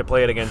when I worked at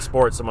Play It Again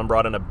Sports, someone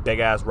brought in a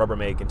big-ass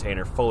Rubbermaid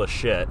container full of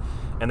shit.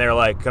 And they were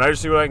like, can I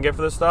just see what I can get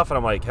for this stuff? And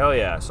I'm like, hell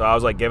yeah. So I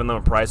was like giving them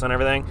a price on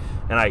everything.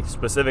 And I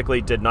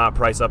specifically did not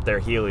price up their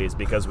Heelys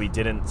because we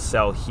didn't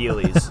sell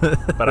Heelys.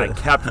 But I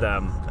kept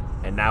them,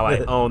 and now I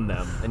own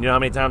them. And you know how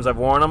many times I've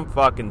worn them?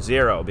 Fucking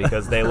zero,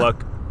 because they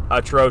look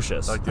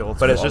atrocious. Like the old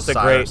but it's school just a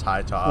Osiris great...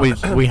 high top.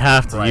 We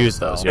have to Right, use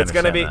so- those. You It's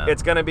gonna be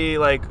understand that.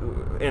 like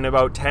in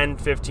about 10,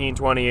 15,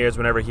 20 years,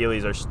 whenever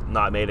Heelys are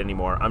not made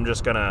anymore, I'm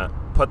just gonna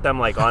put them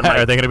like on my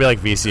Are they gonna be like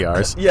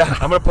VCRs? yeah,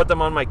 I'm gonna put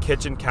them on my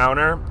kitchen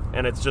counter,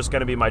 and it's just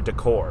gonna be my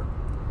decor.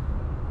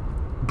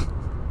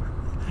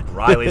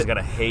 Riley's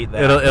gonna hate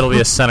that. It'll be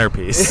a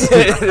centerpiece.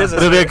 It is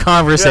It'll be a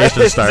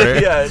conversation Yeah, starter.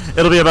 yeah.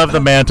 It'll be above the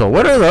mantle.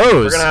 What are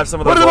those? We're gonna have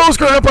some of What those are those,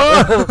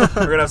 Grandpa?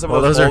 We're gonna have some Well,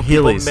 of those those are old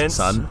people Heelys, mints,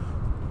 son.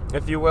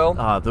 if you will.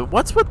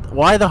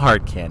 Why the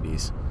hard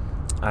candies?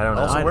 I don't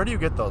know. Also, where do you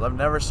get those? I've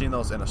never seen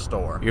those in a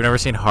store. You've never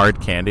seen hard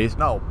candies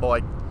No, but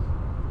like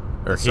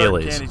or certain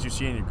Heelys? candies you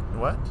see in your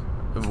what?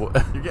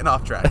 You're getting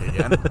off track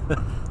again.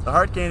 The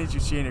hard candies you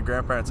see in your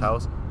grandparents'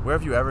 house. Where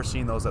have you ever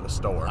seen those at a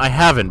store? I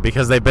haven't,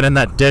 because they've been in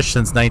that dish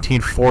since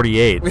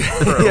 1948.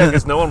 Yeah,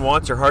 because no one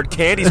wants your hard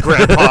candies,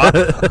 Grandpa.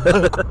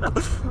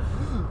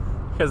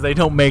 Because they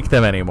don't make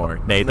them anymore,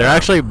 Nate. They're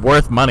actually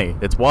worth money.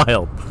 It's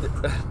wild.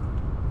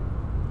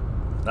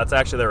 That's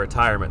actually their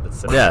retirement. That's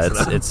sitting Yeah, next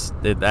to them.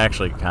 it's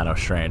actually kind of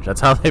strange.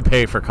 That's how they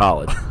pay for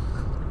college.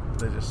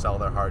 They just sell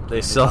their hard.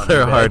 They candies sell on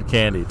their eBay. hard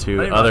candy to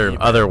Not even on eBay.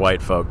 other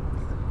white folk.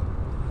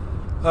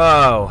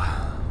 Oh,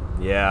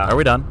 yeah. Are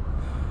we done?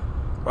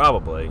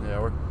 Probably. Yeah,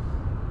 we're.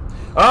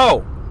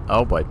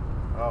 Oh, boy.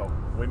 Oh,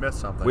 we missed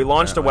something. we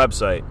launched a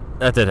apparently. website.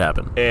 That did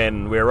happen.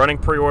 And we're running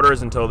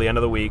pre-orders until the end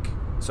of the week.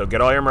 So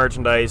get all your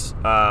merchandise.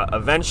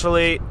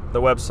 Eventually,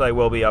 the website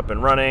will be up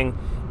and running,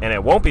 and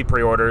it won't be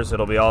pre-orders.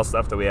 It'll be all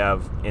stuff that we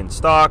have in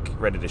stock,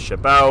 ready to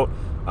ship out.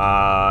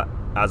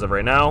 As of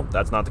right now,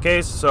 that's not the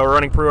case. So we're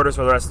running pre-orders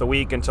for the rest of the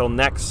week until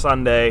next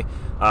Sunday.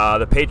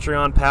 The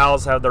Patreon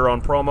pals have their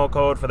own promo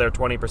code for their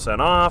 20%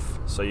 off,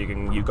 so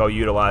you go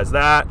utilize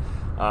that.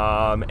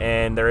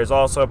 And there is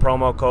also a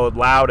promo code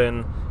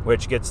Loudon,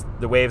 which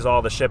waives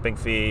all the shipping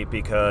fee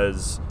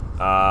because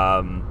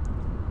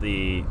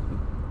the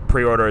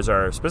pre-orders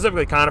are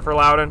specifically kind of for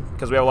Loudon,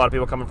 because we have a lot of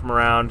people coming from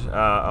around,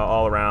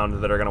 all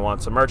around, that are going to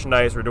want some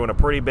merchandise. We're doing a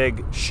pretty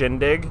big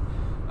shindig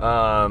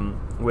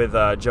with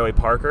Joey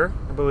Parker,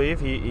 I believe.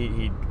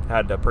 He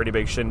had a pretty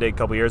big shindig a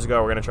couple years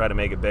ago. We're going to try to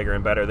make it bigger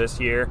and better this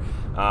year.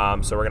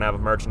 So we're going to have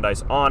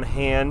merchandise on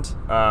hand.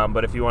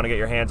 But if you want to get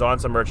your hands on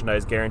some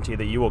merchandise, guarantee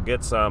that you will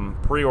get some.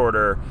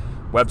 Pre-order.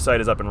 Website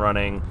is up and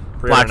running.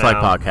 Pre-order now.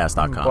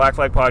 BlackFlagPodcast.com.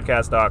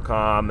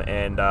 BlackFlagPodcast.com.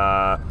 And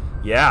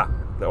yeah,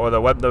 or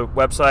the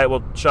website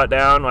will shut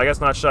down. Well, I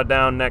guess not shut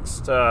down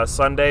next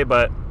Sunday,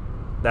 but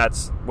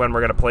that's when we're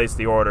going to place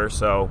the order.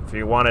 So if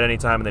you want it any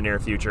time in the near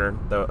future,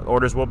 the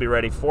orders will be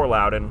ready for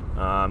Loudon.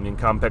 You can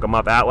come pick them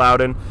up at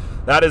Loudon.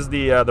 That is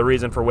the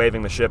reason for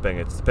waiving the shipping.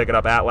 It's to pick it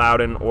up at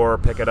Loudon or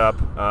pick it up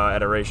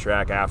at a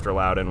racetrack after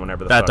Loudon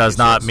whenever the That fuck does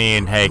you not choose.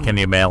 mean, hey, can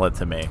you mail it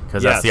to me?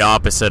 Because Yes. that's the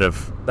opposite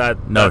of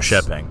no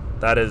shipping.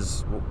 That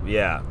is,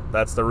 yeah.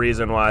 That's the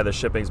reason why the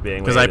shipping's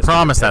being waived. Because I is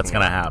promise you're that's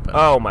picking going to it up. happen.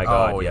 Oh, my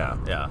God, Oh, yeah.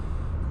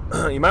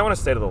 Yeah. You might want to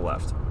stay to the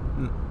left.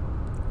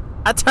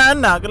 I turn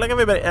now. Good luck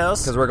everybody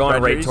else. Because we're going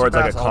Fred, your right towards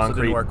like a Easy Pass also didn't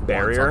concrete work once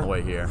barrier. on the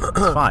way here.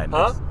 It's fine.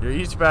 Huh? Your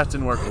Easy Pass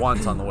didn't work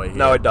once on the way here.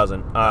 No, it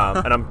doesn't.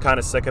 And I'm kind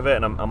of sick of it,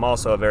 and I'm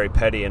also a very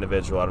petty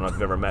individual. I don't know if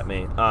you've ever met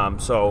me.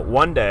 So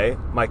one day,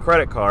 my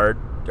credit card,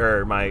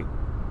 or my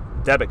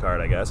debit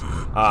card, I guess,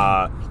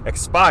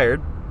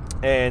 expired,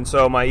 and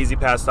so my Easy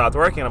Pass stopped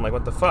working. I'm like,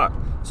 what the fuck?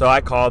 So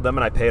I called them,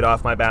 and I paid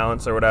off my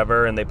balance or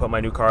whatever, and they put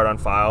my new card on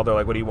file. They're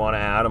like, what do you want to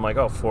add? I'm like,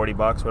 oh,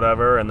 $40,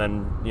 whatever. And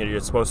then you're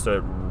supposed to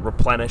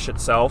replenish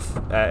itself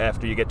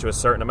after you get to a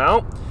certain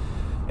amount.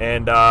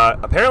 And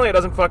apparently it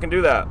doesn't fucking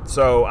do that.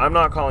 So I'm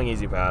not calling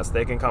Easy Pass.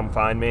 They can come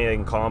find me. They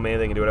can call me.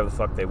 They can do whatever the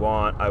fuck they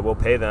want. I will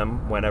pay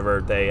them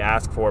whenever they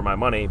ask for my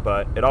money.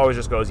 But it always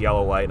just goes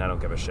yellow light, and I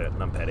don't give a shit.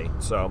 And I'm petty.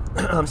 So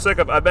I'm sick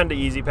of. I've been to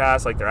Easy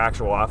Pass, like their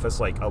actual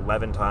office, like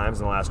 11 times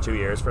in the last 2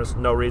 years for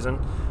no reason.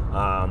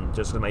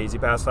 Just because my Easy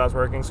Pass stops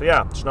working. So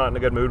yeah, just not in a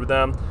good mood with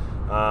them.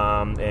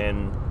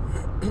 And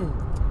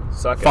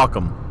suck it. Fuck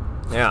them.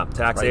 Yeah,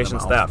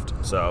 taxation's theft.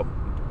 So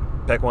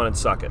pick one and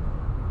suck it.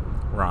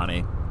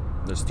 Ronnie.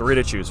 There's 3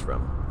 to choose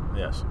from.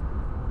 Yes.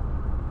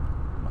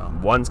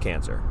 One's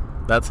cancer.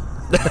 That's.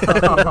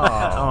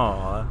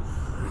 Aw.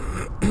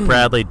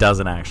 Bradley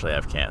doesn't actually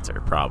have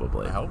cancer,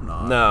 probably. I hope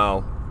not.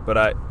 No, but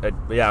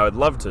I would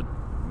love to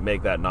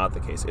make that not the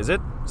case. Is it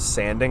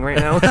sanding right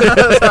now?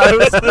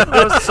 I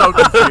was so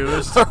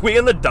confused. Are we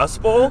in the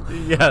Dust Bowl?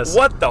 Yes.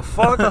 What the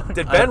fuck?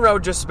 Did Ben Rowe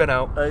just spin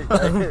out?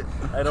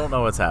 I don't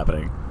know what's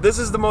happening. This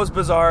is the most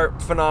bizarre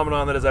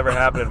phenomenon that has ever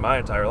happened in my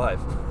entire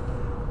life.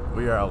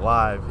 We are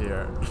alive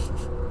here.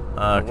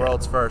 Okay. The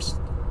world's first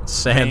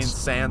Main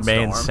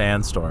sandstorm.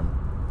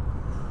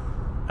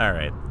 sandstorm. All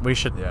right. We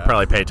should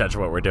probably pay attention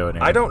to what we're doing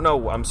here. I don't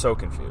know. I'm so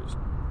confused.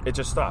 It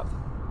just stopped.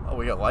 Oh,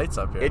 we got lights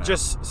up here. It now.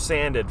 just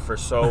sanded for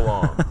so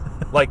long.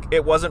 Like,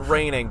 it wasn't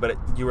raining, but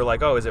you were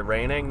like, oh, is it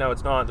raining? No,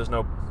 it's not. There's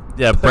no...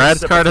 Yeah,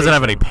 Brad's car doesn't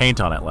have any paint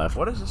on it left.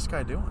 What is this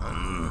guy doing?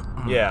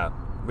 Yeah.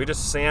 We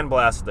just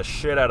sandblasted the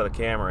shit out of the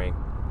Camry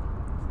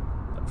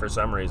for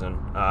some reason.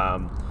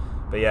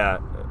 But yeah,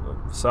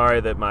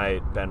 sorry that my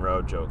Ben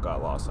Rowe joke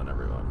got lost on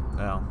everyone.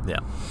 Yeah.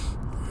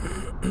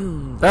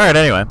 All right,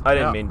 anyway. I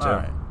didn't mean to. All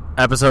right.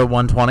 Episode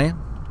 120.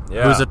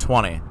 Yeah. Who's at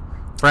 20?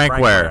 Frank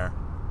Ware.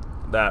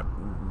 That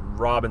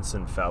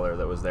Robinson feller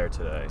that was there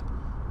today.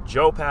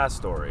 Joe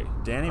Pastore.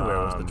 Danny Ware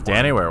was the 20.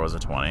 Danny Ware was a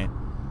 20.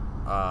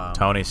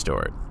 Tony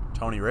Stewart.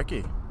 Tony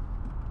Ricky.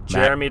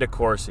 Jeremy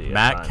DeCourcy.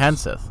 Matt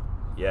Kenseth.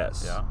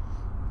 Yes. Yeah.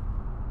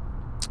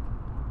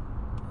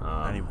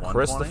 Any 120s?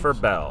 Christopher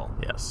Bell.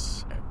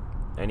 Yes.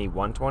 Any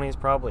 120s?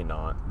 Probably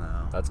not.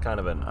 No. That's kind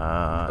of an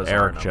bizarre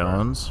Eric number.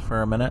 Jones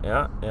for a minute.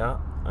 Yeah.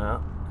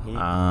 He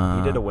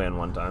did a win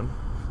one time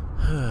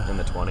in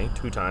the 20.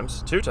 2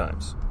 times.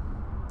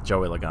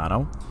 Joey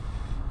Logano.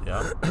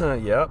 Yeah.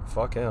 Yep.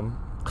 Fuck him.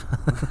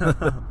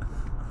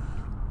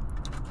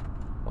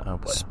 Oh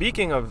boy.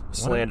 Speaking of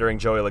slandering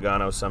Joey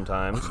Logano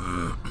sometimes,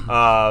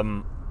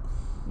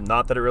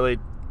 not that it really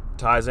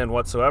ties in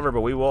whatsoever,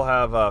 but we will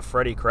have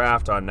Freddie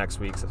Kraft on next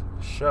week's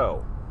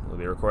show. We'll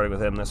be recording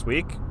with him this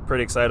week.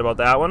 Pretty excited about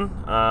that one.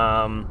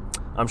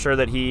 I'm sure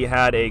that he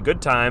had a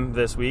good time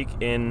this week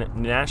in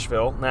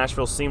Nashville.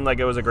 Nashville seemed like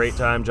it was a great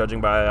time,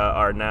 judging by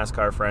our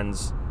NASCAR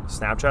friends'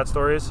 Snapchat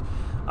stories.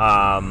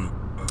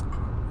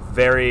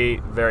 Very,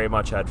 very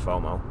much had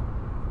FOMO.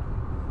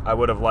 I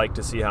would have liked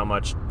to see how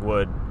much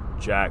wood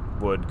Jack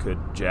Wood could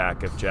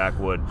jack if Jack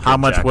Wood. How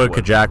much wood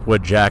could Jack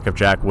Wood jack if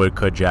Jack Wood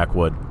could Jack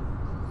Wood?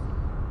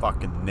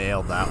 Fucking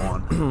nailed that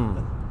one.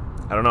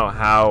 I don't know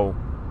how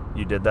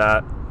you did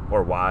that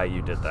or why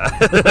you did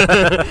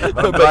that.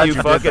 But you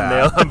fucking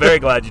nailed. I'm very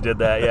glad you did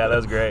that. Yeah, that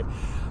was great.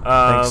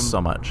 Thanks so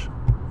much.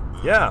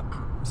 Yeah.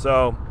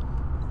 So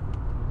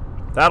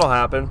that'll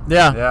happen.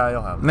 Yeah. Yeah,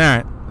 you'll have it. All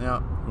right.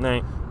 Yeah.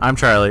 Nate. I'm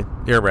Charlie.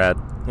 You're Brad.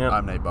 Yep.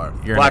 I'm Nate Barth.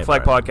 You're Nate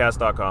Barth.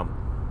 BlackFlagPodcast.com.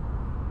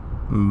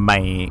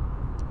 Bye.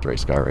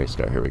 Race car.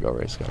 Here we go,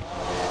 race car.